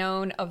currently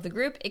known of the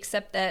group,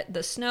 except that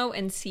the Snow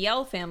and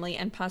Ciel family,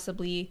 and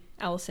possibly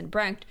Alison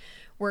Brecht,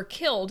 were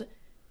killed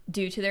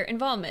due to their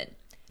involvement.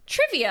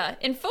 Trivia!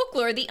 In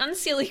folklore, the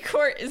Unseelie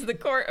court is the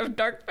court of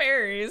dark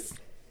fairies.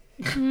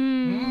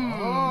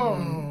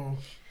 Oh.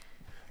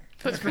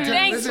 Thanks,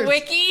 Wizards.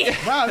 Wiki!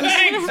 Wow,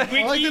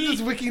 I like that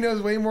this wiki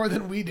knows way more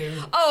than we do.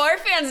 Oh, our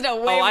fans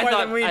know way I more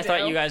thought than we do. I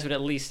thought you guys would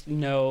at least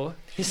know would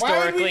we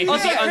historically do who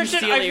that? the Also,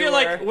 Christian, I Unseelie feel were.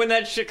 like when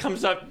that shit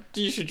comes up,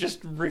 you should just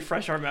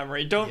refresh our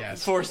memory. Don't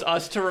Yes. force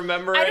us to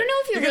remember I it. don't know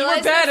if you because realize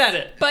we're bad this, at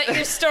it. but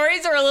your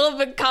stories are a little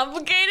bit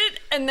complicated,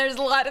 and there's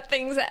a lot of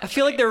things that I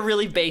feel like they're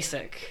really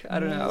basic. I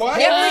don't know.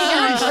 What?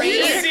 Are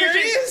you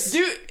serious?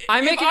 Dude, I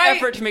make if an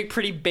effort to make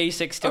pretty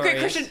basic stories. Okay,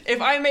 Christian,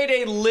 if I made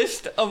a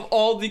list of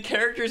all the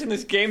characters in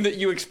this game that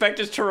you expect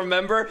us to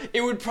remember,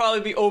 it would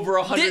probably be over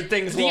 100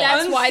 things long.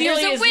 That's why there's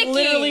Unseelie a is wiki.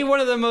 literally one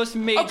of the most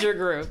major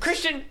groups.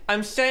 Christian,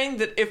 I'm saying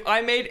that if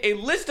I made a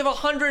list of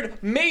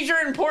 100 major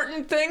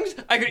important things,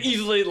 I could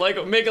easily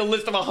make a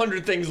list of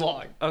 100 things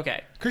long.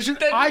 Okay. Christian,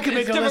 That- I can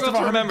it's make a list difficult of to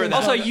 100 remember things.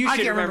 that. Also, long. you I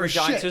should can't remember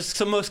John, shit. because it's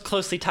the most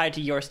closely tied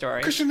to your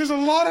story. Christian, there's a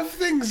lot of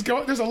things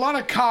going. There's a lot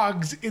of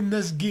cogs in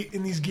this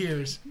in these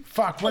gears.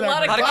 Fuck, whatever.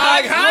 lot of A lot of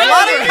cogs. cogs, a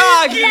lot of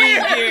cogs in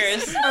these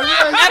gears.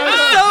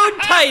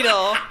 Episode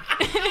title.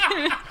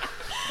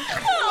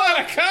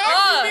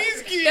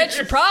 That's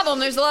your problem.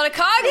 There's a lot of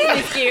cogs in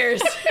these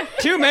gears.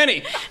 Too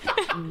many.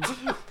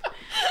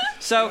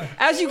 So,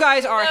 as you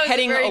guys are That was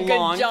heading a very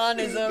along, good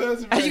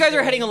Johnism. as you guys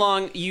are heading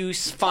along, you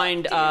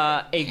find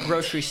a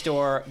grocery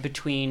store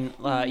between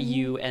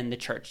you and the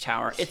church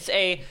tower. It's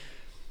a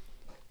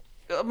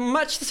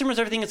much the same as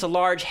everything. It's a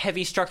large,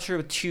 heavy structure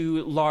with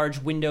two large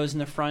windows in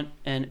the front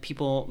and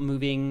people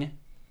moving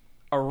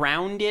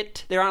around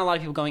it. There aren't a lot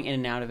of people going in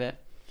and out of it.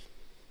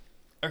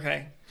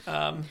 Okay.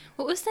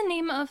 What was the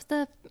name of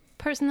the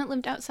person that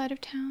lived outside of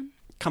town?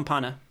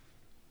 Campana.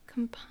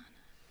 Campana.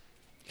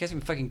 You guys have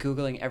been fucking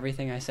Googling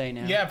everything I say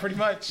now. Yeah, pretty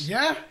much.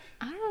 Yeah.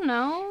 I don't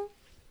know.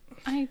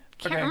 I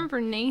can't Okay. remember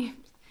names.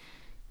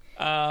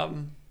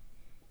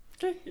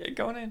 Okay, yeah,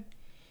 going in.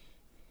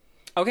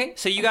 Okay,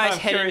 so you guys I'm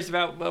head in. curious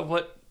about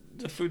what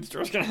the food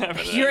store's gonna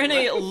have. You're in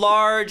a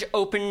large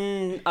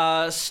open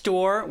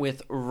store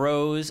with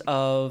rows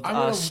of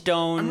I'm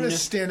stone gonna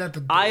stand at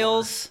the door.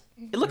 aisles.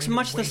 It looks gonna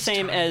much the waste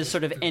same time as with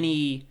sort of food.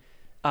 any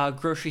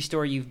grocery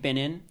store you've been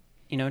in.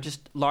 You know,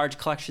 just large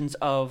collections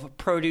of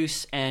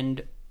produce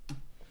and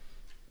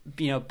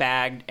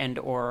bagged and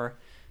or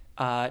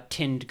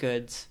tinned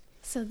goods.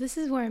 So this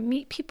is where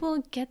meat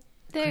people get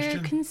their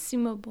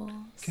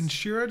consumables. Can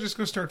Shira just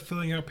go start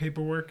filling out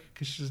paperwork?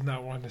 Because she does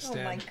not want to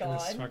stand my in this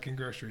God. fucking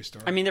grocery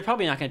store. I mean, they're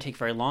probably not going to take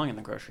very long in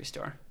the grocery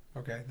store.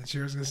 Okay, then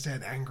Shira's going to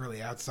stand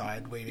angrily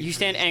outside waiting. You for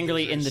stand these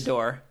angrily in the losers.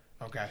 door.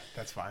 Okay,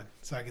 that's fine.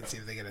 So I can see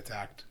if they get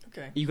attacked.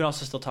 Okay. You can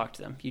also still talk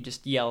to them. You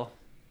just yell.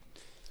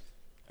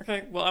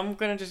 Okay. Well, I'm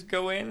gonna just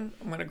go in.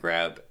 I'm gonna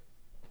grab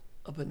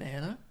a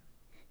banana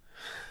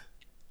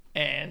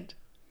and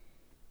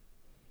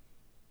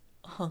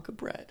a hunk of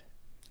bread.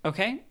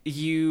 Okay,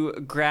 you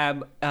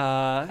grab.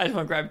 I just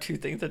want to grab two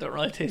things that don't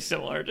really taste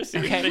similar to see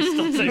Okay. if they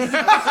still taste.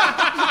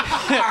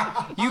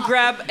 You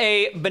grab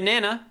a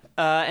banana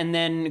and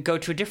then go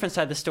to a different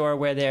side of the store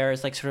where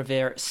there's like sort of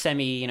their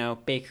semi,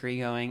 bakery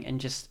going, and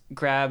just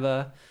grab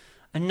a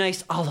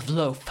nice olive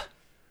loaf.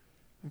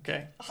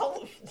 Okay.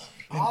 Olive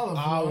You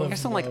loaf.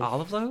 guys don't like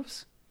olive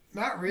loaves?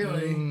 Not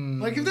really.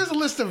 Like, if there's a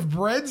list of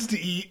breads to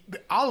eat,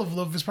 the olive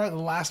loaf is probably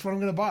the last one I'm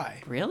going to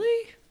buy.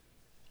 Really?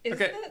 Is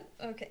Okay.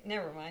 that okay?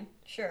 Never mind.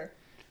 Sure.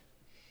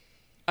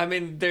 I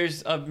mean,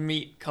 there's a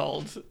meat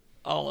called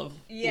olive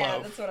Yeah,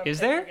 loaf. that's what I'm Is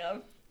there? thinking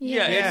of.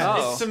 Yeah,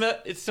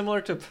 Yeah. it's similar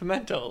to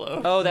pimento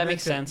loaf, Oh, that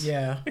makes sense.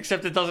 Yeah.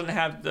 except it doesn't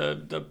have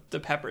the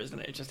peppers in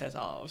it. It just has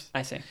olives.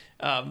 I see.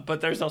 But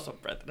there's also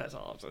bread that has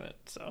olives in it.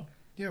 So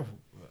Yeah,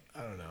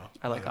 I don't know.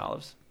 I like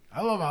olives.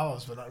 I love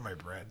olives, but not in my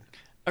bread.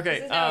 okay,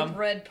 This is now a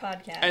bread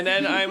podcast. and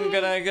then I'm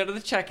gonna go to the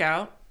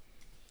checkout.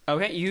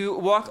 Okay, you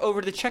walk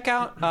over to the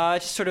checkout.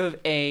 Just sort of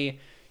a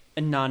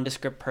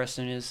nondescript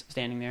person is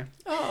standing there.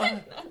 Oh,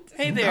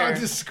 hey there.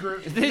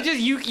 Nondescript. They just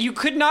you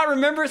could not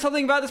remember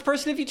something about this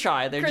person if you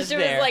tried. They're just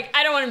Christopher's there. like,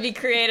 I don't want to be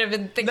creative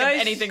and think Nice.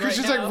 of anything Because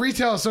right just now. like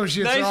retail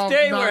associates Nice are all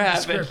day we're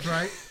nondescript, having.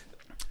 right?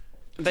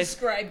 They-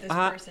 Describe this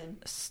person.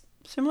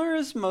 Similar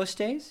as most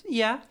days,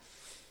 yeah.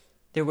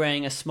 They're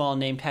wearing a small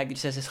name tag that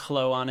says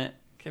hello on it.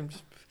 Okay,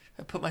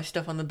 I put my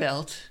stuff on the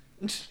belt,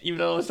 even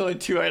though it's only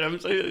 2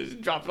 items. I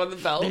just drop it on the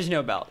belt. There's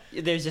no belt.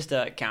 There's just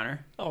a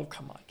counter. Oh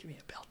come on, give me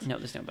a belt. No,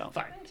 there's no belt.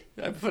 Fine,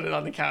 I put it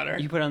on the counter.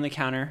 You put it on the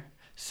counter.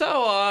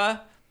 So,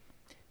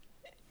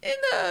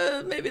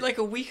 in maybe like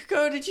a week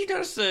ago, did you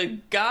notice a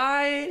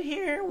guy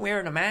here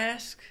wearing a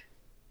mask?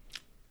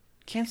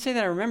 Can't say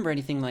that I remember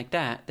anything like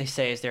that. They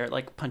say as they're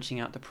like punching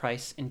out the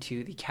price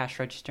into the cash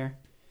register.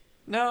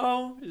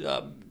 No,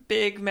 a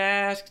big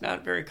mask,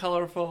 not very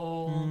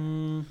colorful.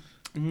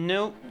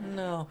 Nope.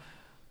 No.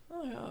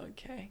 Oh,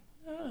 okay.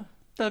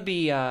 That'd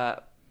be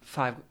 5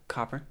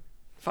 copper.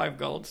 5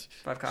 golds.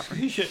 5 copper.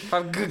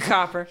 5 good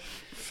copper.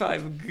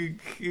 5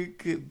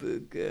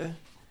 good.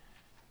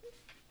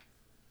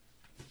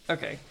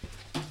 Okay.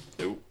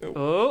 Oh.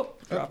 Oh.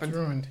 Dropping it's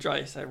ruined.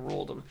 dice. I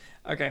rolled them.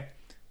 Okay.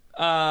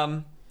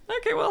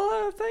 Okay.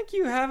 Well, thank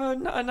you. Have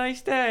a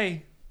nice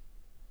day.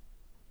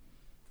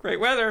 Great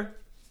weather.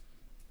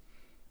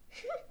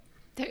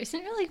 There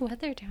isn't really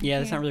weather down Yeah, here.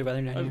 that's not really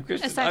weather down I'm here.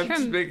 just, Aside I'm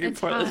just from making it's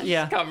pointless hot.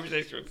 Yeah.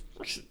 conversation.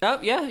 Oh,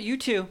 yeah, you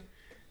too.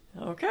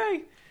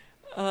 Okay.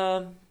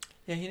 Yeah,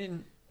 he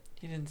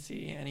didn't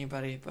see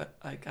anybody, but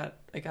I got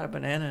a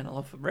banana and a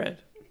loaf of bread.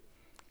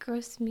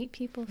 Gross meat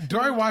people. Do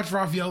I watch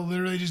Raphael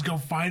literally just go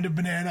find a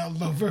banana, a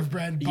loaf of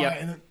bread, buy Yep. it,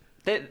 and then...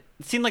 It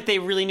seemed like they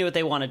really knew what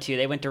they wanted to.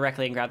 They went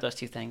directly and grabbed those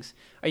 2 things.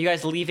 Are you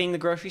guys leaving the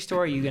grocery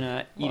store? Or are you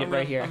gonna eat it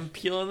right here? I'm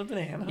peeling the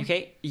banana.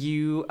 Okay,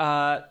 you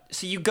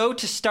so you go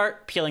to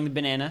start peeling the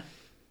banana,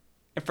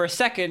 and for a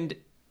second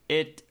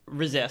it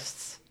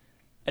resists,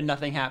 and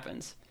nothing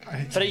happens.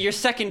 But at your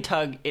second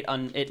tug,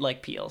 it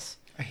like peels.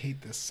 I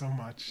hate this so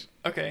much.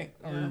 Okay.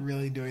 Are we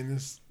really doing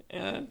this?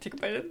 Take a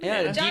bite of the Yeah,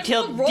 banana. John,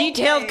 detailed role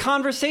detailed play.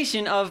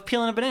 conversation of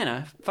peeling a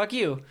banana. Fuck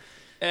you.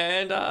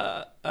 And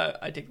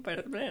I take a bite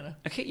of the banana.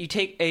 Okay, you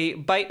take a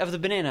bite of the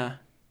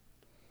banana.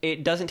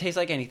 It doesn't taste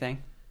like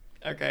anything.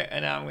 Okay,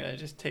 and now I'm gonna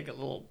just take a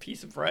little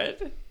piece of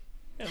bread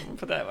and I'm gonna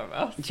put that in my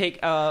mouth. You take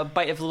a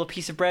bite of a little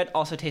piece of bread.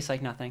 Also tastes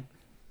like nothing.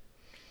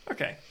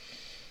 Okay.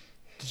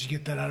 Did you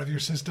get that out of your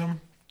system?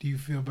 Do you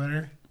feel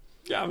better?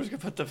 Yeah, I'm just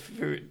gonna put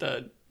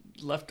the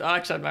left.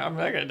 Actually, I'm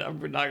not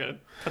gonna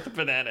put the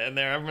banana in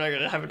there. I'm not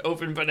gonna have an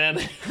open banana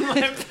in my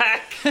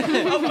pack. I'll put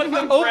the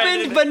bread in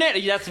Opened it.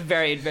 banana. That's a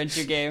very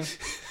adventure game.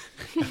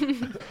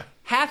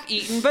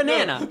 Half-eaten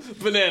banana.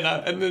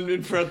 Banana, and then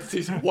in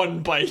parentheses, 1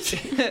 bite.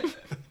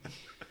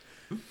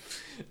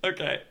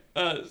 Okay,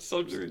 so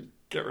I'm just gonna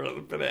get rid of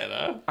the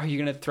banana. Are you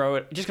gonna throw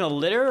it? Just gonna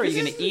litter? Or are you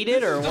gonna eat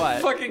it or It's a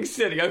what? fucking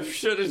city. I'm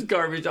sure there's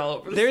garbage all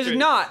over the There's street.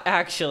 not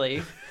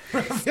actually.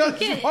 Raphael Get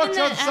just walks in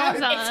the outside,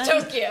 Amazon. It's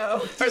Tokyo.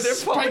 Are there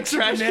public spikes a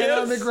trash banana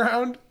on the cans?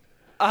 ground.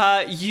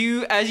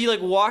 You as you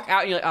like walk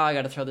out, and you're like, oh, I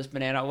gotta throw this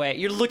banana away.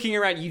 You're looking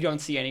around, you don't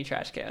see any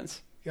trash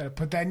cans. You gotta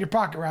put that in your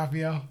pocket,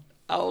 Raphael.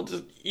 I'll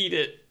just eat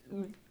it.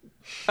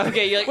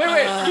 Okay, you're like,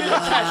 Wait,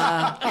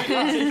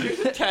 here's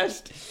a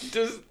test.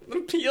 Does the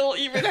peel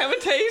even have a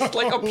taste?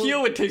 Like, a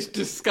peel would taste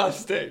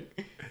disgusting.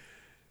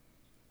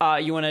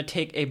 you want to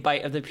take a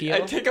bite of the peel? I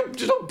take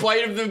just a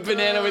bite of the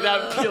banana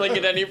without peeling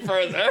it any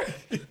further.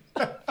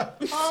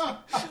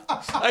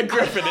 I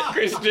griffin it,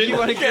 Christian. You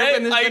wanna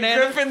griffin this banana? I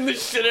griffin the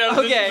shit out of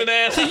Okay, this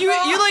banana. so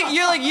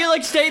you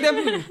like stay there,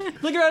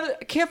 look around,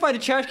 can't find a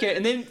trash can,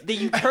 and then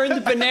you turn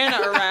the banana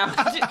around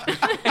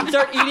and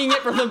start eating it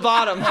from the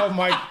bottom. Oh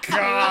my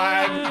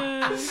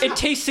god. It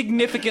tastes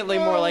significantly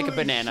more like a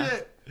Holy banana.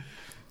 shit.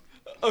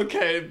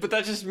 Okay, but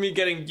that's just me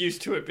getting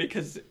used to it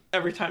because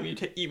every time you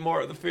eat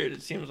more of the food,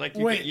 it seems like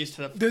you Wait, get used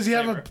to the does he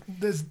flavor.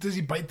 have does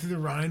he bite through the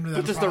rind without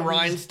But does the problem?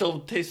 rind still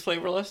taste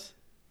flavorless?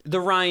 The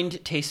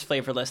rind tastes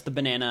flavorless. The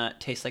banana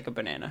tastes like a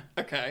banana.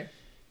 Okay.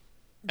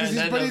 Does And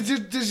he, then but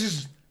the- it's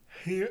just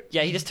here.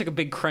 Yeah, he just took a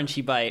big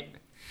crunchy bite.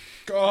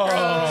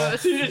 Oh.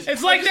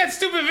 It's like that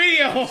stupid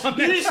video on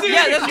that.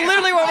 Yeah, that's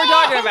literally what we're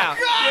talking about.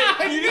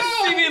 You just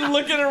see me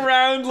looking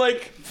around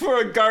like for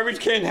a garbage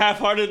can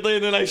half-heartedly,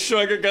 and then I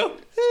shrug and go.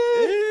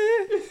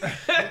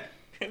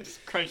 and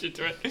just crunch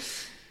into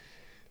it.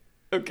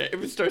 Okay,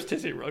 if it starts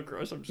tasting real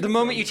gross, I'm just The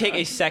moment you take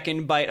a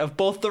second bite of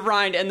both the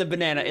rind and the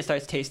banana, it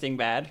starts tasting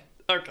bad.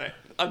 Okay,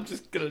 I'm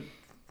just gonna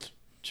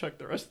chuck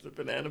the rest of the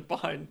banana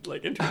behind,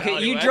 like, into an Okay,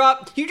 alleyway.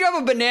 you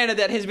drop a banana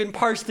that has been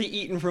partially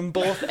eaten from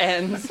both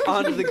ends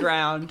onto the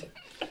ground.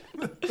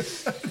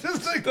 Just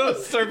like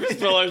Those surface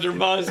dwellers are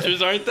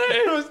monsters, aren't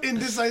they? those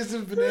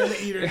indecisive banana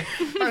eater.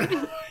 I don't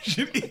know if I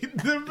should eat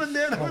the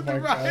banana with the my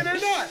rind God. or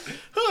not.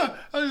 Huh,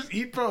 I'll just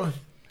eat both.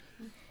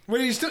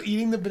 Wait, are you still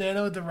eating the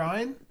banana with the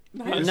rind?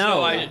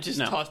 No, I just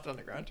no. tossed it on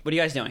the ground. What are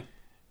you guys doing?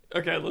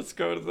 Okay, let's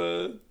go to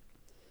the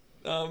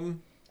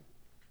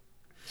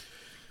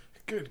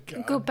Good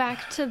God. Go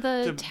back to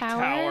the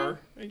tower.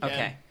 again.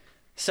 Okay.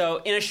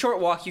 So, in a short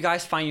walk, you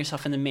guys find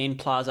yourself in the main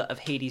plaza of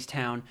Hades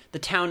Town. The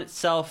town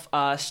itself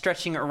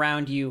stretching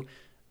around you,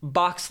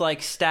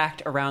 box-like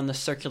stacked around the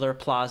circular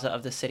plaza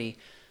of the city.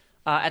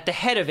 At the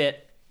head of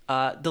it,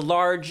 the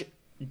large,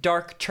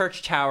 dark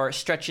church tower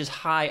stretches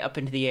high up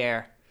into the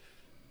air.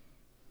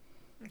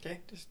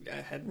 Okay, just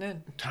heading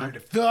in. Time to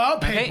fill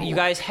out paperwork. Okay, you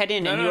guys head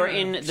in, and No, you are no.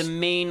 in the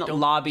main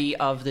lobby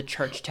of the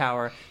church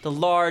tower. The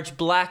large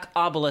black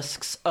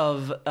obelisks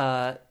of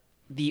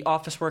the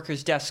office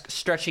worker's desk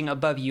stretching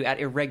above you at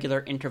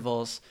irregular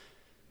intervals.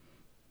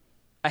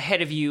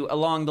 Ahead of you,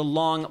 along the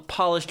long,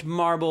 polished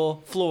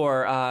marble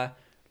floor,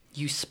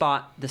 you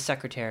spot the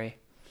secretary.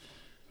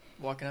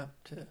 Walking up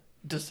to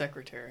the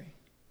secretary.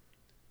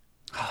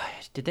 Oh,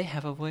 did they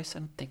have a voice? I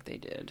don't think they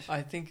did.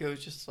 I think it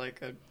was just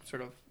like a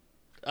sort of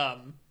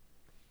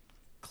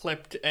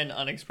clipped and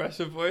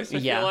unexpressive voice, I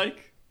Yeah. feel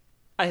like.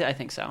 I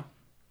think so.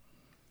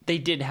 They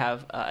did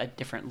have a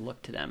different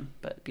look to them,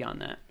 but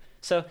beyond that.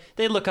 So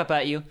they look up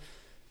at you.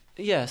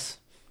 Yes.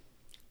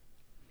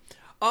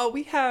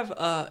 We have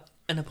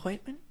an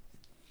appointment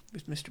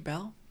with Mr.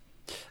 Bell.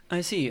 I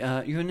see.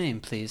 Your name,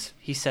 please.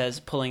 He says,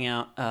 pulling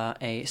out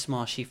a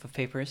small sheaf of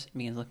papers.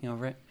 Begins looking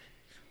over it.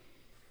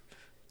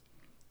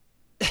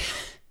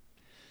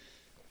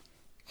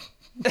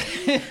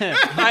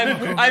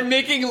 I'm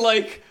making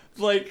like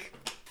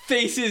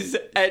faces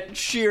at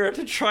Shira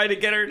to try to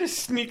get her to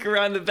sneak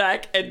around the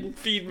back and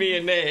feed me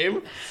a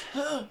name.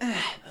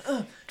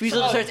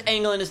 Dweezil starts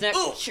angling his neck.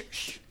 Oh.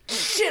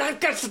 Shit, I've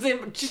got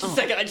something. Just a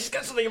second, I just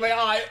got something in my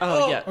eye.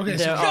 Oh, yeah. Okay,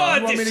 There so are-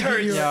 you want me this to give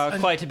you hurts. There are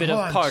quite a bit of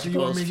hold on, so you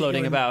want particles me to give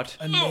floating you about.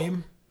 A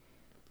name?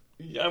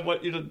 I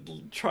want you to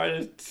try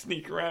to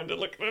sneak around and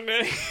look at my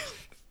name.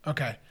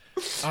 Okay.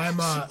 I'm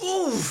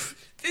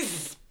Oof, this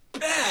is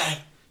bad.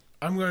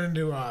 I'm going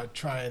to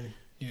try and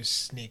use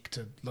sneak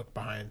to look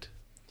behind.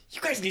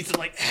 You guys need some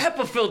like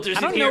HEPA filters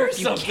I don't in know here or if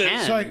you something.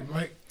 can. So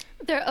like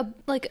They're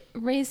like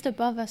raised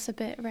above us a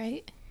bit,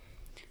 right?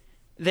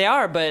 They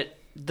are, but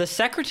the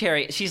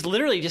secretary, she's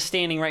literally just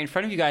standing right in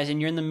front of you guys, and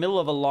you're in the middle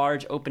of a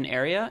large open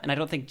area, and I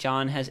don't think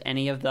John has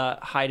any of the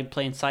hide in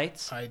plain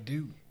sights. I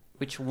do.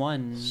 Which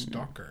one?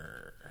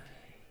 Stalker.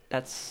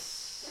 That's...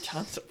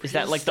 John's a Is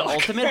that real like the stalker.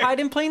 ultimate hide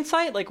in plain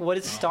sight? Like, what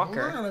is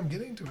stalker? Hold on, I'm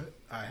getting to it.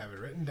 I have it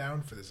written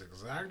down for this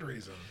exact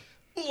reason.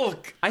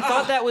 Look, I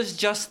thought that was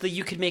just that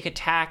you could make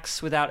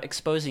attacks without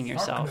exposing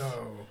yourself. Fuck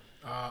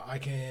no. I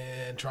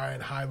can try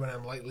and hide when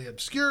I'm lightly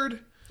obscured.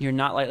 You're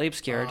not lightly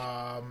obscured.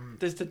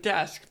 there's the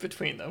desk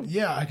between them.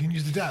 Yeah, I can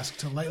use the desk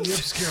to lightly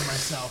obscure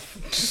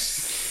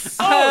myself.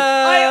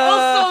 I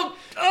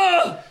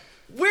also.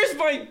 Where's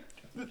my?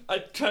 I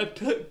try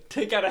to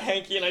take out a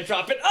hanky and I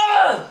drop it.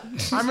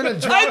 I'm gonna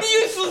drop. I'm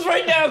useless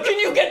right now. Can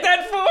you get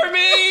that for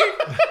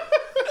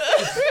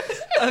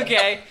me?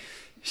 Okay.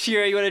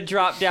 Shira, you want to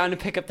drop down to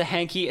pick up the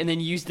hanky and then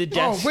use the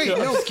desk wait, to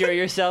no. obscure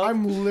yourself?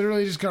 I'm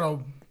literally just gonna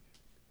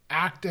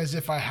act as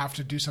if I have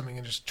to do something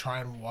and just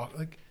try and walk.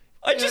 Like,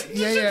 I just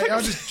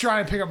I'll just try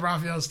and pick up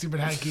Raphael's stupid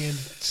hanky and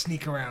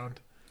sneak around.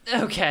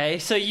 Okay,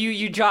 so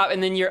you drop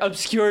and then you're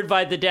obscured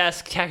by the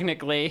desk,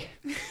 technically.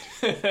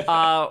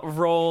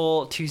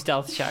 Roll 2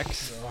 stealth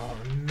checks. Oh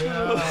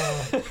no!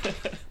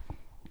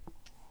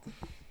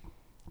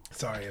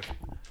 Sorry.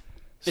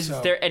 Is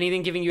So, there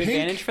anything giving you pink.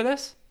 advantage for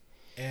this?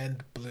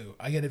 and blue?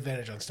 I get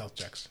advantage on stealth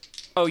checks.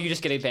 Oh, you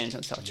just get advantage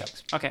on stealth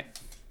checks. Okay.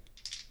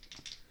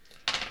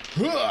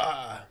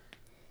 Hooah!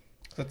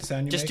 Is that the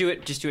sound you Just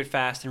make? do it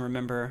fast and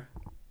remember.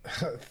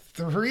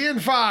 3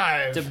 and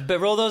 5. But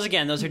roll those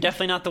again. Those are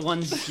definitely not the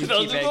ones you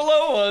Those keep are it. the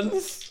low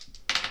ones.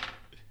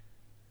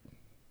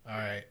 All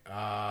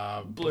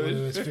right. Blue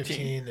Blue is is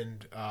 15. 15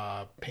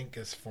 and pink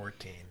is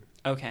 14.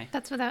 Okay.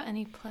 That's without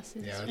any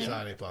pluses. Yeah, right? it's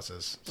not any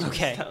pluses.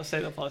 Okay. I'll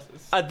say the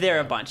pluses. There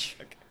are a bunch.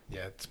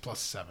 Yeah, it's plus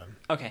 7.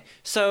 Okay.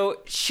 So,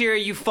 Shira,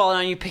 you fall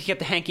down, you pick up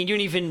the hanky, and you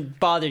don't even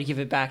bother to give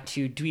it back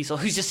to Dweezil,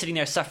 who's just sitting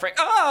there suffering.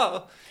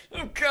 Oh!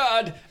 Oh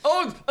God!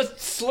 Oh, a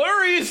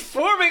slurry is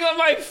forming on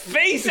my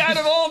face out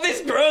of all this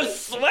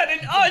gross sweat,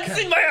 and it's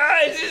in my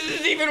eyes.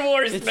 This is even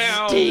worse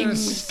now.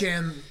 stinks. I'm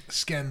gonna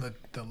scan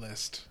the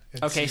list.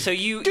 and Okay, see. so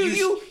you Do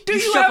you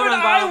have shuffle an around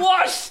the eye bottom.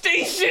 wash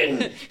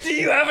station? Do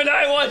you have an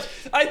eye wash?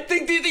 I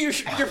think that you're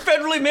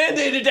federally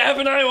mandated to have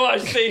an eye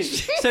wash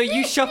station. So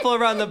you shuffle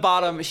around the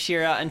bottom,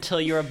 Shira, until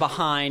you're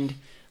behind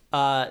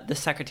the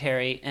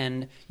secretary,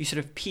 and you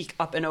sort of peek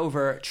up and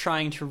over,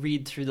 trying to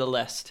read through the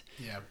list.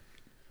 Yeah.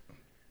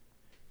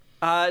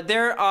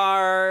 There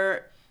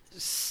are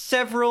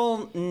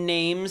several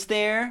names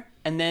there,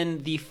 and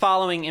then the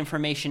following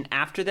information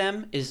after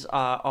them is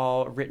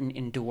all written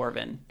in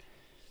Dwarven.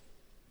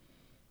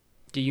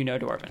 Do you know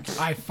Dwarven?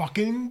 I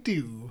fucking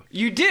do.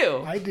 You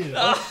do? I do.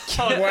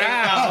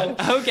 Wow.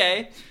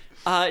 Okay.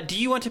 Do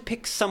you want to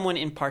pick someone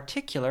in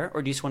particular,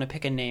 or do you just want to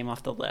pick a name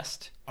off the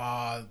list?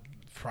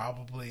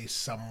 Probably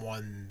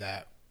someone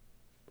that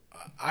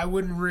I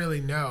wouldn't really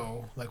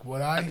know. Like,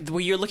 would I? Well,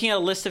 you're looking at a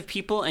list of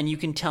people, and you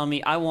can tell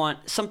me, I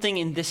want something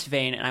in this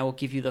vein, and I will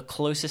give you the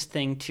closest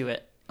thing to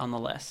it on the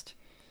list.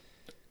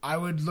 I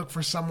would look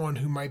for someone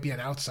who might be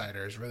an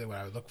outsider is really what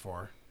I would look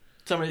for.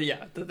 Somebody,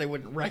 that they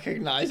wouldn't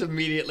recognize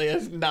immediately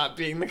as not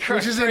being the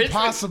correct Which is person.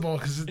 impossible,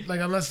 because like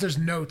unless there's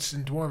notes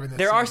in Dwarven. That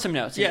There say- are some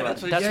notes. in Yeah, Dwarven.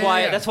 that's what- that's yeah,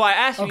 why. yeah. That's why I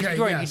asked you. Okay,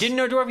 Dwarven. yes. You didn't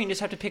know Dwarven. You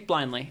just have to pick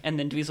blindly, and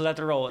then Dweezil will have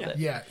to roll with it.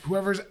 Yeah,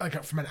 whoever's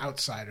like from an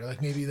outsider,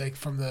 like maybe like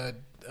from the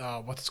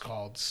what's it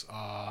called?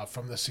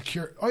 From the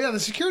secure. Oh yeah, the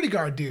security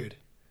guard dude.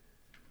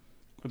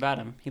 What about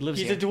him? He lives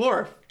He's here. a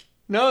dwarf.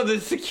 No, the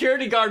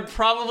security guard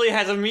probably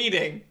has a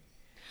meeting.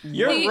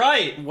 You're The-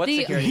 right. What The-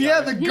 security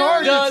Yeah, guard? the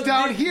guard that's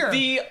down the, here.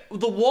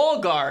 The wall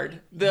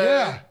guard.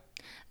 Yeah,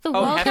 The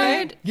wall Hefe?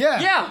 guard.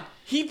 yeah, Yeah,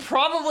 he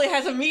probably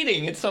has a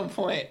meeting at some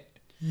point.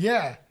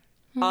 yeah.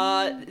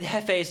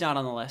 Hefe is not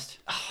on the list.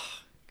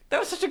 That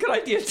was such a good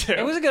idea too.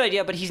 It was a good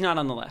idea, but he's not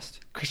on the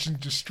list. Christian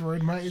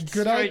destroyed my good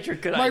Destroyed idea. your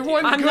good my idea.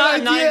 one I'm good not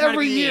idea even trying to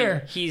every be mean.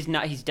 year. He's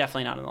not. He's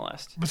definitely not on the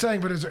list. But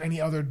saying, but is there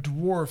any other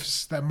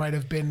dwarfs that might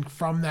have been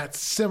from that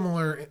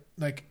similar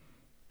like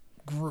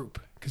group?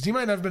 Because he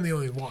might not have been the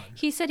only one.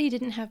 He said he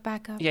didn't have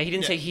backup. Yeah, he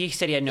didn't say. He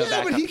said he had no Yeah,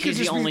 backup. but he could He's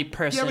the just only be,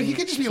 person. Yeah, but he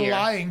could just be here.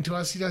 lying to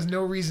us. He has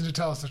no reason to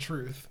tell us the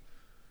truth.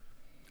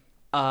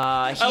 He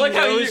I like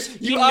knows, how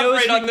he you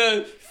knows operate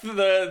who- on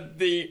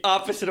the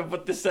opposite of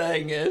what the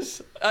saying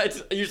is.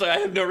 It's usually I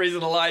have no reason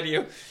to lie to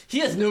you. He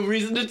has no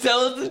reason to tell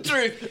us the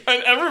truth,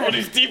 and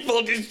everybody's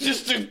default is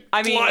just to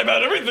lie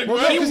about everything. Well,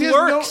 right? because he He has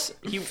works.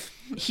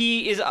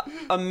 He is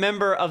a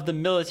member of the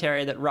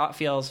military that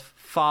Rotfiel's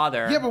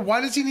father. Yeah, but why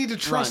does he need to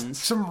trust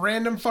Runs. some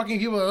random fucking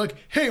people that are like,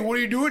 hey, what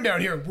are you doing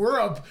down here?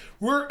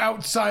 We're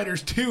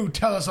outsiders too.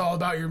 Tell us all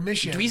about your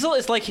mission. Dweezil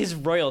is like his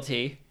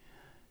royalty.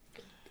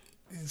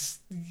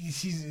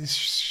 He's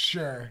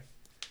sure.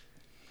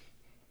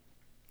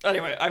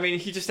 Anyway, I mean,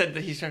 he just said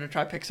that he's trying to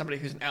try to pick somebody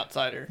who's an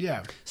outsider.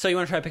 Yeah. So you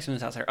want to try to pick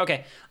someone else outsider?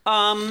 Okay.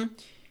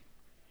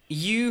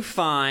 You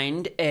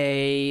find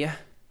a.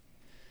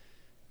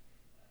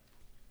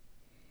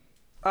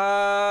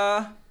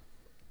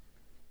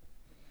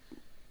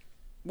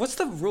 What's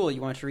the rule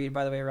you want to read,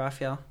 by the way,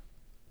 Raphael?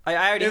 I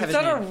already have It's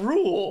his not a name.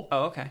 rule.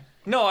 Oh, okay.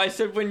 No, I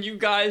said when you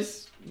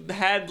guys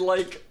had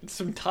like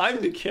some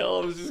time to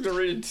kill, I was just gonna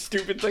read a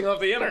stupid thing off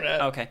the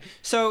internet. Okay.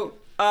 So,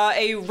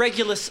 a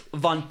Regulus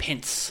von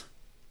Pintz.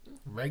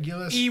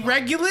 Regulus.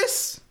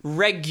 Irregulus?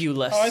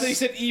 Regulus. Oh, I thought you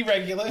said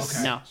irregulus.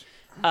 Okay. No.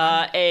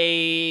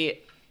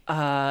 A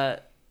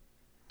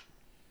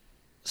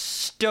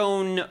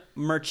stone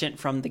merchant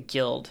from the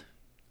guild.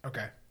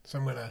 Okay. So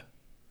I'm gonna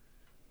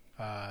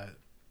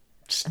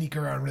sneak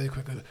around really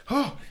quickly.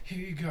 Oh, here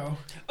you go.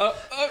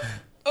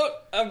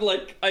 I'm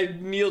like, I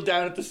kneel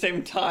down at the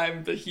same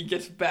time that he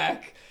gets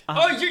back.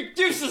 Oh, you're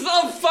useless!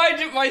 I'll find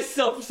it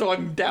myself. So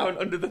I'm down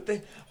under the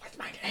thing. What's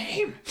my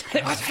name?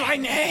 What's my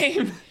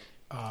name?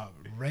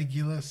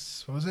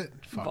 Regulus. What was it?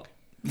 Fuck.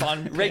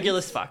 Von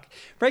Regulus fuck.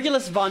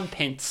 Regulus von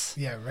Pintz.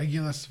 Yeah,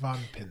 Regulus von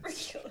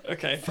Pintz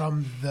Okay.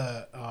 from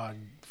the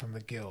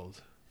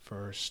guild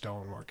for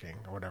stoneworking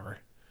or whatever.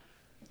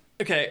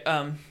 Okay,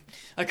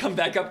 I come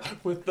back up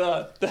with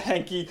the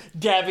hanky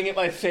dabbing at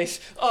my face.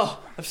 Oh,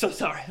 I'm so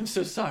sorry. I'm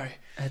so sorry.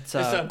 It's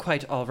It's,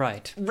 quite all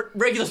right.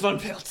 Regulus von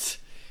Pilz.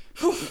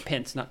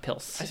 Pintz, not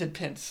Pils. I said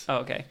Pince. Oh,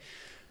 okay.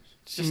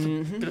 It's just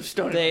a bit of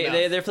stone in They my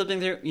mouth. they're flipping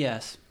through.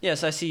 Yes,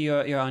 yes. I see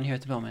you're on here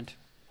at the moment.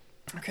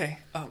 Okay,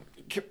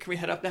 can we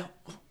head up now?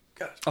 Oh,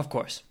 God. Of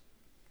course.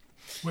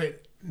 Wait,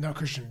 no,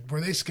 Christian.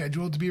 Were they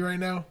scheduled to be right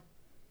now?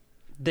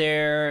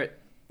 There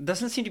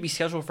doesn't seem to be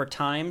scheduled for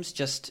times,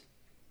 just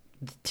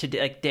today,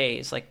 like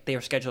days, like they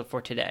were scheduled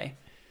for today.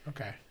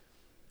 Okay.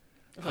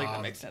 I feel like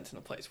that makes sense in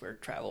a place where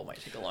travel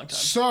might take a long time.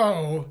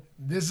 So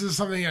this is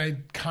something I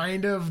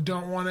kind of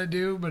don't want to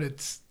do, but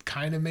it's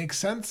kind of makes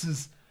sense.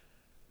 Is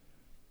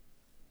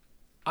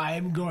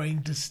I'm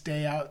going to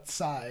stay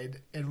outside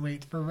and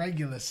wait for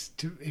Regulus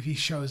to, if he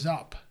shows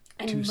up,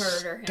 And to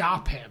murder him.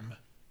 stop him.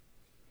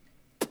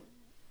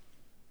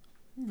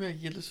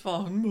 Regulus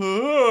von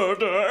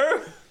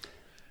Murder.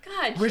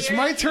 God, Which Jared.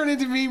 might turn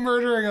into me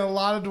murdering a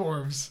lot of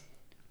dwarves.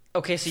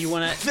 Okay, so you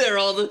want to? They're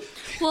all the.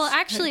 Well,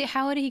 actually,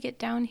 how would he get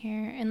down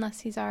here unless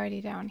he's already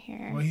down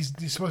here? Well, he's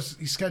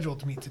scheduled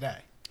to meet today.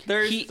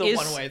 There's He the is-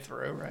 one way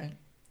through, right?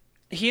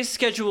 He is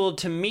scheduled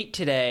to meet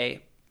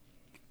today,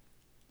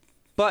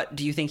 but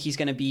do you think he's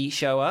going to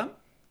show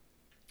up?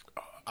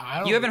 I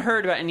don't. You haven't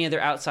heard about any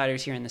other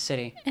outsiders here in the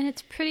city. And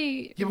it's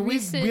pretty Yeah, but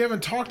recent. we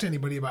haven't talked to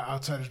anybody about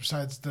outsiders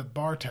besides the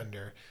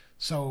bartender.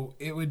 So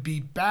it would be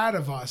bad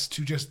of us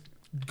to just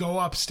go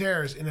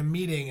upstairs in a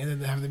meeting and then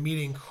have the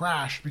meeting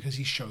crash because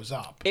he shows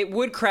up. It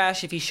would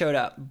crash if he showed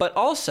up, but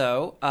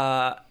also,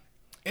 I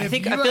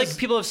feel like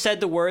people have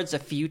said the words a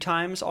few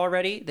times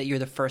already that you're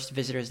the first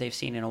visitors they've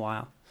seen in a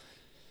while.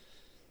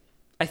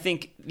 I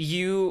think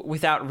you,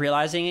 without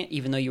realizing it,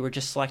 even though you were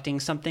just selecting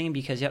something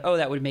because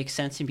that would make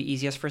sense and be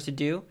easiest for us to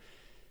do,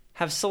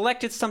 have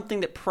selected something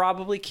that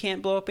probably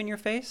can't blow up in your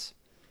face.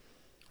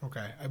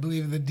 Okay, I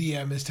believe the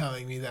DM is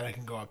telling me that I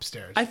can go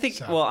upstairs. I think,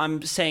 well,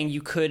 I'm saying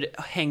you could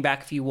hang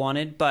back if you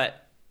wanted,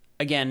 but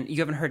again, you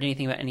haven't heard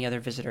anything about any other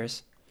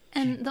visitors.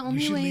 And the only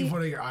you should way... leave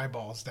one of your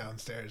eyeballs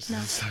downstairs. No.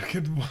 So I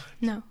could...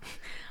 No.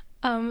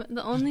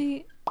 The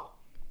only...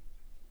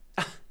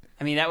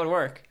 I mean, that would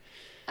work.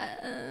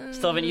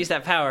 Still haven't used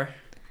that power.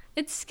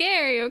 It's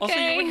scary, okay? Also,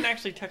 you wouldn't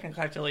actually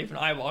technically have to leave an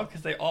eyeball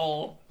because they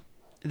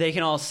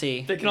can all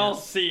see.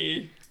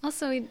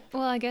 Also,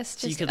 I guess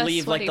just So you could a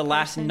leave like sweaty the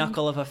last person.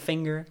 knuckle of a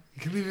finger.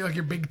 You can leave like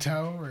your big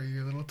toe or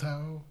your little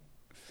toe.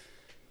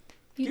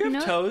 You have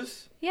know-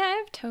 toes? Yeah, I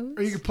have toes.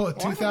 Or you can pull a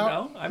tooth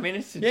out. No, I mean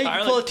it's Yeah, you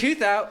entirely can pull a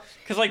tooth out.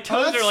 because like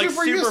toes that's are like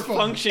super super useful.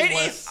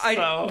 functionless.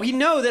 so. We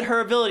know that her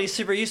ability is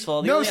super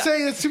useful. The No, only-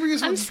 saying it's super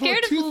useful I'm to pull a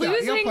scared of tooth out. You got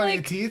losing, plenty like-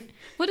 of teeth.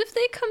 What if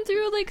they come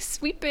through like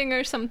sweeping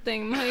or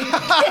something?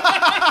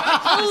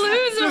 I'll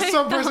lose Just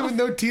some person with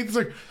no teeth is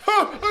like,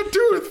 oh, a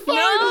tooth,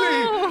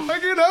 finally! No. I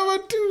can have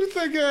a tooth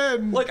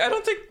again! Look, I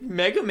don't think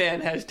Mega Man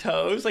has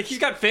toes. Like he's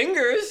got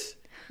fingers.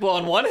 Well,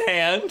 on one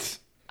hand.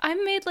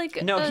 I'm made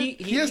like No, a,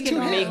 he has can two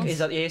make hands.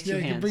 he has two Yeah,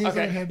 you can hands. bring his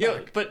other Okay, hand yeah,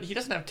 back. but he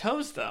doesn't have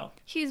toes though.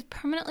 he's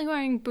permanently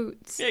wearing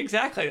boots. Yeah,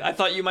 exactly. I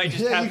thought you might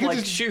just Yeah, you have could like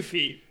just- shoe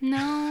feet.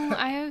 No,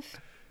 I have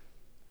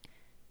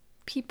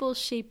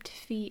people-shaped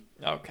feet.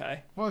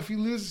 Okay. Well, if you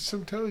lose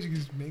some toes, you can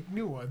just make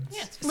new ones.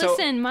 So-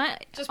 Listen, my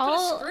Just put a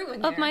all screw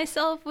in of there.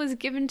 myself was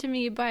given to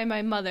me by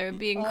my mother. It'd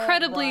be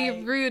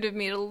incredibly rude of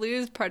me to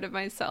lose part of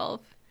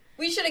myself.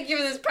 We should have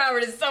given this power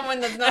to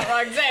someone that's not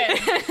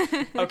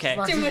Roxanne. Okay.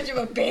 Too much of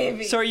a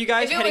baby. So are you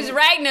guys if it heading? was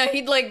Ragnar,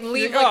 he'd like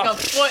leave like Oh. a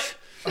foot.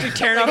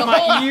 tearing off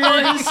my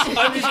ears.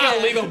 I'm just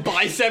gonna leave a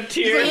bicep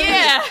tear.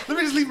 Yeah, Let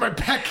me just leave my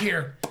pec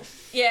here.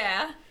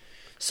 yeah.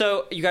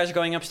 So you guys are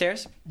going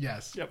upstairs?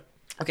 Yes. Yep.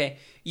 Okay.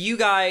 You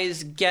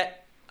guys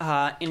get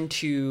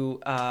into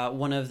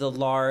one of the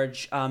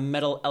large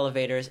metal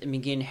elevators and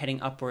begin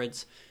heading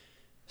upwards.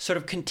 Sort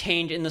of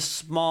contained in the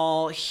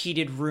small,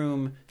 heated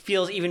room.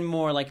 Feels even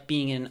more like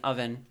being in an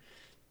oven.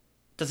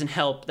 Doesn't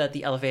help that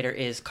the elevator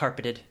is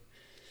carpeted.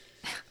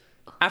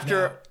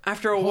 After a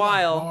Hold on.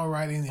 while, While we're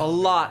riding the a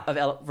elevator, lot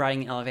of riding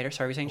the elevator.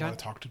 Sorry, were you saying, I John? want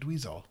to talk to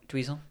Dweezil.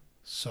 Dweezil?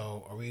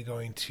 So, are we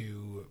going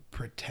to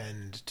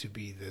pretend to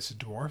be this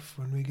dwarf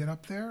when we get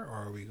up there,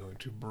 or are we going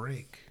to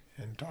break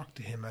and talk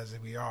to him as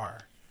we are?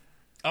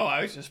 Oh,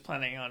 I was just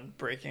planning on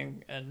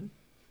breaking and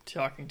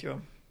talking to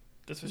him.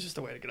 This was just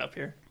a way to get up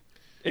here.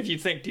 Do you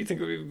think it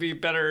would be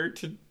better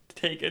to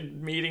take a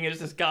meeting as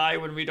this guy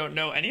when we don't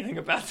know anything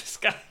about this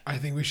guy? I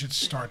think we should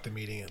start the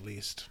meeting at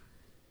least.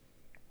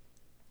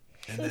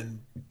 And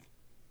then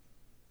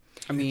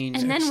I mean,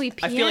 And then we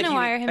I feel like piano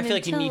wire him I feel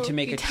like you need until to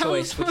make he a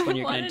tells choice which one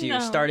you're what going to to do. know.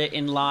 Start it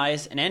in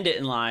lies and end it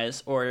in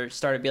lies, or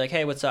start it be like,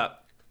 hey, what's up?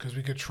 because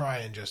we could try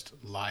and just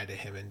lie to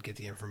him and get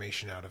the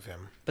information out of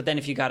him. But then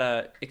if you got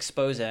to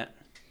expose it,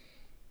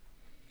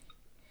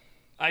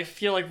 I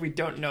feel like we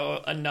don't know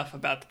enough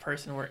about the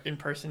person we're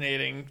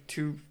impersonating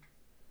to,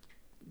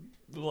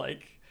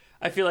 like...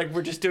 I feel like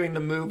we're just doing the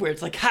move where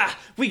it's like, ha,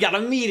 we got a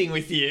meeting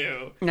with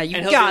you. Now you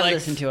And he'll gotta be like,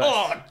 listen to us.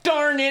 Oh,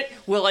 darn it.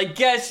 Well, I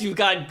guess you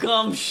got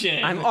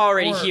gumption. I'm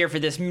already Or- here for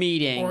this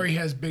meeting. Or he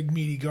has big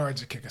meaty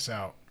guards that kick us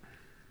out.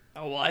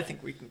 Oh, well, I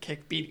think we can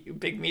kick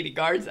big meaty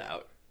guards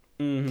out.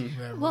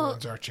 That Well-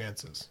 ruins our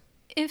chances.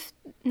 If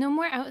no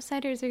more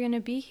outsiders are going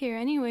to be here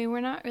anyway, we're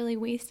not really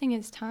wasting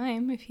his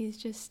time if he's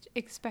just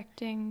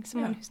expecting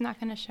someone Yeah. who's not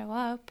going to show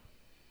up.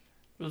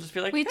 We'll just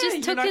be like, We hey, just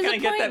you're took not his going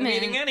to get that appointment.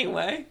 meeting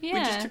anyway. We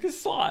just Yeah. took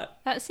his slot.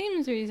 That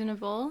seems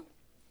reasonable.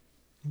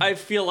 I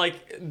feel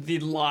like the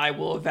lie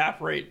will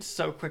evaporate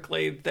so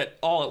quickly that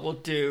all it will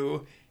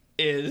do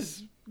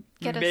is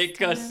Get us make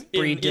to- us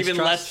Breed in even distrust.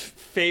 less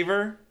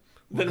favor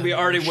than Well, we then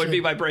already we would be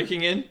should. by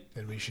breaking in.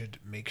 Then we should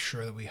make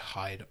sure that we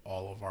hide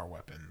all of our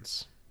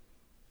weapons.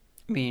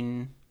 I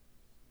mean,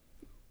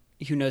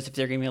 who knows if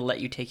they're going to let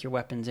you take your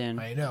weapons in?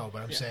 I know,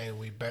 but I'm saying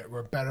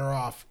we're better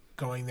off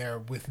going there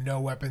with no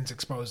weapons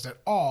exposed at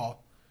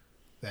all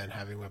than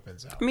having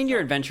weapons out. I mean, you're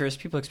adventurous.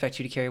 People expect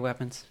you to carry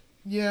weapons.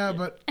 Yeah,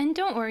 but And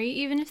don't worry,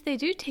 even if they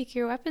do take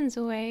your weapons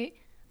away,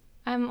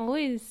 I'm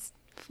always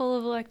full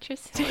of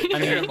electricity. I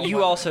mean,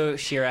 you also,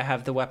 Shira,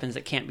 have the weapons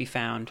that can't be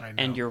found, I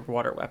know. and your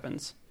water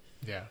weapons.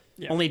 yeah.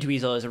 Yeah. Only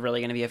Dweezil is really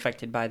going to be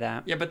affected by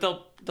that. Yeah, but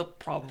they'll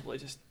probably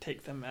just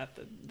take them at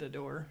the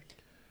door.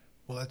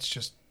 Well, let's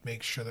just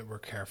make sure that we're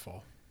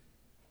careful.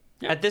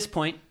 At this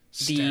point,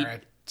 the Stare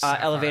at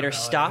Sapphire elevator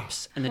Valley.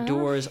 stops and the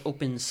doors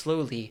open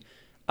slowly,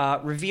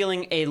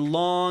 revealing a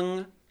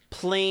long,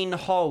 plain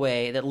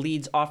hallway that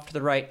leads off to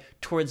the right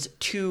towards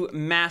two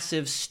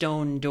massive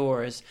stone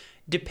doors.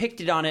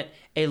 Depicted on it,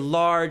 a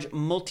large,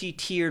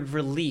 multi-tiered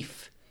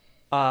relief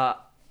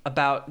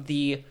about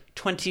the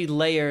 20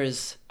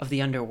 layers of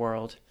the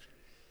underworld.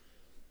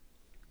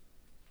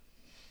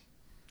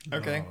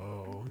 Okay.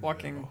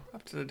 Walking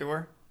up to the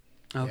door.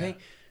 Okay. Yeah.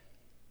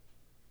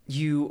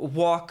 You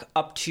walk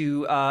up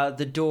to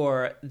the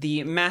door,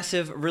 the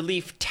massive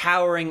relief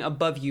towering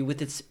above you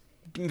with its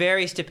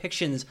various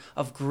depictions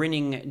of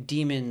grinning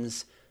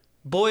demons,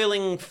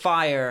 boiling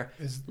fire,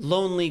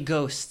 lonely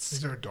ghosts.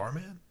 Is there a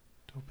doorman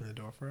to open the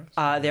door for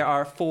us? There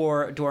are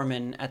 4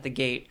 doormen at the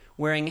gate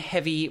wearing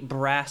heavy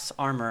brass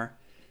armor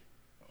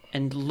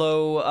and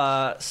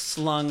low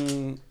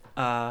slung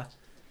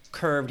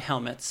curved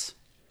helmets.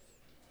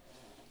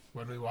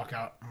 When we walk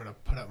out, I'm gonna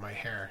put up my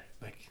hair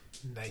like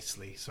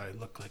nicely so I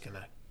look like an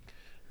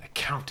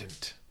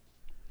accountant.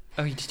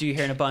 Oh, you just do your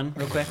hair in a bun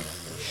real quick?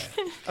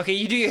 Okay,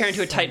 you do your hair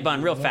into a tight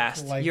bun real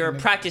fast. like You're a an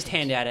practiced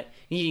hand at it,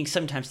 needing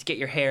sometimes to get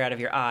your hair out of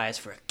your eyes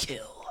for a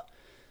kill.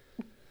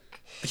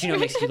 But you know it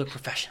makes you look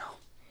professional.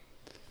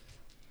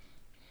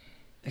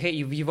 Okay,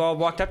 you've all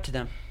walked up to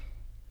them.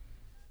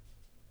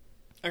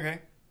 Okay.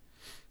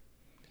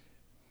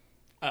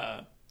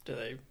 Do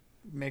they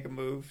make a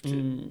move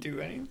to do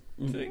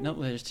anything? No,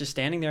 they're just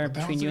standing there What the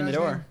between hell's you the and the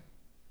guy's door. name?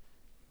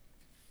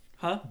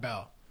 Huh?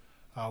 Bell.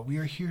 We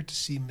are here to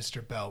see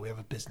Mr. Bell. We have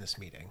a business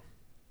meeting.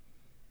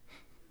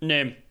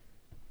 Name.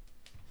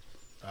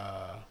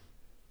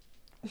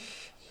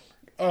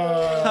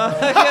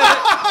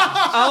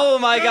 Oh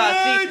my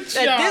god. See,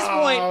 at this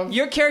point,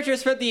 your character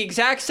has spent the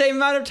exact same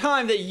amount of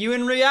time that you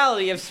in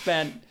reality have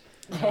spent.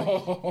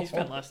 He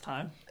spent less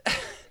time.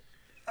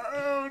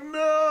 Oh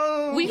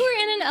no! We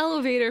were in an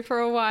elevator for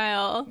a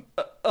while.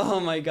 Oh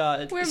my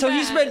god. We're so he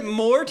back. spent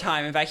more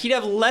time. In fact, he'd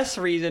have less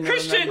reason to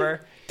Christian,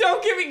 remember.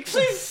 don't give me.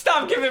 Please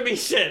stop giving me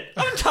shit.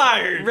 I'm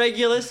tired.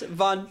 Regulus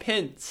von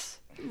Pintz.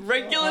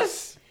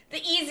 Regulus.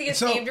 The easiest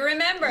So- name to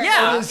remember.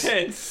 Yeah.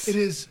 Tense. It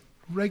is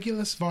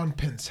Regulus von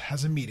Pintz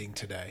has a meeting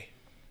today.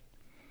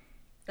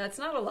 That's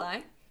not a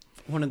lie.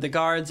 One of the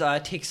guards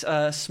takes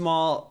a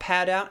small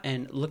pad out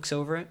and looks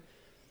over it.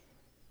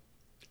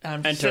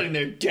 I'm Enter. sitting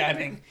there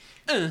dabbing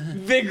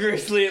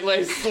vigorously at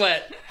my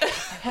sweat.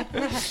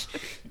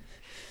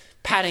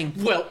 Patting.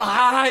 Well,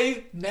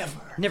 I never.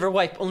 Never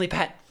wipe, only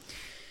pat.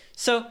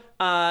 So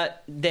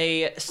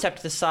they step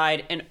to the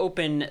side and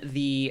open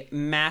the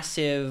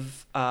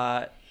massive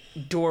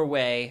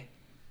doorway.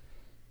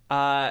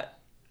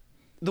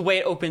 The way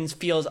it opens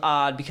feels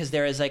odd because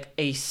there is like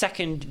a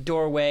second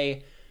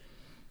doorway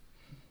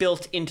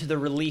built into the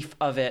relief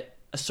of it,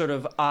 a sort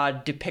of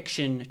odd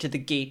depiction to the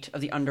gate of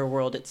the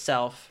underworld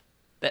itself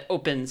that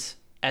opens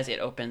as it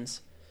opens.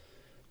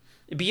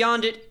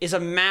 Beyond it is a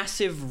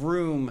massive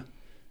room,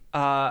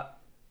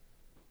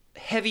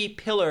 heavy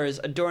pillars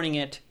adorning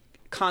it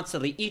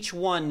constantly, each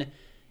one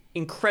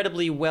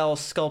incredibly well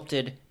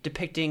sculpted,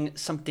 depicting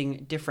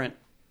something different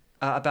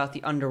about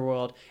the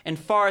underworld. And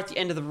far at the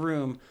end of the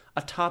room,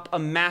 atop a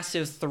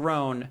massive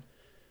throne,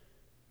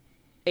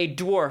 a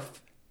dwarf,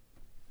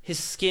 his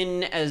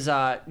skin as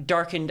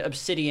darkened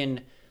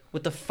obsidian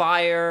with the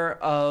fire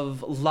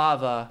of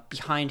lava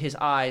behind his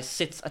eyes,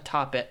 sits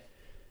atop it.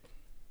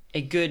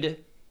 A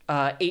good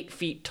 8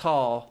 feet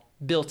tall,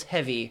 built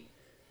heavy,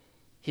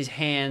 his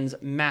hands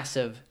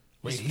massive,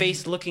 Wait, his he-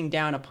 face looking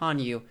down upon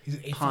you, He's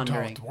an 8 foot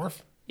pondering. tall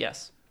dwarf.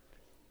 Yes.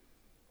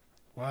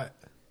 What?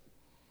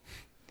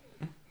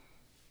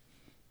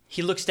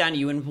 He looks down at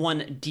you in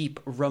one deep,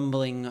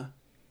 rumbling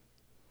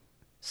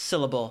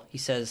syllable. He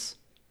says,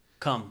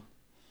 "Come."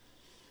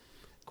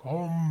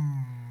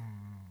 Come.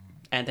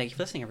 And thank you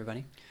for listening,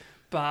 everybody.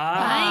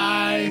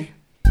 Bye. Bye.